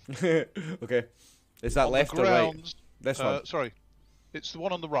her. Okay. Is that On left the or right? grounds, This one. Sorry. It's the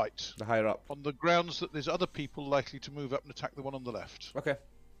one on the right. The higher up. On the grounds that there's other people likely to move up and attack the one on the left. Okay.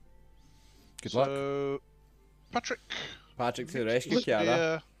 Good luck. So, Patrick. Patrick to the rescue, Spear.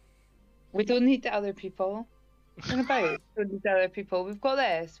 Kiara. We don't need the other people. What about? We don't need the other people. We've got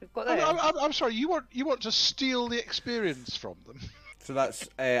this. We've got this. I'm sorry. You want to steal the experience from them. So that's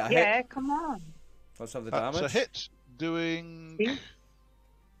a hit. Yeah, come on. Let's have the That's damage. a hit. Doing See?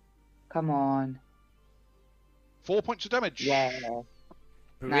 Come on. 4 points of damage. Yeah.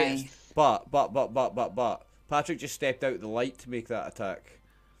 Great. Nice. But. Patrick just stepped out the light to make that attack.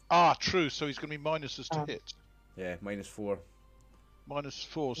 Ah, true. So he's going to be minuses to Oh. hit. Yeah, -4.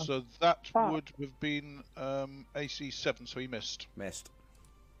 -4. So that Fuck. would have been AC 7. So he missed. Missed.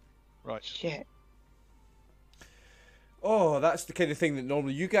 Right. Shit. Oh, that's the kind of thing that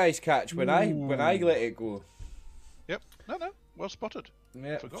normally you guys catch when I let it go. Yep. No. Well spotted.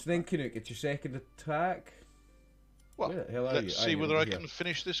 Yeah, Forgot Slinky Nook, it's your second attack. Well, Where the hell are let's you? see Ah, whether you're I over can here.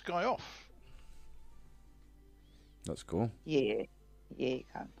 finish this guy off. Let's go. Yeah. Yeah, you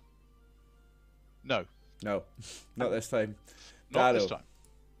can. No, No, not this time. not this Darrow.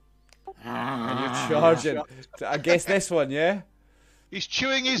 time. And you're charging. I guess this one, yeah? He's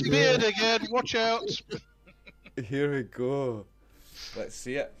chewing his beard again. Watch out. Here we go. Let's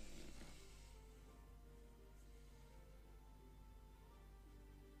see it.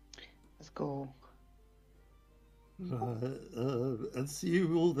 Let's go.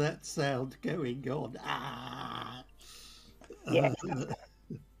 Assume all that sound going on. Yeah.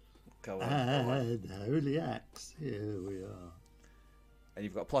 Come on. And holy axe, here we are. And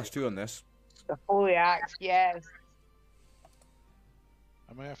you've got +2 on this. The holy axe, yes.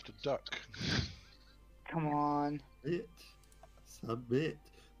 I may have to duck. Come on. Submit.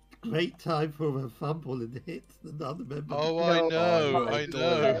 Great time for a fumble and hit another member. Oh, I know. I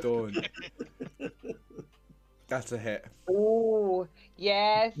know. Don't. That's a hit. Oh,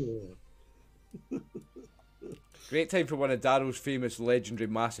 yes. Yeah. Great time for one of Darrow's famous legendary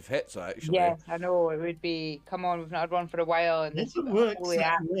massive hits, actually. Yes, I know it would be. Come on, we've not had one for a while, and this Doesn't work holy so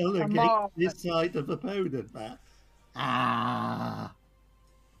act. well Come against on. this side of opponent, that. Ah.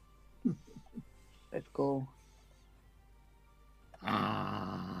 Let's go.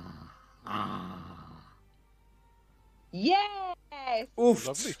 Ah. Ah. Yes. Oofed.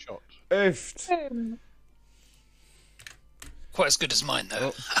 Lovely shot. Oofed. Quite as good as mine,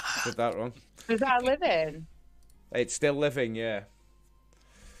 though. Oh, did that wrong. Is that 11? It's still living, yeah.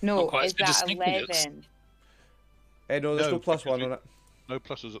 No, Not quite as is good as that Sneaky looks. 11? No, there's no plus because one on it. No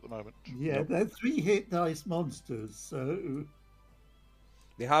pluses at the moment. Yeah, Nope. they're 3 hit dice monsters, so.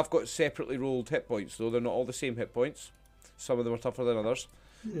 They have got separately rolled hit points, though. They're not all the same hit points. Some of them are tougher than others.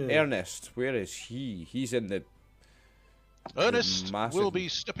 Yeah. Ernest, where is he? He's in the Ernest massive will be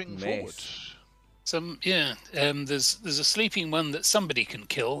stepping mess. forward. There's a sleeping one that somebody can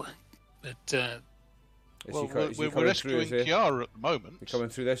kill, but Is Well, he, is he we're coming through, rescuing is he? Kiara at the moment. He coming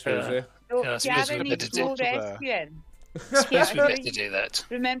through this way, is he? No, Yeah, I suppose Kiara we needs better no do- rescuing. I suppose we Kiara, better do that.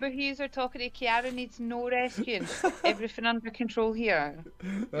 remember, he are talking to Kiara needs no rescuing. Everything under control here.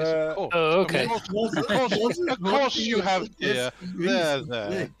 Yes, of course. Oh, okay. Of course you have, dear.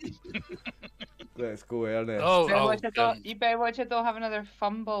 There. Let's go, Ernest. Oh, You better watch it, don't have another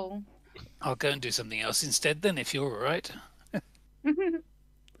fumble. I'll go and do something else instead then, if you're all right.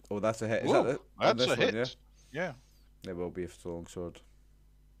 Oh, that's a hit. Is Whoa, that it? that's this a one, hit. Yeah. It will be if it's a long sword.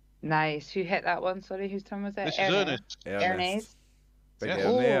 Nice. Who hit that one? Sorry, whose turn was it? This is Ernest. Ernest. Big Yeah.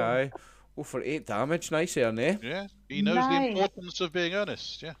 Ernie, Oh. aye. Oh, for 8 damage. Nice, Ernie. Yeah. He knows the Nice. importance of being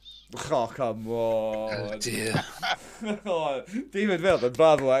earnest. Yes. Oh, come Oh on. dear. Oh, David well done,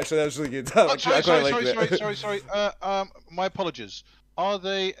 bravo, actually. That was really good. Oh, I quite liked it. sorry. My apologies. Are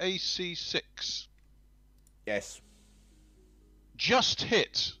they AC6? Yes. Just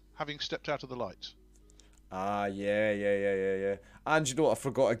hit, having stepped out of the light. Ah, yeah. And you know what I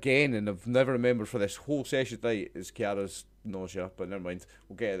forgot again, and I've never remembered for this whole session tonight, is Kiara's nausea, but never mind.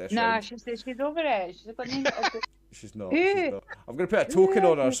 We'll get to this Nah, round. she's over it. She's got name. She's not. I'm going to put a token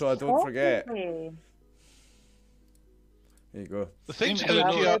on her so I don't forget. There you go. The thing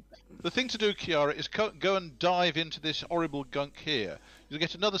to do, Kiara, is go and dive into this horrible gunk here. You'll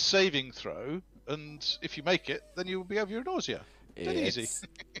get another saving throw, and if you make it, then you'll be over your nausea. Dead easy.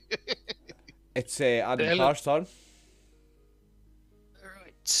 It's Adam Carr's turn,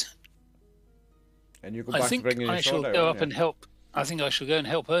 Right. and you go I back to think bringing your I shall sword out. go up and help. I think I shall go and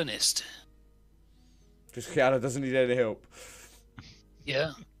help Ernest. Because Kiara doesn't need any help.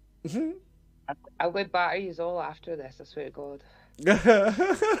 Yeah. I'll go batter you all after this, I swear to God.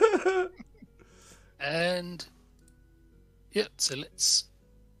 And yep. So let's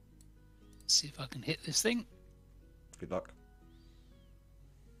see if I can hit this thing. Good luck.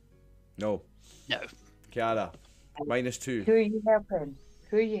 No. No. Kiara, -2. Who are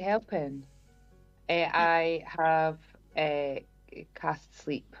you helping? I have cast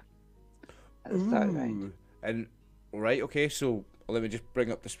sleep at the start of the round. Ooh. And right, okay, so let me just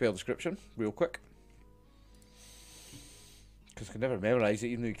bring up the spell description real quick. Because I can never memorise it,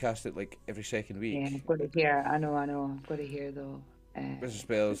 even though you cast it like every second week. Yeah, I've got it here. I know. I've got it here though. This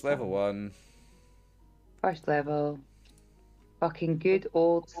spells level 1. First level. Fucking good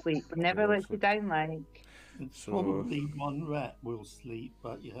old sleep. Never lets you down like It's So- probably 1 rat will sleep,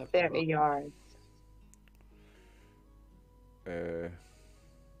 but you have 30 to. yards.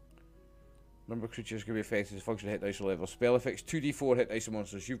 Number of creatures can be affected as a function of hit dice or level. Spell affects 2d4 hit dice and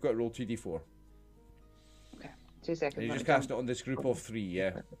monsters. You've got to roll 2d4. Okay, 2 seconds. And you let just me cast it on this group of 3,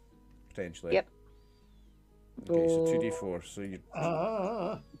 yeah? Potentially. Yep. Okay, so Roll. 2d4. So you.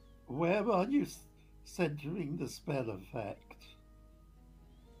 Where are you centering the spell effect?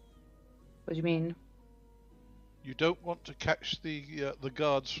 What do you mean? You don't want to catch the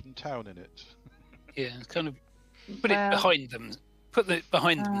guards from town in it. Yeah. Kind of put it Well- behind them. Put it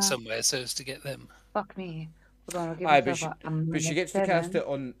behind them somewhere so as to get them. Fuck me. Hold on, I'll give Aye, myself but she gets to cast it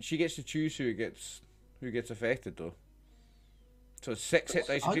on. She gets to choose who gets affected though. So 6 hit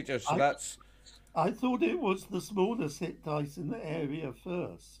dice creatures. So that's. I thought it was the smallest hit dice in the area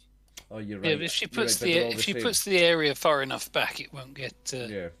first. Oh, you're right. Yeah, but if she You're puts right, they're all if she same. puts the area far enough back, it won't get.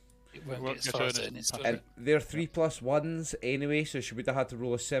 Yeah. It won't Won't get as get far as Ernest. Ernest. will And it? they're 3+1s anyway, so she would have had to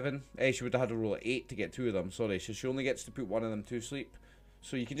roll a 7. She would have had to roll an 8 to get 2 of them. Sorry, so she only gets to put 1 of them to sleep.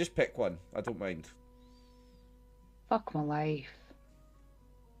 So you can just pick one. I don't mind. Fuck my life.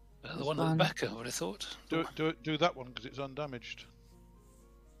 The one at the back, I would have thought. Do that one because it's undamaged.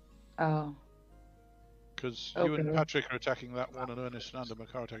 Oh. Because you and Okay. Patrick are attacking that one, and Ernest and Andam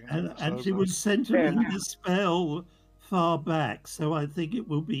are attacking that And, one. and so, she was centering Fair the spell far back, so I think it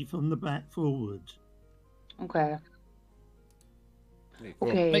will be from the back forward. Okay. There you go.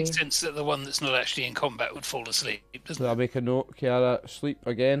 Okay. Makes sense that the one that's not actually in combat would fall asleep, doesn't So I'll it? make a note, Kiara. Sleep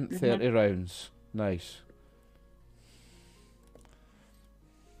again, Mhm. 30 rounds. Nice.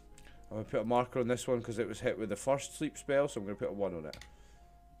 I'm going to put a marker on this one because it was hit with the first sleep spell, so I'm going to put a 1 on it.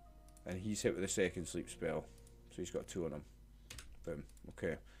 And he's hit with the second sleep spell, so he's got 2 on him. Boom.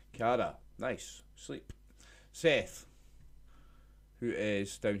 Okay. Kiara, nice. Sleep. Seth, who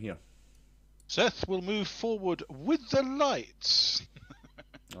is down here. Seth will move forward with the lights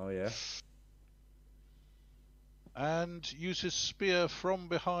Oh, yeah. and use his spear from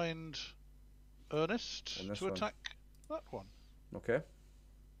behind Ernest And this to one. attack that one. Okay.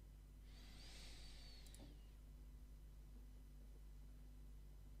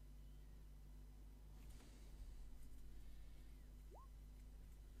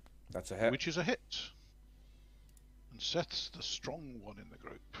 That's a hit. Which is a hit. And Seth's the strong one in the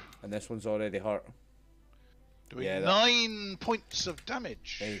group. And this one's already hurt. Doing Yeah, that- 9 points of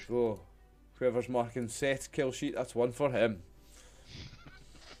damage. There you go. Whoever's marking Seth's kill sheet, that's 1 for him.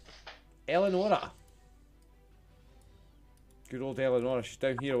 Eleonora. Good old Eleonora. She's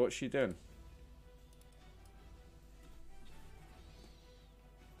down here. What's she doing?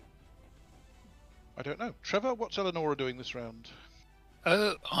 I don't know. Trevor, what's Eleonora doing this round?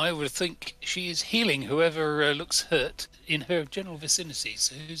 I would think she is healing whoever looks hurt in her general vicinity.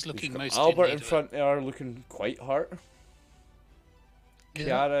 So who's looking We've got most Albert in in need front of her looking quite hurt. of it?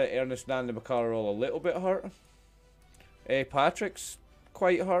 Yeah. Kiara, Ernest, and Andy McCarr are all a little bit hurt. Patrick's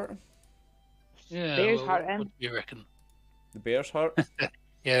quite hurt. Yeah, Bear's well, hurting. what do you reckon? The bear's hurt.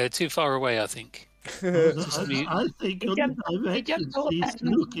 Yeah, too far away, I think. I think He on jumped- the he direction jumped she's over.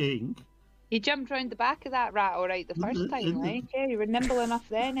 looking. You jumped round the back of that rat all right the first time, like. Yeah, you were nimble enough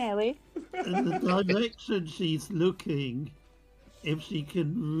then, Ellie. In the direction she's looking, if she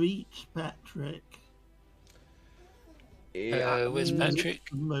can reach Patrick, Where's Patrick?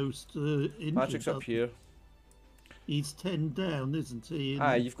 most injured. Patrick's up here. He's 10 down, isn't he?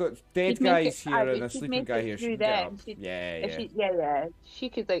 Ah, you've got dead She'd make guys it- here and a she'd sleeping make guy it here. She through can get then. up. She'd- Yeah, If yeah. she, yeah, she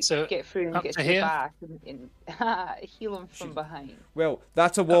could like So, get through and up get to to the here? back and heal him from behind. Well,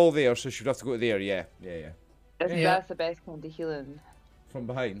 that's a wall there, so she'd have to go there. Yeah, yeah, yeah. That's, Yeah. that's the best kind of healing. From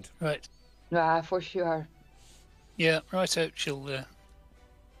behind. Right. Ah, for sure. Yeah, right out.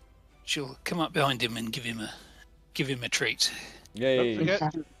 She'll come up behind him and give him a treat. Yeah, yeah, Don't yeah.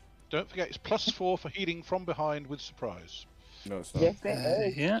 forget, don't forget, it's +4 for healing from behind with surprise. No, it's not. Yes,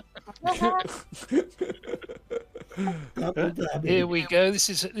 it is. Yeah. Double damage. Here we go. This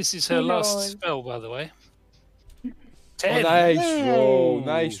is her Oh, last Lord. spell, by the way. Oh, 10. nice roll, Yay.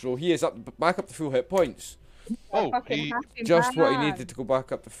 nice roll. He is back up to full hit points. Oh, Fucking he, happy Just what he man. needed to go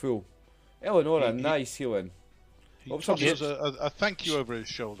back up to full. Eleonora, He- nice healing. he Oh, tosses somebody- a thank you over his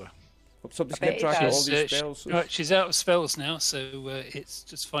shoulder. Hope somebody's I bet kept track he of all does. these spells. Right, she's out of spells now, so it's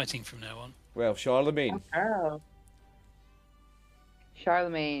just fighting from now on. Well, Charlemagne Oh.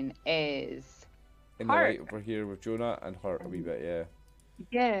 Charlemagne is in the Hart. right over here with Jonah and Hurt a wee bit, yeah.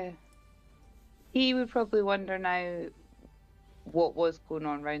 yeah. He would probably wonder now what was going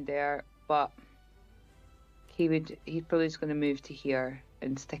on round there, but he's probably just going to move to here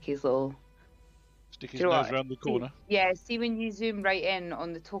and stick his little. Stick his Do you know nose what? round the corner. Yeah, see when you zoom right in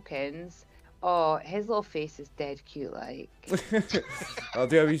on the tokens. Oh, his little face is dead cute. Like, I'll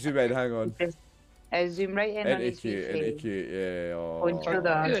do a wee zoom in, hang on. I zoom right in on Into his wee cute, into face. cute, yeah. Oh, Going through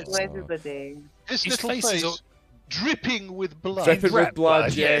the Good. to everybody. His His little face is face all- dripping with blood. Dripping with Rat blood,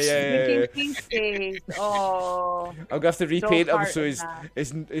 blood, yeah, yes. yeah, yeah. Looking his face. Oh, I'm going to have to repaint him so heart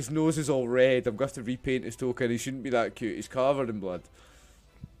in that. his nose is all red. I'm going to have to repaint his token. He shouldn't be that cute. He's covered in blood.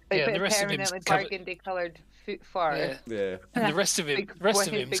 Like Yeah, a bit the rest of him's permanently covered- burgundy coloured foot fur. Yeah. Yeah. And the rest of him, Big the rest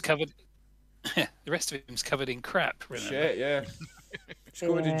of boy, him's big- covered. The rest of him's covered in crap. Remember? Shit, yeah. He's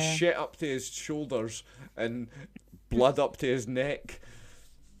covered in Yeah. shit up to his shoulders and blood up to his neck.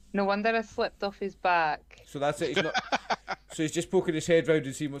 No wonder I slipped off his back. So that's it. He's not. So he's just poking his head round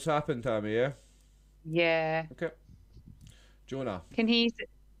and seeing what's happened, Tammy. Yeah. Yeah. Okay. Jonah. Can he?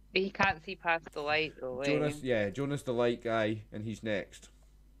 He can't see past the light though. Jonah's the light guy, and he's next.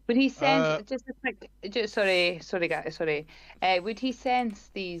 Would he sense Uh, just a quick? Sorry, guys. Sorry. Would he sense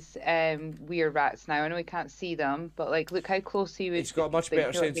these weird rats now? I know he can't see them, but like, look how close he would. He's got a much like, better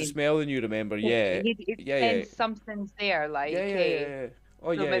you know what I sense of mean? smell than you remember. Yeah. He'd Yeah, sense yeah. something's there. Like, Yeah, yeah, okay. yeah, yeah.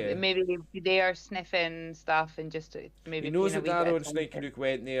 Oh So yeah, yeah. maybe they are sniffing stuff and just maybe. He knows paying that a wee bit Darrow of and Snake attention. Canuck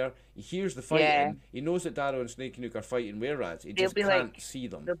went there. He hears the fighting. Yeah. He knows that Darrow and Snake Canuck are fighting were rats. He They'll just be can't like- see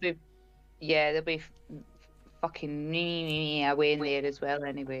them. They'll be fucking away in there as well.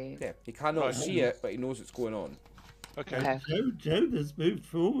 Anyway. Yeah, he cannot Right. see it, but he knows what's going on. Okay. Okay. Jonah's moved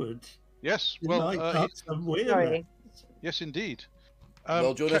forward. Yes. You Well, might got some weird Sorry. yes, indeed.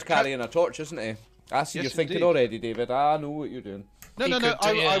 Well, Jonah's carrying a torch, isn't he? I see Yes, you're thinking indeed. already, David. I know what you're doing. No, He no, no. could do-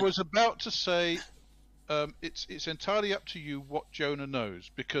 I yeah. was about to say, it's entirely up to you what Jonah knows,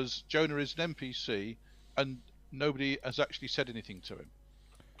 because Jonah is an NPC, and nobody has actually said anything to him.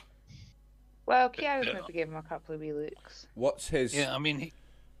 Well, Kiara's maybe give him a couple of wee looks. What's his... Yeah, I mean,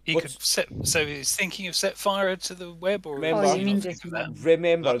 he What's- could set. So he's thinking of set fire to the web, or Remember- Oh, you you mean not just thinking of that?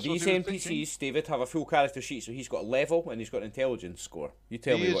 Remember, That's what these he was NPCs, David, have a full character sheet, so he's got a level and he's got an intelligence score. You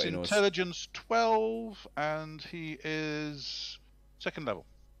tell He me is what he knows. intelligence 12, and he is 2nd level.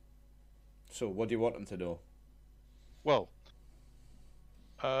 So, what do you want him to know? Well,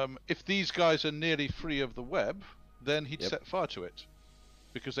 if these guys are nearly free of the web, then he'd Yep. set fire to it,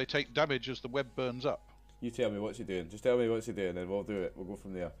 because they take damage as the web burns up. You tell me what's he doing. Just tell me what's he doing, and we'll do it. We'll go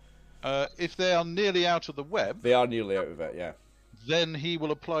from there. If they are nearly out of the web, They are nearly out of it, yeah. then he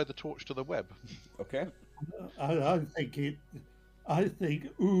will apply the torch to the web. Okay. I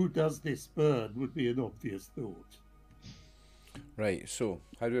think "Ooh, does this burn?" would be an obvious thought. Right, so,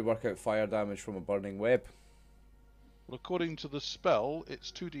 how do we work out fire damage from a burning web? Well, according to the spell,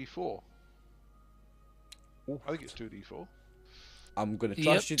 it's 2d4. Ooh. I think it's 2d4. I'm going to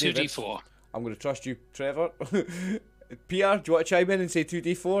Yep, trust you, David. 2d4. I'm going to trust you, Trevor. Pierre, do you want to chime in and say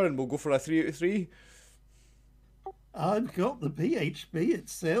 2d4 and we'll go for a 3 out of 3? I've got the PHP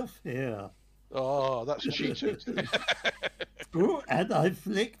itself here. Oh, that's cheating. Oh, and I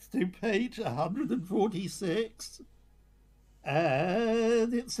flicked to page 146,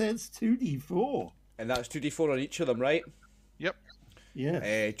 and it says 2d4. And that's 2d4 on each of them, right? Yep.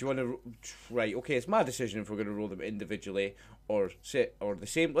 Yes. Do you want to... Right, okay, it's my decision if we're going to roll them individually or the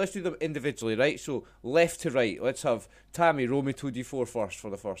same. Let's do them individually, right? So, left to right. Let's have Tammy roll me 2d4 first for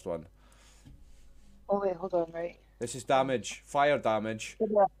the first one. Oh wait, hold on, right. This is damage, fire damage,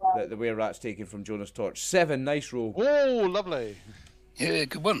 that the were rat's taken from Jonah's torch. 7, nice roll. Oh, lovely. Yeah,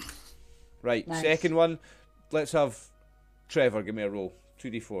 good one. Right, Nice. second one, let's have Trevor give me a roll.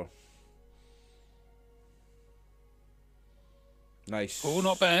 2d4. Nice. Oh,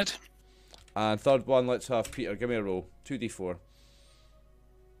 not bad. And third one, let's have Peter give me a roll. 2d4.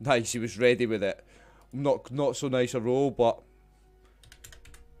 Nice, he was ready with it. Not so nice a roll, but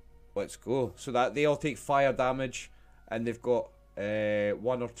let's go. So that they all take fire damage, and they've got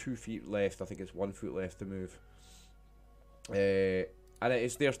 1 or 2 feet left. I think it's 1 foot left to move. And it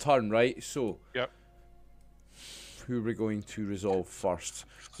is their turn, right? So, Yep. who are we going to resolve first?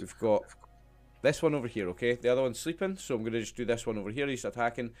 We've got this one over here, okay? The other one's sleeping, so I'm going to just do this one over here. He's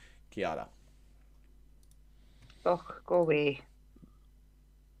attacking Kiara. Oh, go away.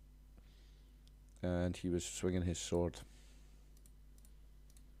 And he was swinging his sword.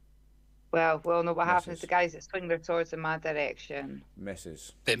 Well, we all know what happens Misses. to guys that swing their swords in my direction.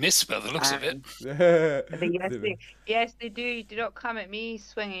 Misses. They missed by the looks of it. Yes, they do. You do not come at me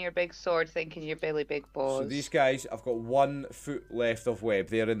swinging your big sword thinking you're Billy Big Balls. So these guys, I've got 1 foot left of web.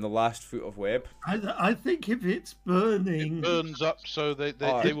 They're in the last foot of web. I think if it's burning, It burns up, so they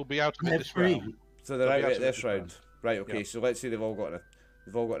Alright. will be out of it they're this free. round. So they're They'll out be of out it of this it round. Right, okay, Yep. so let's say they've all got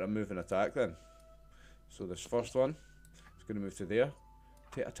a move and attack then. So this first one is going to move to there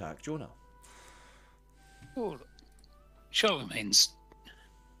to attack Jonah. Oh, Charlemagne's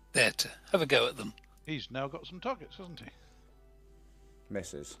there to have a go at them. He's now got some targets, hasn't he?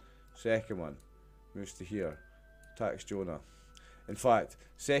 Misses. Second one moves to here, attacks Jonah. In fact,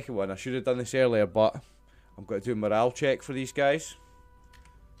 second one, I should have done this earlier, but I'm going to do a morale check for these guys.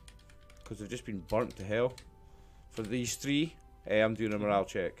 Because they've just been burnt to hell. For these 3, I'm doing a morale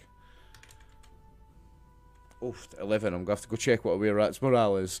check. Oh, 11. I'm going to have to go check what a were rat's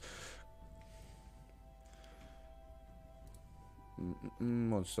morale is.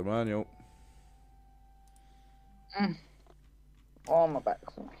 Monster manual. Oh, my back.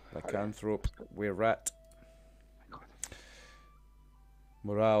 Lycanthrope. Were rat.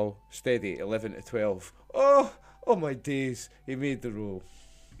 Morale. Steady. 11 to 12. Oh my days. He made the roll.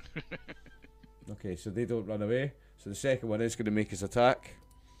 Okay, so they don't run away. So the second one is going to make his attack.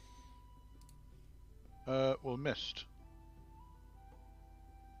 Well, missed.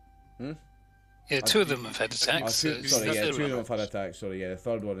 Yeah, 2 of them have had attacks. Two of them have had attacks. attacks. Sorry, yeah, the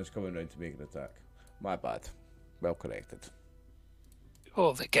third one is coming round to make an attack. My bad. Well corrected.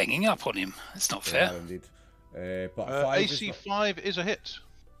 Oh, they're ganging up on him. That's not They fair. are indeed. But 5 is AC not... 5 is a hit.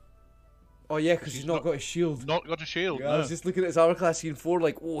 Oh yeah, because he's not got his shield. Not got a shield. Yeah, I No. was just looking at his armor class, seeing 4,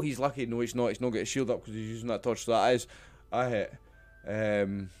 like, oh, he's lucky. No, he's not. He's not got his shield up because he's using that torch. So that is a hit.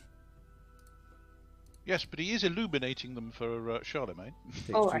 Yes, but he is illuminating them for Charlemagne. Takes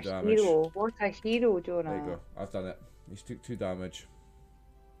Oh, 2 a damage. hero. What a hero, Jonah. There you go. I've done it. He's took 2 damage.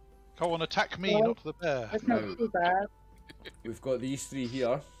 Go on, attack me, Well, not the bear. That's not No. too bad. We've got these three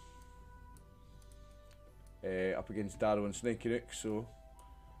here. Up against Darrow and Snaky Nick, so...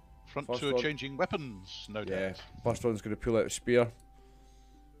 Front First two are one. changing weapons, no Yeah, doubt. first one's going to pull out a spear.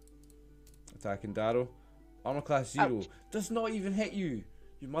 Attacking Darrow. Armor class 0. Ouch. Does not even hit you,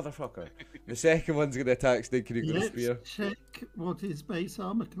 you motherfucker. The second one's going to attack Snaky Nick with a Let's spear. check what his base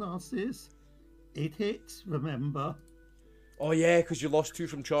armor class is. It hits, remember. Oh yeah, because you lost 2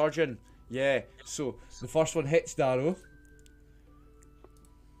 from charging. Yeah, so the first one hits Darrow.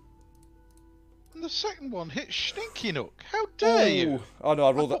 And the second one hit Stinky Nook. How dare you? Oh no,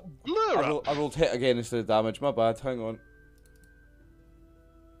 I rolled it. I've got blur up. I rolled hit again instead of damage. My bad. Hang on.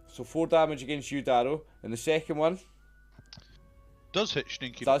 So 4 damage against you, Darrow, and the second one Does hit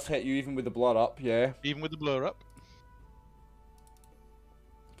Stinky Nook, does hit you even with the blood up. Yeah, even with the blur up.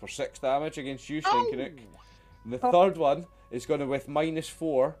 for 6 damage against you, Stinky Nick. Oh! And the third one is going to, with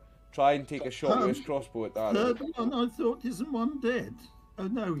 -4, try and take a shot with his crossbow at Darrow. Third one, I thought, isn't one dead? Oh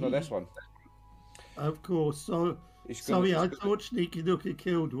no, No, this one. Of course. So He's sorry, gonna, I thought Sneaky Nook had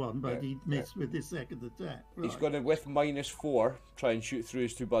killed one, but Yeah, he'd missed with his second attack. Right. he's going to, with -4, try and shoot through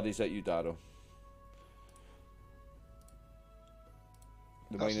his 2 buddies at you, Darrow.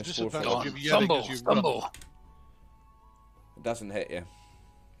 The That's the -4 for disadvantage Go that. on, of yelling fumble, as you fumble. It doesn't hit you.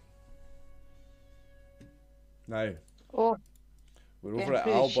 Now, Oh, we're getting over at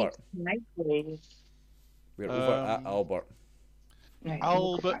through the Albert. sheets nicely. We're over at Albert. Right,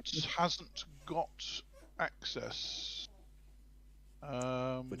 we'll go back Albert to- hasn't got access.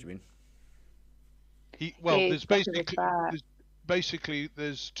 What do you mean? Well, Yeah, there's it's better with that.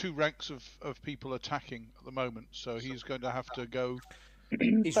 there's 2 ranks of people attacking at the moment, so he's going to have to go.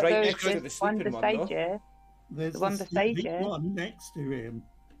 He's But right there's next to the one sleeping one, beside though. you. There's the one a beside sleeping you. one next to him.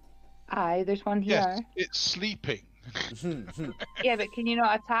 Aye, there's one here. Yes, it's sleeping. Yeah, but can you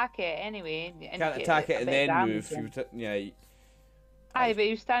not attack it anyway? And Can't get attack a it and bit of then damage move. in? Yeah. Aye, but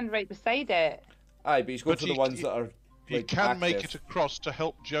you stand right beside it. Aye, but he's going But for the he- ones that are. He like, can make active. it across to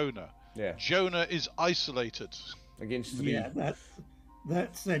help Jonah. Yeah, Jonah is isolated. against 3. Yeah,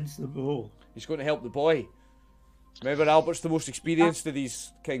 that's sensible. He's going to help the boy. Remember, Albert's the most experienced of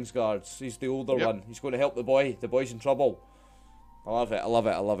these King's Guards. He's the older Yep. one. He's going to help the boy. The boy's in trouble. I love it. I love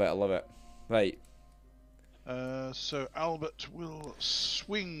it. I love it. I love it. Right. So Albert will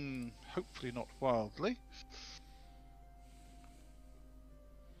swing, hopefully not wildly.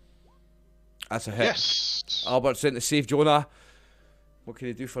 That's a hit. Yes. Albert's in to save Jonah. What can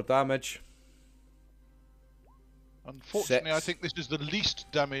he do for damage? Unfortunately, I 6. think this is the least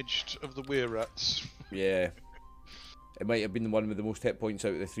damaged of the weir rats. Yeah. It might have been the one with the most hit points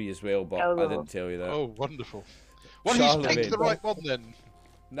out of the 3 as well, but I Oh. didn't tell you that. Oh, wonderful. Well, Charlemagne. he's picked the right one then.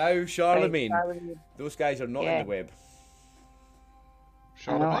 Now, Charlemagne. Right, Those guys are not Yeah. in the web. I know,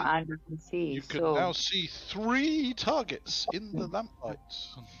 Charlemagne, and you can see. you can so now see 3 targets in the lamplight.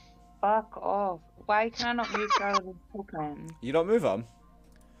 fuck off. Why can I not move Charlemagne's token? You don't move him?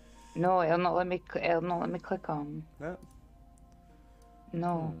 No, it'll not let me. It'll not let me click on. No.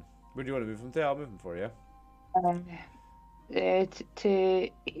 No. Where do you want to move him to? I'll move him for you. To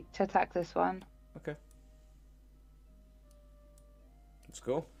attack this one. Okay. Let's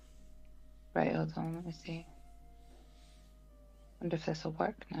go. Right, hold on. Let me see. Wonder if this will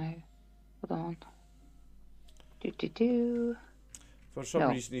work now. Hold on. Do. For some No.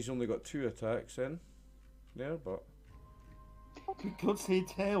 reason, he's only got 2 attacks in there, but Because he'd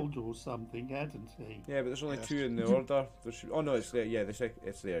held or something, hadn't he? yeah, but there's only Yes. 2 in the order. There should... Oh no, it's there. Yeah,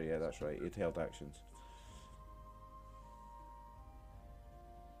 it's there. Yeah, that's right. It held actions.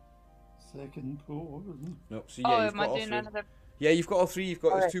 Second paw. Nope. So Oh, yeah, you've am got I all doing 3. another? Yeah, you've got all 3. You've got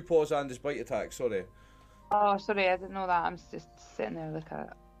his Alright. 2 paws and his bite attack. Sorry, Oh, sorry, I didn't know that. I'm just sitting there looking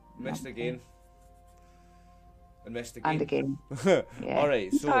at. missed nothing. again. And missed again. And again. Yeah. All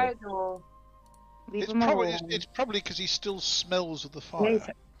right. He's So hard though. Leave It's him probably alone. it's probably because he still smells of the Yeah,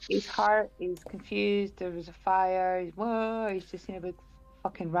 fire. he's hurt. He's confused. There was a fire. Whoa! He's just seen a big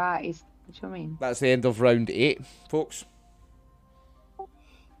fucking rat. He's. What do you mean? that's the end of round 8, folks.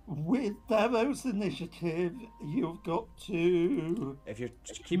 With Davos initiative, you've got to If you're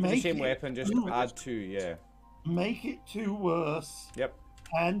keeping the Make same it weapon, just worse. add 2. Yeah. make it 2 worse Yep.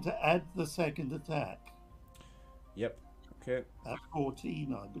 and add the second attack Yep. Okay. at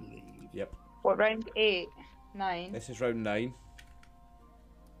 14, I believe. Yep. What round 8, 9? This is round 9.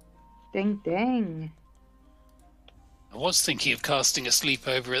 Ding ding. I was thinking of casting a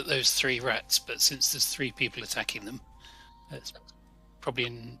sleepover at those 3 rats, but since there's 3 people attacking them, that's probably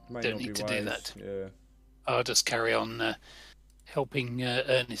Might don't not need be to do wise. that. Yeah. I'll just carry on helping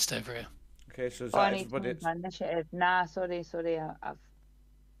Ernest over here. Okay. So is Oh, I that need to everybody? move my initiative. Nah, sorry.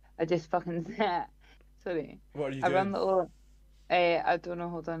 I just fucking sorry. What are you I doing? run little. I don't know.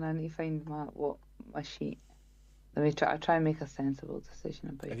 Hold on. I need to find my sheet. Let me try. I try and make a sensible decision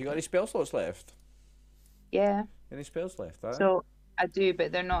about Have you it. got any spell slots left? Yeah. Any spells left? So I do,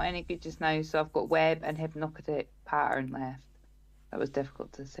 but they're not any good just now. So I've got web and hypnotic pattern left. That was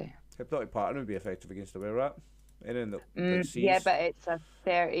difficult to say. Hypnotic pattern would be effective against a were rat. Anything that sees. Yeah, but it's a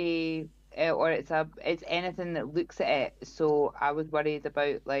 30, or it's anything that looks at it. So I was worried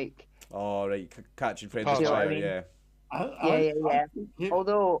about like. Oh right, catching friendly Do you know what I fire. mean? Yeah. Yeah. If,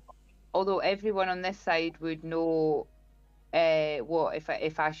 Although everyone on this side would know, what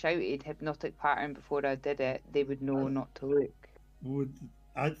if I shouted hypnotic pattern before I did it, they would know not to look.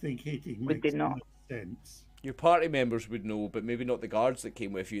 I think hitting Would makes they not? no sense. Your party members would know, but maybe not the guards that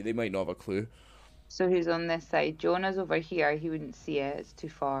came with you. They might not have a clue. So who's on this side? Jonah's over here. He wouldn't see it. It's too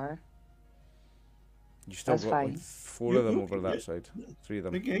far. You still That's got fine. like 4 You're of them looking over that at- side. 3 of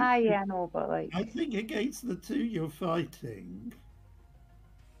them. Against, Yeah, I know, but like. I think against the two you're fighting.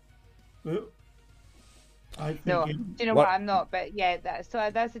 Well, I think No, it- do you know What- what? I'm not. But yeah, that's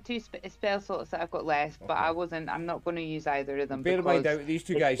the two spell slots that I've got left. But Okay. I'm not going to use either of them. Bear in mind because out these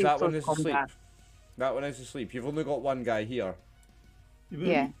two it's guys, too that one close is asleep. combat. That one is asleep. You've only got one guy here. you've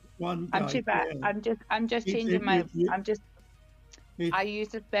only Yeah. one I'm guy too bad. there. I'm just It's changing in my. with you. I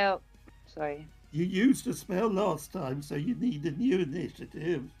used a spell. Sorry. You used a spell last time, so you need a new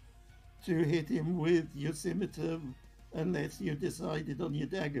initiative to hit him with your scimitar, unless you decided on your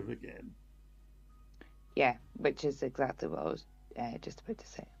dagger again. Yeah, which is exactly what I was just about to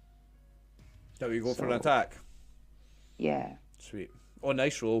say. So you go for an So- attack. Yeah. Sweet. Oh,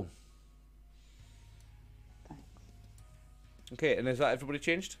 nice roll. Thanks. Okay, and is that everybody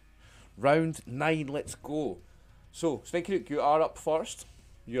changed? Round 9, let's go. So, Stinky Luke, you are up first.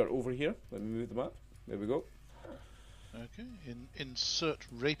 You're over here. Let me move the map. There we go. Okay. Insert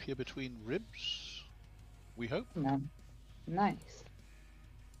rapier between ribs. We hope. No. Nice.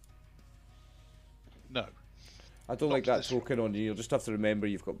 No. I don't Not like that this token on you. You'll just have to remember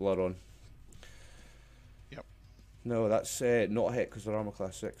you've got blood on. Yep. No, that's not a hit because they're armor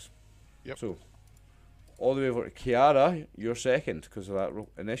class 6. Yep. So, all the way over to Kiara, you're second because of that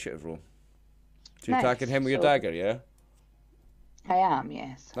initiative roll. So you're Nice. attacking him with your So- dagger, yeah? I am,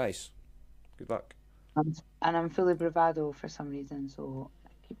 yes. Nice. Good luck. And I'm fully bravado for some reason, so I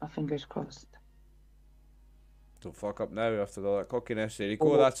keep my fingers crossed. Don't fuck up now after all that cockiness. There you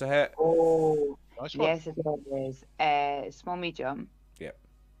go, Oh. that's a hit. Oh, Nice one. yes, it is. Small medium.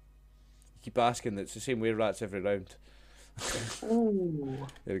 Keep asking, it's the same way rats every round. Ooh.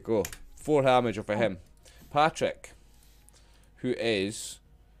 There you go. 4 damage over him. Patrick, who is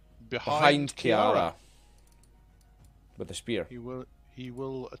behind Kiara with a spear. He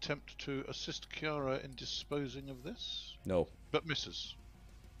will attempt to assist Kiara in disposing of this, No. but misses.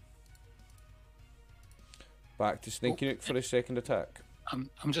 Back to Stinky Nook for his second attack. I'm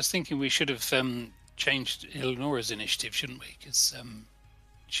just thinking we should have changed Eleonora's initiative, shouldn't we? Because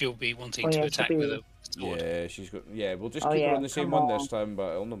she'll be wanting Oh, to yeah, attack she'll with be- a sword. Yeah, she's got. Yeah, we'll just Oh, keep her yeah, on the same come one this on. time,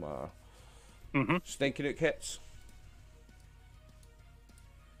 but it'll no matter. Mm-hmm. Stinky Nook hits.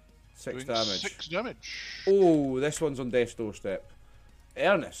 6 Doing damage. 6 damage. Oh, this one's on death's doorstep.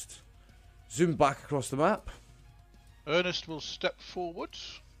 Ernest, zoom back across the map. Ernest will step forward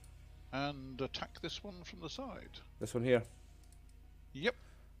and attack this one from the side. This one here. Yep.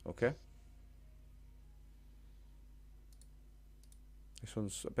 Okay. This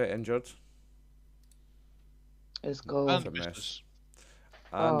one's a bit injured. Let's go. That's And a mess. misses.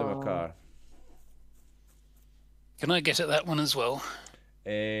 And a Oh. Makar. Can I get at that one as well?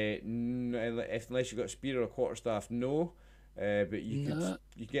 Unless you've got a spear or a quarterstaff, no. But you No.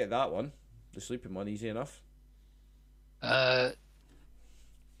 you get that one, the sleeping one, easy enough.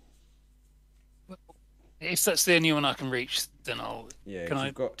 If that's the only one I can reach, then I'll. Yeah, Can 'cause I?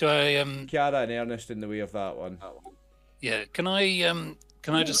 you've got Do I? Kiara and Ernest in the way of that one. Yeah. Can I?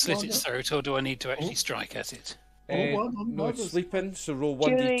 Can I Yeah, just slit well, its throat, or do I need to actually strike at it? One on No, it's mother's- sleeping, so roll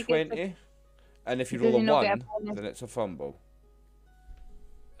Julie 1d20. And if you Does roll he a not get 1, a bonus? then it's a fumble.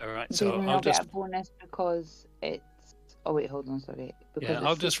 All right. Do So you I'll not just. get a bonus because it's? Oh wait, hold on, sorry. Because Yeah, it's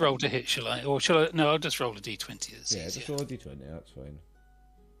I'll just roll to hit, shall I? Or shall I? No, I'll just roll a d20. It's Yeah, easier. just roll a d20, that's fine.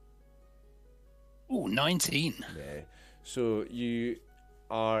 Ooh, 19. Yeah. So you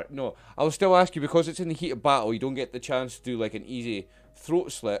are no. I'll still ask you because it's in the heat of battle. You don't get the chance to do like an easy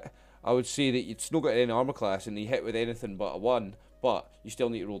throat slit. I would say that it's not got any armor class and you hit with anything but a 1, but you still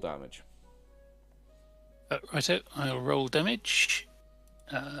need to roll damage. Righto, I'll roll damage.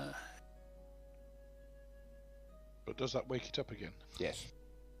 But does that wake it up again? Yes.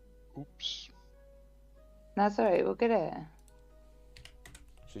 Oops. That's alright. We'll get it.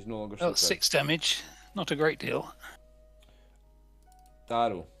 She's no longer Well, stuck 6 damage. Not a great deal.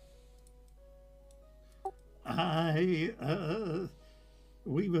 Darrow.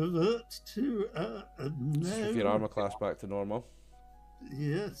 We revert to Shift your armor class back to normal.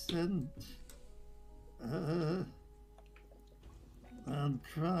 Yes, and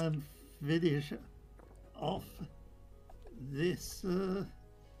try and finish off this.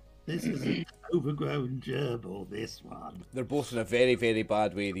 This is an overgrown gerbil. This one. They're both in a very, very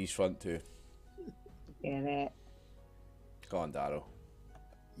bad way. These front two. Get it. Go on, Darrow.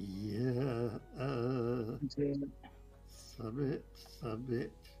 Yeah. Summit.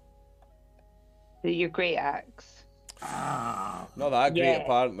 Your great axe. Ah. Not that great, Yeah.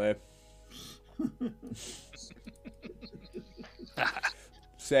 apparently.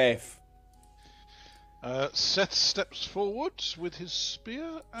 Seth. Seth steps forward with his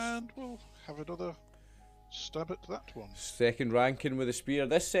spear and will have another stab at that one. Second ranking with a spear.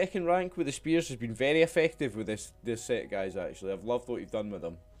 This second rank with the spears has been very effective with this set of guys, actually. I've loved what you've done with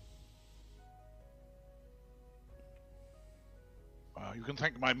them. You can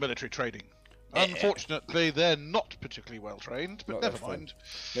thank my military training. Unfortunately, they're not particularly well trained, but Not never this mind.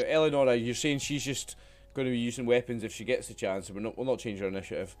 Now, Eleonora, you're saying she's just going to be using weapons if she gets the chance, and we'll not change her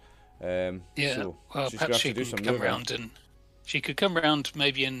initiative. Yeah, So well, she's gonna perhaps have she to do can some come moving. round and she could come round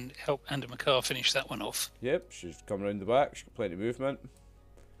maybe and help Andy McCarr finish that one off. Yep, she's come round the back. She's got plenty of movement.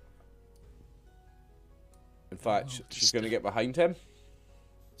 In fact, she's going to get behind him.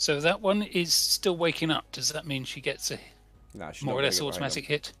 So that one is still waking up. Does that mean she gets a Nah, she's more not or gonna less get behind automatic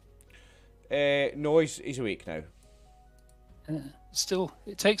hit? him. No, he's awake now. Still,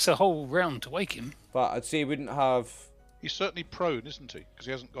 it takes a whole round to wake him. But I'd say he wouldn't have. He's certainly prone, isn't he? Because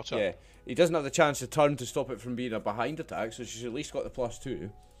he hasn't got up. Yeah, he doesn't have the chance to turn to stop it from being a behind attack, so she's at least got the +2.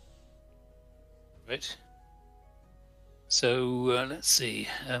 Right. So let's see.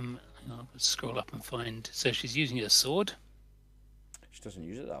 I'll scroll up and find. So she's using her sword. She doesn't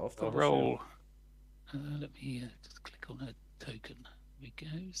use it that often. I'll does she? roll. Let me just click on her token. There we go.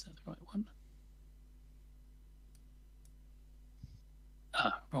 Is that the right one?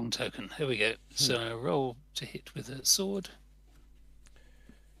 Ah, wrong token. Here we go. So roll to hit with a sword.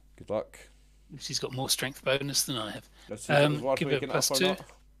 Good luck. She's got more strength bonus than I have. Let's see if it was worth Give her waking up or +2. not.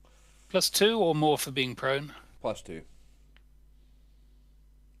 +2 or more for being prone. +2.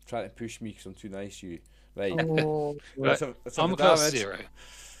 Trying to push me because I'm too nice, you. Right. Oh, Let's have Armor the class damage. 0.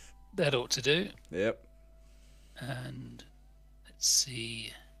 That ought to do. Yep. And let's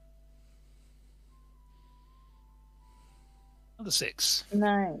see. Another 6.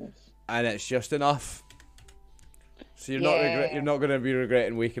 nice. And it's just enough. So you're Yeah. not going to be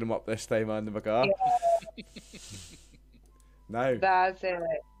regretting waking him up this time, Andy McCarr. Now That's it.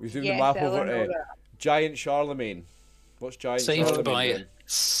 we zoom Yes, the map over to Eleanor. Giant Charlemagne. What's Giant Charlemagne doing?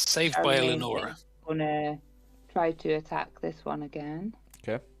 Saved by Charlemagne Eleonora. is gonna try to attack this one again.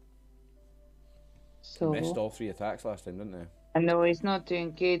 Okay. So Missed all 3 attacks last time, didn't they? I know he's not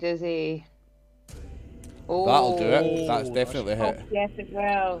doing good, is he? Oh, That'll do it. That's definitely a Oh, hit. yes, it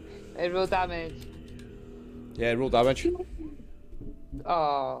will. It will damage. Yeah, roll damage.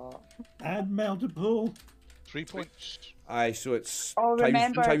 Oh. Add multiple. 3 points. Aye, so it's Oh, times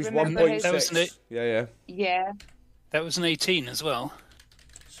remember his- That was an 1.6. Yeah. Yeah. That was an 18 as well.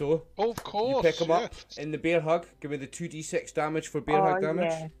 So Of course. you pick him up yes. in the bear hug. Give me the 2d6 damage for bear hug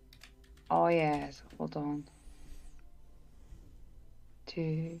damage. Yeah. Oh, yes. Hold on.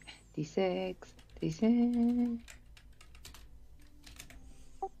 2d6, d6.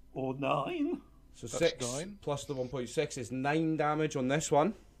 Or 9. So That's 6 9. plus the 1.6 is 9 damage on this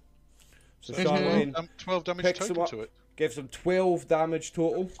one. So So Charlemagne 12 damage picks him total up, to it. gives him 12 damage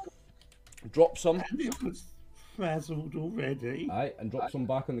total, drops him, And it was frazzled already. aye, and drops him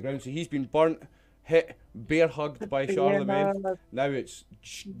back on the ground. So he's been burnt, hit, bear hugged by Charlemagne. Now it's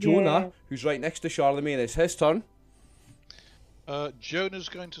Jonah, who's right next to Charlemagne. It's his turn. Jonah's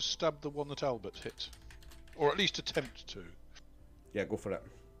going to stab the one that Albert hit. Or at least attempt to. Yeah, go for it.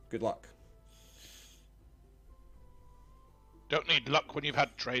 Good luck. Don't need luck when you've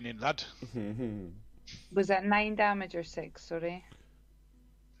had training, lad. Was that 9 damage or 6? Sorry.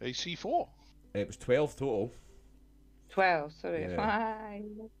 AC4. It was 12 total. 12, sorry. Yeah. 5.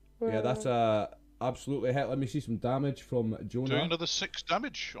 Yeah, that's a absolutely hit. Let me see some damage from Doing Jonah. another 6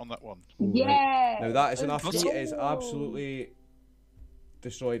 damage on that one. Yeah. Now that is enough. He is absolutely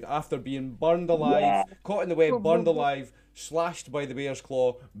destroyed after being burned alive, Yeah. caught in the web, burned alive, slashed by the bear's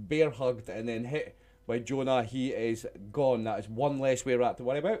claw, bear hugged, and then hit by Jonah. He is gone. That is one less bear rat to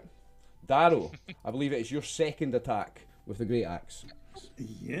worry about. Darrow, I believe it is your second attack with the great axe.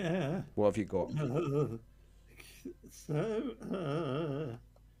 Yeah. What have you got? So,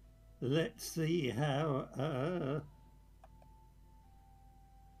 let's see how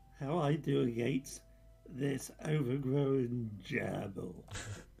I do against this overgrown gerbil.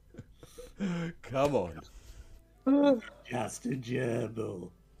 Come on. Just a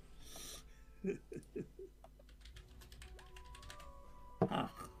gerbil. Ah,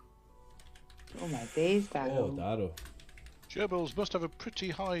 Oh my days, Oh, Darrow. Darrow. Gerbils must have a pretty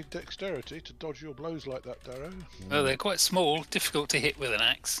high dexterity to dodge your blows like that, Darrow. Well, they're quite small, difficult to hit with an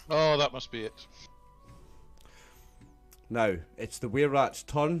axe. Oh, that must be it. Now, it's the were-rat's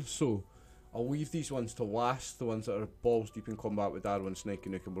turn, so I'll leave these ones to last, the ones that are balls deep in combat with Darrow and Snake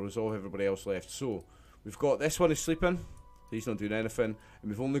and Nook, and we'll resolve everybody else left. So, we've got this one is sleeping, he's not doing anything,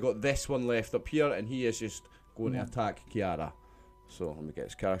 and we've only got this one left up here, and he is just going to attack Kiara. So, let me get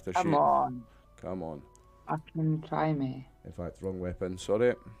his character sheet. Come on. Come on. Fucking try me. In fact, wrong weapon,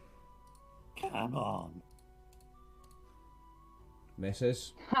 sorry. come on.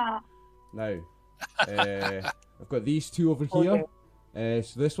 Misses. Ha! Now, I've got these two over here.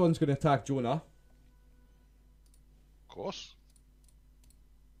 So this one's going to attack Jonah. Of course.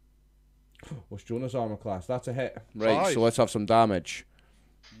 What's Jonah's armor class? That's a hit. Right, 5. so let's have some damage.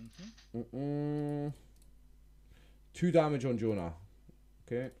 Mm-hmm. 2 damage on Jonah.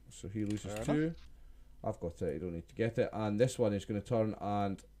 Okay, so he loses Fair 2. I've got it, you don't need to get it. And this one is going to turn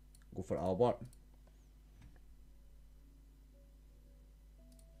and go for Albert.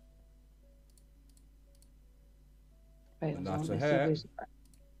 Right, And hold that's on, a let's see hit. who's-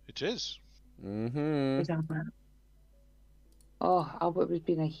 It is. who's Albert. Oh, Albert was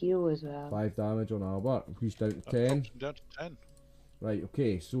being a hero as well. 5 damage on Albert. He's down to That 10. drops him down to 10. Right,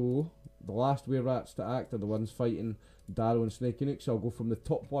 okay, so the last were-rats to act are the ones fighting Darrow and Snake and Nook, so I'll go from the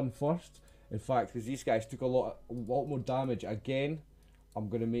top one first. In fact, because these guys took a lot more damage again, I'm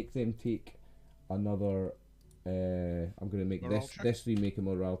going to make them take another... I'm going to make Morale check? this three make a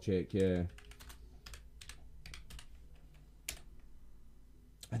morale check, yeah.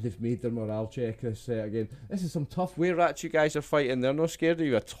 And they've made their morale check this set again. This is some tough were-rats you guys are fighting. They're not scared of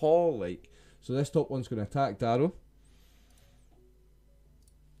you at all, like. So this top one's going to attack Darrow.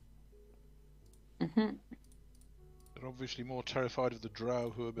 Mm-hmm. They're obviously more terrified of the drow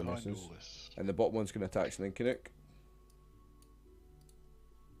who are behind Misses. all this. And the bottom one's going to attack Snake and Nook.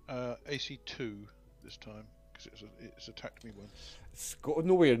 AC 2 this time, because it's attacked me once. It's got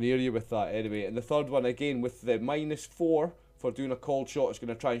nowhere near you with that anyway. And the third one, again, with the -4 for doing a cold shot, is going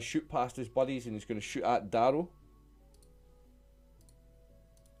to try and shoot past his buddies, and he's going to shoot at Darrow.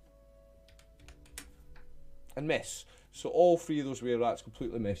 And miss. So all 3 of those were-rats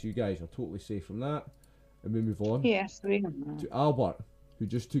completely miss. You guys are totally safe from that. And we move on Yes, we know. to Albert, who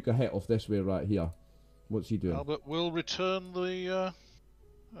just took a hit off this were-rat here. What's he doing? Albert will return the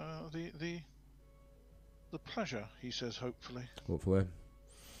pleasure, he says, hopefully. Hopefully.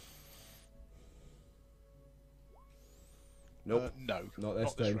 Nope. No, not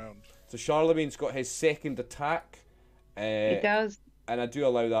this this time. round. So Charlemagne's got his second attack. He does. And I do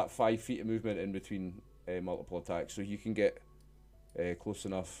allow that 5 feet of movement in between multiple attacks, so you can get close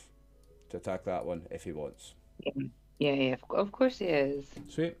enough to attack that one if he wants. Yeah, of course he is.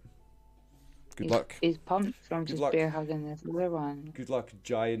 Sweet. Good He's- luck. He's pumped from Good just luck. bear hugging this other one. Good luck,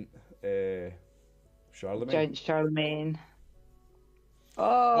 giant Charlemagne. Giant Charlemagne.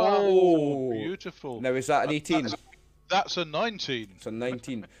 Oh, Oh. beautiful. Now is that an 18? That's a 19. It's a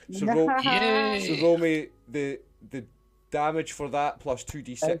 19. So roll me the damage for that plus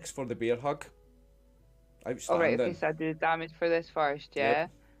 2d6 for the bear hug. Outstanding. Alright, okay, so I do damage for this first, yeah?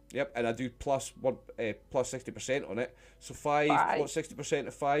 Yep, and I do plus 60% on it. So 5, what 60%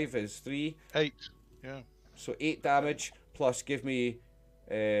 of 5 is 3. 8. Yeah. So 8 damage plus give me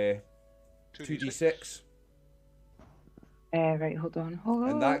 2d6. Right, hold on.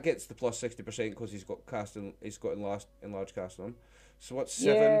 And that gets the plus 60% because he's got enlarged cast on. So what's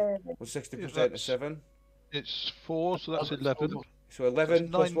 7? Yeah. What's 60% of that's- 7? It's 4, so that's 11. So 11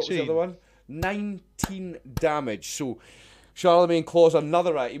 That's plus what was the 19. other one? 19 damage. So Charlemagne claws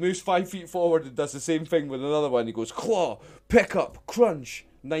another rat. He moves 5 feet forward and does the same thing with another one. He goes claw, pick up, crunch.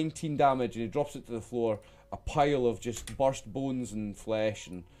 19 damage, and he drops it to the floor. A pile of just burst bones and flesh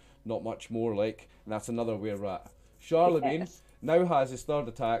and not much more like. And that's another were rat. Charlemagne Yes. now has his third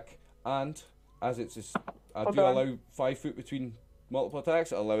attack, and as it's his, I Hold do on. allow 5 foot between multiple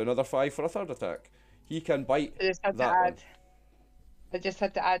attacks. I allow another 5 for a third attack. He can bite I just had to that one. add. I just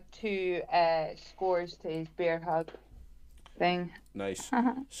had to add 2 scores to his bear hug thing. Nice.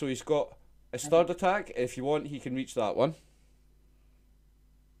 So he's got his third attack. If you want, he can reach that one.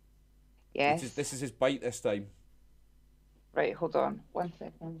 Yes. This is his bite this time. Right, hold on. 1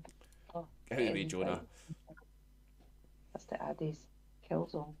 second. Oh, Get out of the way, Jonah. That's to add his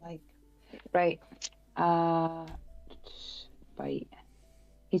kills on, like. Right. Bite.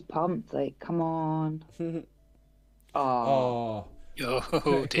 He's pumped. Like, come on. Oh. Oh, Oh,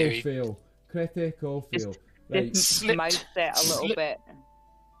 critical dearie. fail. Critical fail. Just, Right. just Slipped. mouth it a little Slip. bit.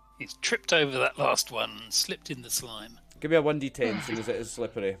 He's tripped over that last one and slipped in the slime. Give me a 1d10 since it is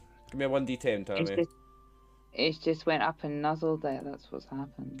slippery. Give me a 1d10, Tammy. It's just went up and nuzzled it. That's what's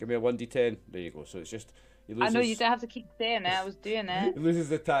happened. Give me a 1d10. There you go. So it's just he loses. I know you don't have to keep saying it. I was doing it. He loses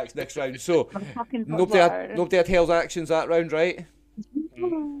the attacks next round. So I'm fucking nobody had held actions that round, right?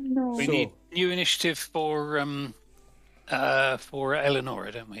 No. We So- need new initiative for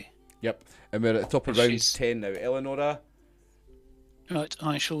Eleonora, don't we? Yep. And we're at the top of round She's- 10 now. Eleonora. Right,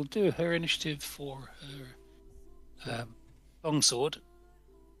 I shall do her initiative for her longsword.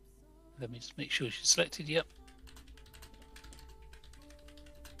 Let me just make sure she's selected. Yep.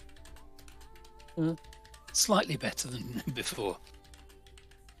 Slightly better than before.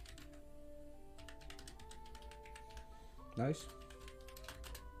 Nice.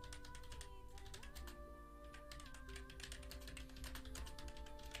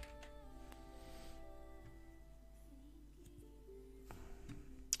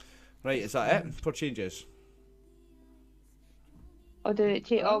 Right, is that it for changes? Oh, did it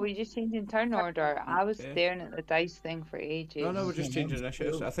change? Oh, we just changing turn order. I was Okay. staring at the dice thing for ages. No, we're just changing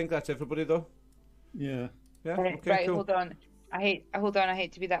initiatives. I think that's everybody though. Yeah. Yeah. Right, Okay. right, Cool. hold on. I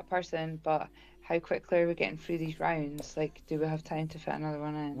hate to be that person, but how quickly are we getting through these rounds? Like, do we have time to fit another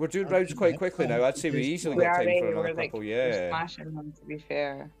one in? We're doing rounds quite quickly now. I'd say we easily We got are time ready. for another We're like, couple. we're Yeah. smashing them. To be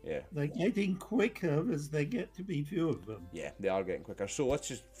fair. Yeah. They're getting quicker as they get to be few of them. Yeah. They are getting quicker. So let's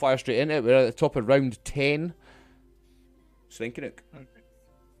just fire straight into it. We're at the top of round 10. Slinking it.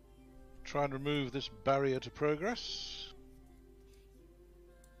 Try and remove this barrier to progress.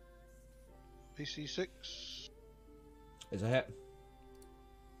 AC6. Is a hit.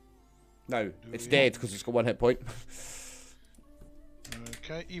 No, it's we- dead because it's got 1 hit point.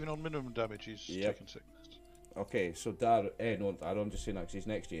 Okay, even on minimum damage, he's Yep. taken sickness. Okay, so no, I'm just saying that 'cause he's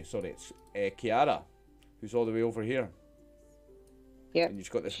next to you. Sorry, it's Kiara, who's all the way over here. Yep. And you've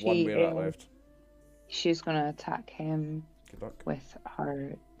got this She one way right is. left. She's gonna attack him Good luck. with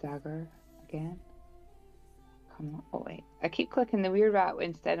her dagger again. Come on. Oh wait, I keep clicking the weird rat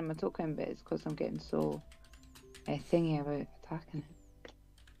instead of my token, but it's because I'm getting so thingy about attacking it.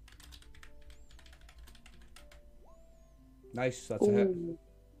 Nice, that's a hit. Ooh.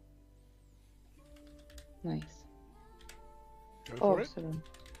 Nice. Go for it. Awesome.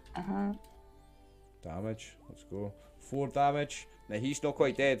 Uh-huh. Damage, let's go. 4 damage. Now he's not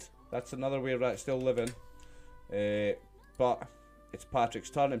quite dead. That's another way rat still living. But it's Patrick's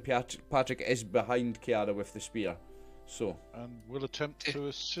turn, and Patrick is behind Kiara with the spear. So, And we'll attempt to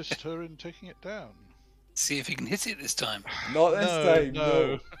assist her in taking it down. See if he can hit it this time. not this time,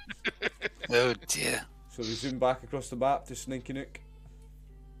 no. Oh dear. So we zoom back across the map to Sninky Nook.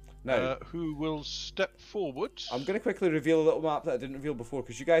 Now, Who will step forward? I'm going to quickly reveal a little map that I didn't reveal before,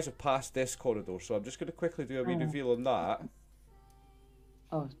 because you guys have passed this corridor, so I'm just going to quickly do a wee Oh. reveal on that,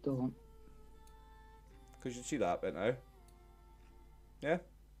 Oh, don't. because you see that bit now. Yeah?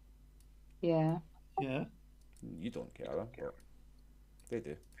 Yeah. Yeah. You don't care, but they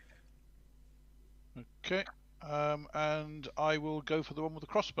do. Okay. And I will go for the one with the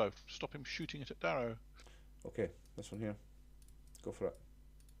crossbow. Stop him shooting it at Darrow. Okay, this one here. Go for it.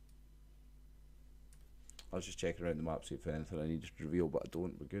 I was just checking around the map, see if anything I needed to reveal, but I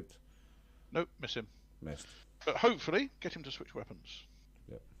don't. We're good. Nope, miss him. Missed. But hopefully, get him to switch weapons.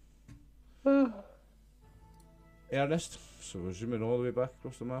 Ernest. So we're zooming all the way back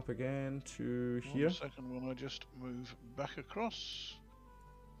across the map again to here. 1 second while I just move back across.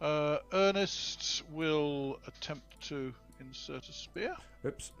 Ernest will attempt to insert a spear.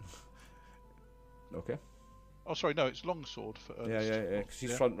 Oops. Okay. Oh, sorry, no, it's longsword for Yeah, Ernest. yeah, not because he's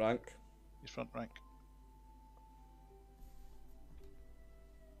spear. front rank. He's front rank.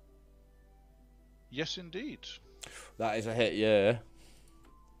 Yes, indeed. That is a hit, yeah.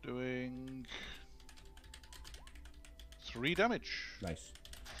 Doing 3 damage. Nice.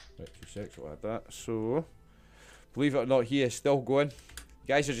 Right, 2 seconds, we'll add that. So, believe it or not, he is still going. You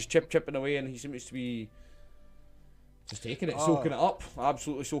guys are just chipping away, and he seems to be just taking it, soaking it up.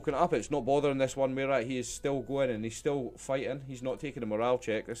 Absolutely soaking it up. It's not bothering this one where right, he is still going, and he's still fighting. He's not taking a morale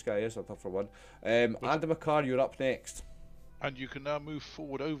check. This guy is a tougher one. Andy McCarr, you're up next. And you can now move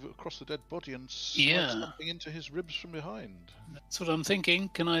forward over across the dead body and Yeah. slide something into his ribs from behind. That's what I'm thinking.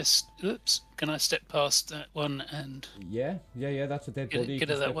 Can I step past that one and Yeah, that's a dead Get- body. You get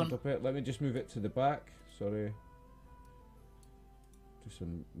can at that step on one. top of it. Let me just move it to the back. Sorry. Do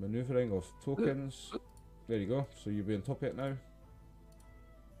some manoeuvring of tokens. There you go. So you'll be on top of it now.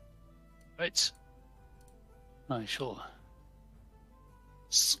 Right. I shall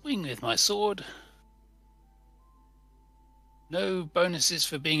swing with my sword. No bonuses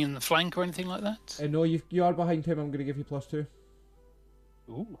for being in the flank or anything like that? No, you are behind him. I'm going to give you +2.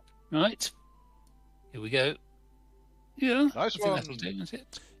 Ooh. Right. Here we go. Yeah. Nice I think one. that'll do, is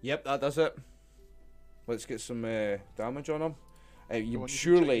it? Yep, that does it. Let's get some damage on him. Go You on,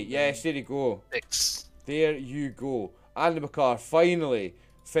 surely, you can take him yes, there you go. 6. There you go. Andy McCarr finally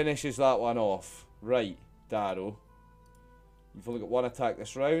finishes that one off. Right, Darrow. You've only got one attack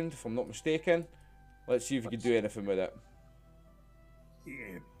this round, if I'm not mistaken. Let's see if you can do anything with it.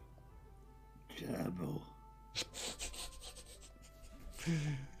 Yeah. Terrible.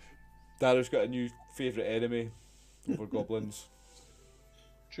 Darrow's got a new favourite enemy over goblins.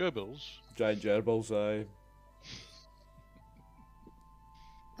 Gerbils. Giant gerbils, aye.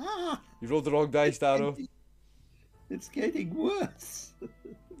 Ah, You rolled the wrong dice, Darrow. it's getting worse.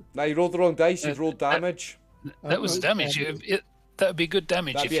 Nah, you rolled the wrong dice, you've rolled damage. That was damage. That would be good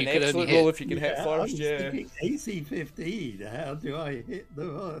damage That'd if be you an could only excellent hit. roll if you can hit I first, was yeah. thinking AC 15. How do I hit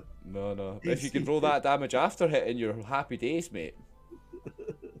the? No. If you can roll that damage after hitting, you're happy days, mate.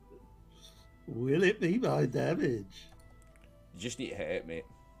 Will it be my damage? You just need to hit it, mate.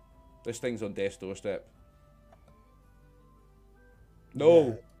 This thing's on death's doorstep.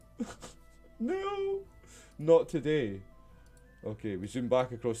 No! No! Not today. Okay, we zoom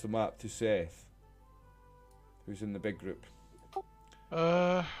back across the map to Seth, who's in the big group.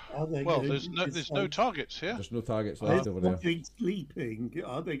 Are they Well, going there's to no decide- targets here. There's no targets I'm left over there. wondering, sleeping.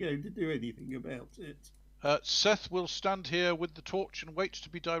 Are they going to do anything about it? Seth will stand here with the torch and wait to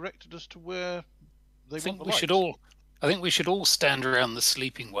be directed as to where they I think want the we light. should all. I think we should all stand around the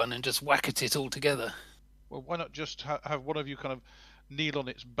sleeping one and just whack at it all together. Well, why not just have one of you kind of kneel on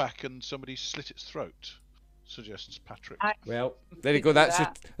its back and somebody slit its throat? Suggests Patrick. Well, there you go. That's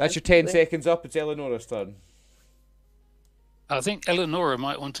your 10 seconds up. It's Eleanor's turn. I think Eleonora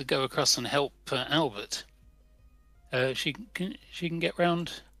might want to go across and help Albert. She can get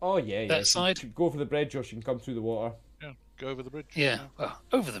round. Oh yeah. That She side? can go for the bridge, or she can come through the water. Yeah, go over the bridge. Yeah, well,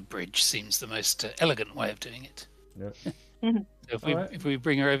 over the bridge seems the most elegant way of doing it. Yep. So if we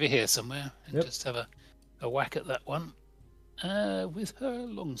bring her over here somewhere and Yep. just have a whack at that one with her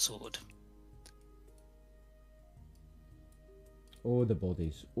longsword. Oh, the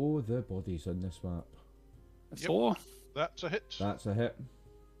bodies. Oh, the bodies on this map. Yep. 4. That's a hit. That's a hit.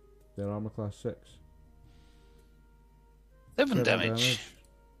 Their armor class 6. 7 damage.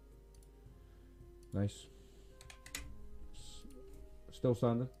 Nice. Still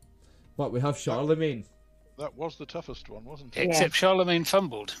standing. But we have Charlemagne. That was the toughest one, wasn't it? Except Charlemagne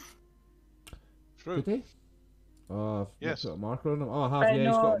fumbled. True. Did he? Oh, I've Yes. not got a marker on him. Oh, I have. I Yeah,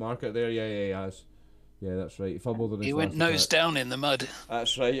 he's got know. a marker there. Yeah, he has. Yeah, that's right. He fumbled on his He went last nose attack. down in the mud.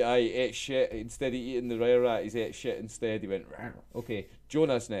 That's right. I ate shit. Instead of eating the rare rat, he's ate shit instead. He went. "Rawr." Okay,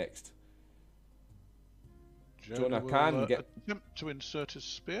 Jonah's next. Jonah will, can get. attempt to insert his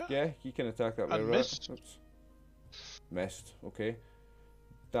spear. Yeah, he can attack that rare And rat. missed. Oops. Missed. Okay.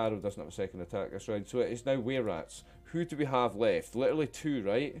 Darrow doesn't have a second attack this round, so it is now were rats. Who do we have left? Literally 2,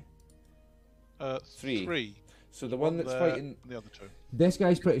 right? 3. 3. So the one that's fighting. The other 2. This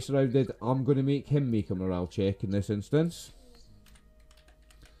guy's pretty surrounded. I'm going to make him make a morale check in this instance.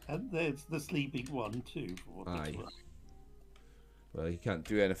 And there's the sleeping one too. For this Aye. one. Well, he can't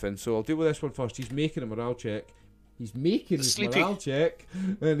do anything, so I'll deal with this one first. He's making a morale check. He's making his morale check,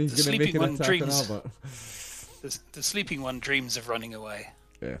 and he's going to make sleeping an one attack dreams. on Albert. The sleeping one dreams of running away.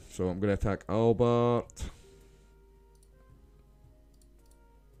 Yeah, so I'm going to attack Albert.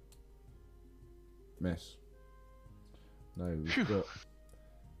 Miss. Now we've got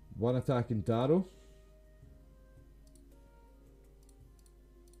one attacking Darrow.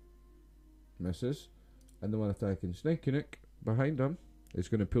 Misses. And the one attacking Snakey Nick behind him is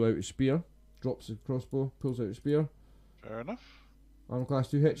going to pull out his spear. Drops his crossbow, pulls out his spear. Fair enough. Armor class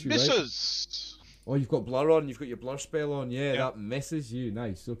 2 hits you, right? Misses! Oh, you've got blur on. You've got your blur spell on. Yeah, Yeah. that misses you.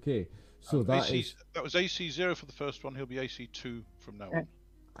 Nice. Okay. So that is that was AC 0 for the first one. He'll be AC 2 from now on.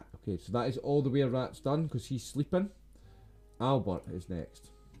 okay. So that is all the way rat's done because he's sleeping. Albert is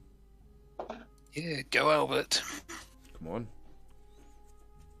next. Yeah, go Albert. Come on.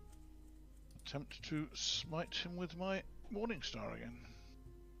 Attempt to smite him with my Morning Star again.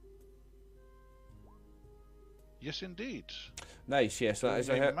 Yes, indeed. Nice. Yes, that is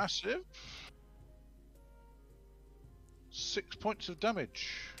a hit. Massive. 6 points of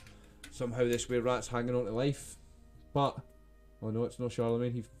damage. Somehow this way rat's hanging on to life, but oh no, it's not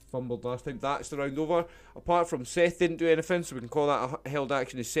Charlemagne. He fumbled last time. That's the round over. Apart from Seth didn't do anything, so we can call that a held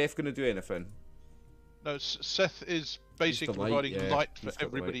action. Is Seth going to do anything? No, Seth is basically light, providing yeah. light He's for got the light.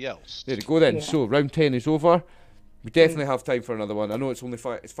 everybody else. There you go then. Yeah. So round 10 is over. We definitely have time for another one. I know it's only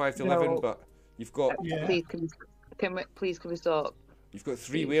it's 5 to 11, No. but you've got Yeah. Please, can we stop? 3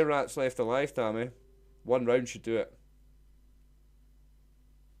 Steve. were rats left alive, Tammy. One round should do it.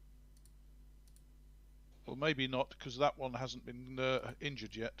 Well, maybe not, because that one hasn't been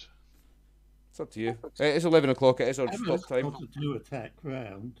injured yet. It's up to you. It is 11 o'clock. It is our Emma's stop time. got a 2-attack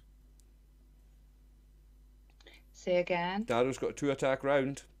round. Say again. Darrow's got a 2-attack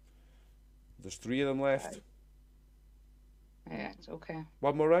round. There's 3 of them left. Yeah, it's okay.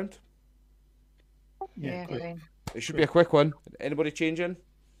 One more round. Yeah, quick. fine. It should be a quick one. Anybody changing?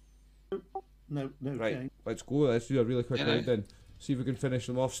 No Right, change. let's go. Let's do a really quick Yeah. round then. See if we can finish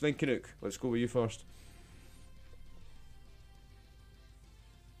them off. Sninkinook, let's go with you first.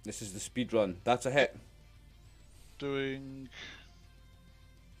 This is the speed run. That's a hit. Doing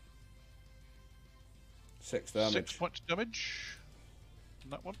 6 damage. 6 points damage. On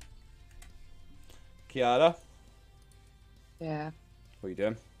that one. Kiara, Yeah. what are you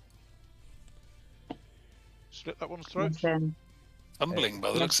doing? Slit that one's throat. Missing. Fumbling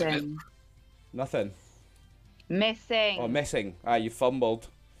by the looks of it. Missing. Nothing. Missing. Oh, missing. Ah, you fumbled.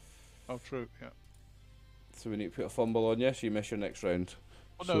 Oh, true. Yeah. So we need to put a fumble on you, so you miss your next round.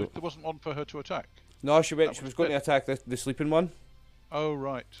 Oh no, there wasn't one for her to attack. No, she went. That She was was going to it. attack the sleeping one, Oh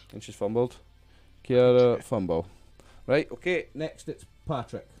right. and she's fumbled. Kiara, fumble. Right. Okay. Next, it's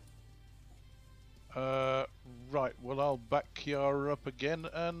Patrick. Right. Well, I'll back Kiara up again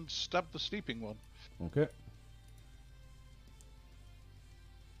and stab the sleeping one. Okay.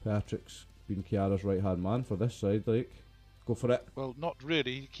 Patrick's been Kiara's right hand man for this side. Like, go for it. Well, not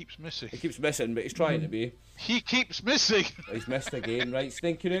really. He keeps missing. He keeps missing, but he's trying to be. He keeps missing. He's missed again. Right,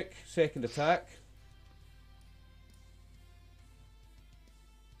 Stinkynook, second attack.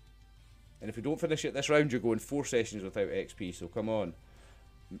 And if we don't finish it this round, you're going 4 sessions without XP, so come on.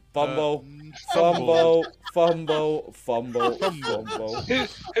 Fumble, fumble, fumble, fumble, fumble.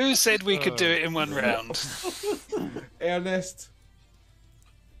 Who said we could do it in one round? Ernest.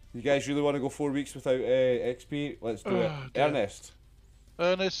 You guys really want to go 4 weeks without XP? Let's do it. Oh, dear. Ernest.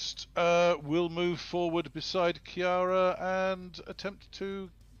 Ernest will move forward beside Kiara and attempt to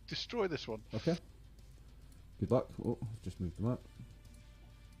destroy this one. Okay. Good luck. Oh, I've just moved them up.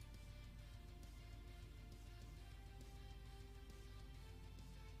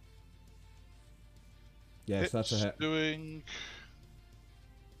 Yes, that's a hit. Doing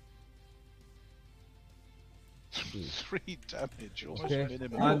 3 damage, almost Okay.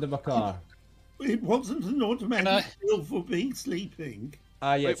 minimum. And the Macar. It wasn't an Can I- automatic kill for being sleeping.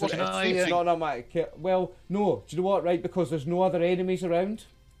 Ah, yeah, Wait, it's, what it's, can I- it's not an automatic kill. Well, no, do you know what, right? Because there's no other enemies around.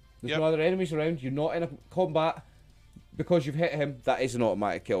 There's Yep. no other enemies around. You're not in a combat. Because you've hit him, that is an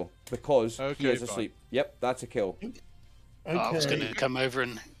automatic kill. Because he Okay, is fine. asleep. Yep, that's a kill. Okay. I was going to come over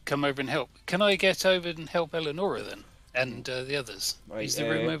and help. Can I get over and help Eleonora then, and the others? Right, Is the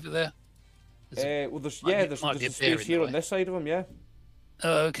room over there? Is it- Well, there's might be- there's might be a a bear space in the here on way. this side of him. Yeah.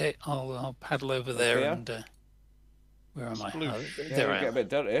 Oh, okay. I'll paddle over there there. and where am I? Sploosh. Oh, Yeah, there you I get a am. bit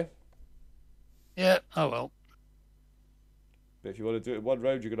dirty. Yeah. Oh well. But if you want to do it in one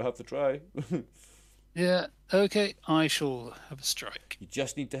round, you're gonna have to try. Yeah. Okay. I shall have a strike. You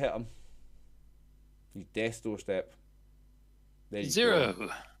just need to hit him. He's death doorstep. There you go. 0.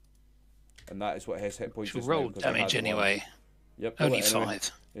 And that is what his hit points Shall is roll now, 'cause I had damage one. anyway. Yep. Only roll it anyway.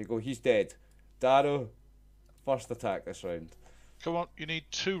 5. There you go. He's dead. Darrow, first attack this round. Come on, you need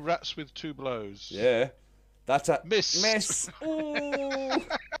 2 rats with 2 blows. Yeah. That's a Miss. miss. Ooh.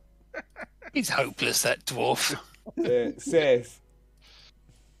 He's hopeless, that dwarf. Seth.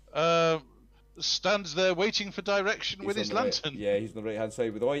 Stands there waiting for direction with He's his on the right- lantern. yeah, he's on the right hand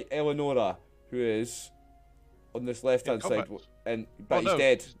side with Eleonora, who is on this left hand In side, combat. but Oh, he's no,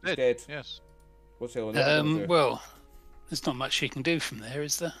 dead. he's He's dead. Yes. What's Eleonora gonna do? Well, there's not much she can do from there,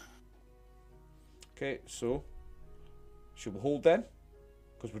 is there? Okay, so should we hold then?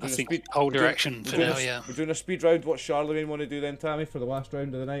 Because we're I doing think a speed. hold we're her doing- action we're for doing now, a- yeah. We're doing a speed round. What Charlemagne want to do then, Tammy, for the last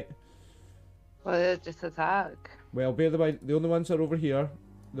round of the night? Well, it's just attack. Well, bear in mind, the only ones that are over here,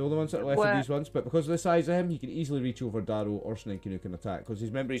 the only ones that are left are Where- these ones, but because of the size of him, he can easily reach over Darrow or Sninkinook and attack, because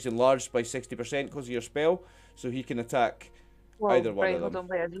remember he's enlarged by 60% because of your spell, so he can attack Well, either one right, of hold them. on,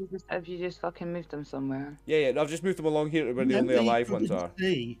 wait. Have you just fucking moved them somewhere? Yeah, I've just moved them along here to where the only Remember, alive you ones couldn't are.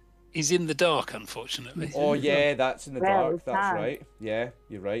 see. He's in the dark, unfortunately. Oh yeah, that's in the Yeah, dark, it's that's dark. right. Yeah,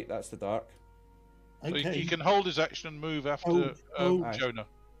 you're right, that's the dark. So Okay. he can hold his action and move after Oh. Jonah.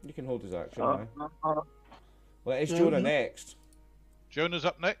 You can hold his action Oh, now. oh, Well, it's Jonah. Jonah next. Jonah's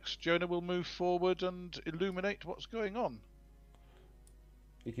up next. Jonah will move forward and illuminate what's going on.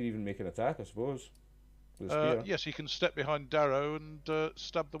 He can even make an attack, I suppose. With a spear. Yes, he can step behind Darrow and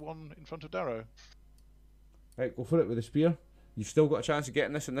stab the one in front of Darrow. Right, go for it with the spear. You've still got a chance of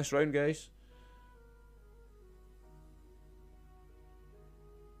getting this in this round, guys.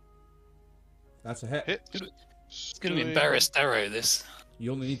 That's a hit. Hit. It's going to embarrass Darrow, this.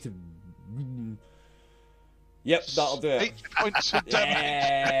 You only need to... Yep, that'll do it. 8 points of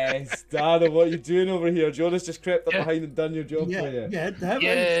damage. Yes! Dana, what are you doing over here? Jonas just crept up behind and done your job for you.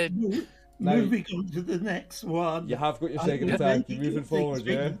 Moving on to the next one. You have got your second attack. You're moving forward,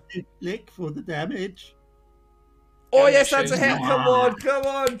 yeah? Click for the damage. Oh, yes, that's a hit. Come on, come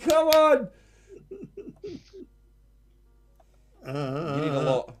on, come on! You need a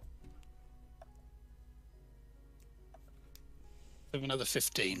lot. Have another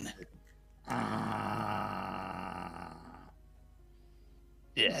 15.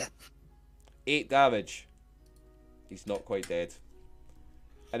 Yeah. 8 damage. He's not quite dead.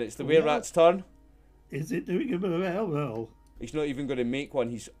 And it's the were-rat's turn. Is it doing a morale roll? He's not even going to make one.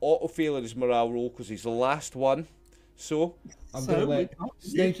 He's auto-failing his morale roll because he's the last one. So, I'm going to let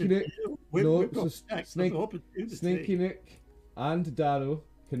Snaky Nick... Snaky Nick and Darrow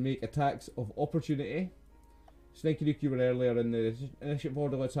can make attacks of opportunity. Snaky Nick, you were earlier in the initiative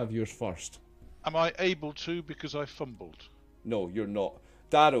order. Let's have yours first. Am I able to because I fumbled? No, you're not.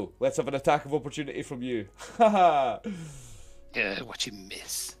 Darrow, let's have an attack of opportunity from you. Haha. Yeah, watch him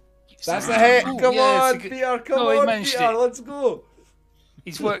miss. That's a hit. Come on, good... Peter. Come he on, managed Peter. it. Let's go.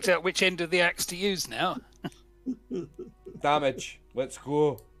 He's worked out which end of the axe to use now. Damage. Let's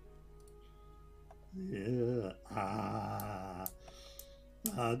go. Yeah.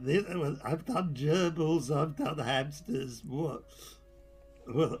 I've done gerbils. I've done hamsters.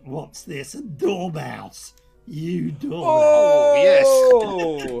 What's this? A dormouse. You dormouse.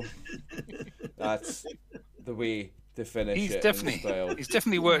 Oh, yes. That's the way to finish He's it.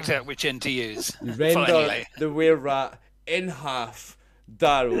 definitely worked out which end to use. You render Finally. the were-rat in half,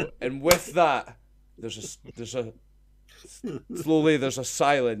 Darrow, and with that, there's a slowly there's a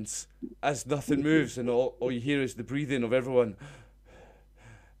silence as nothing moves, and all you hear is the breathing of everyone,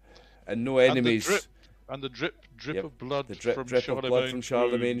 and no enemies. And the drip of blood from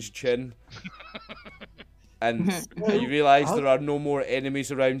Charlemagne's chin. And you realise there are no more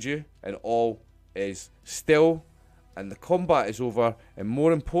enemies around you, and all is still, and the combat is over, and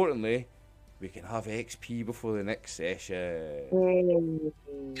more importantly, we can have XP before the next session.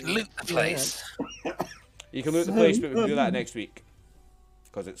 Loot the place. You can loot the place, but we can do that next week,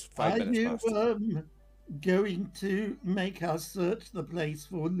 because it's 5 minutes past. Are you going to make us search the place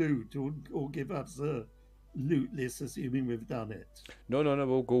for loot, or give us a loot list, assuming we've done it? No.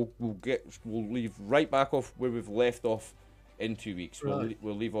 We'll leave right back off where we've left off in 2 weeks. Right.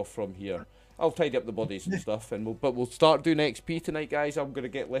 We'll leave off from here. I'll tidy up the bodies and stuff, and we'll start doing XP tonight, guys. I'm going to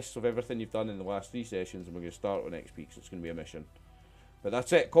get lists of everything you've done in the last 3 sessions, and we're going to start on XP, because it's going to be a mission. But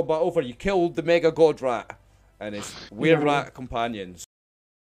that's it. Combat over. You killed the Mega God Rat and his were-rat companions.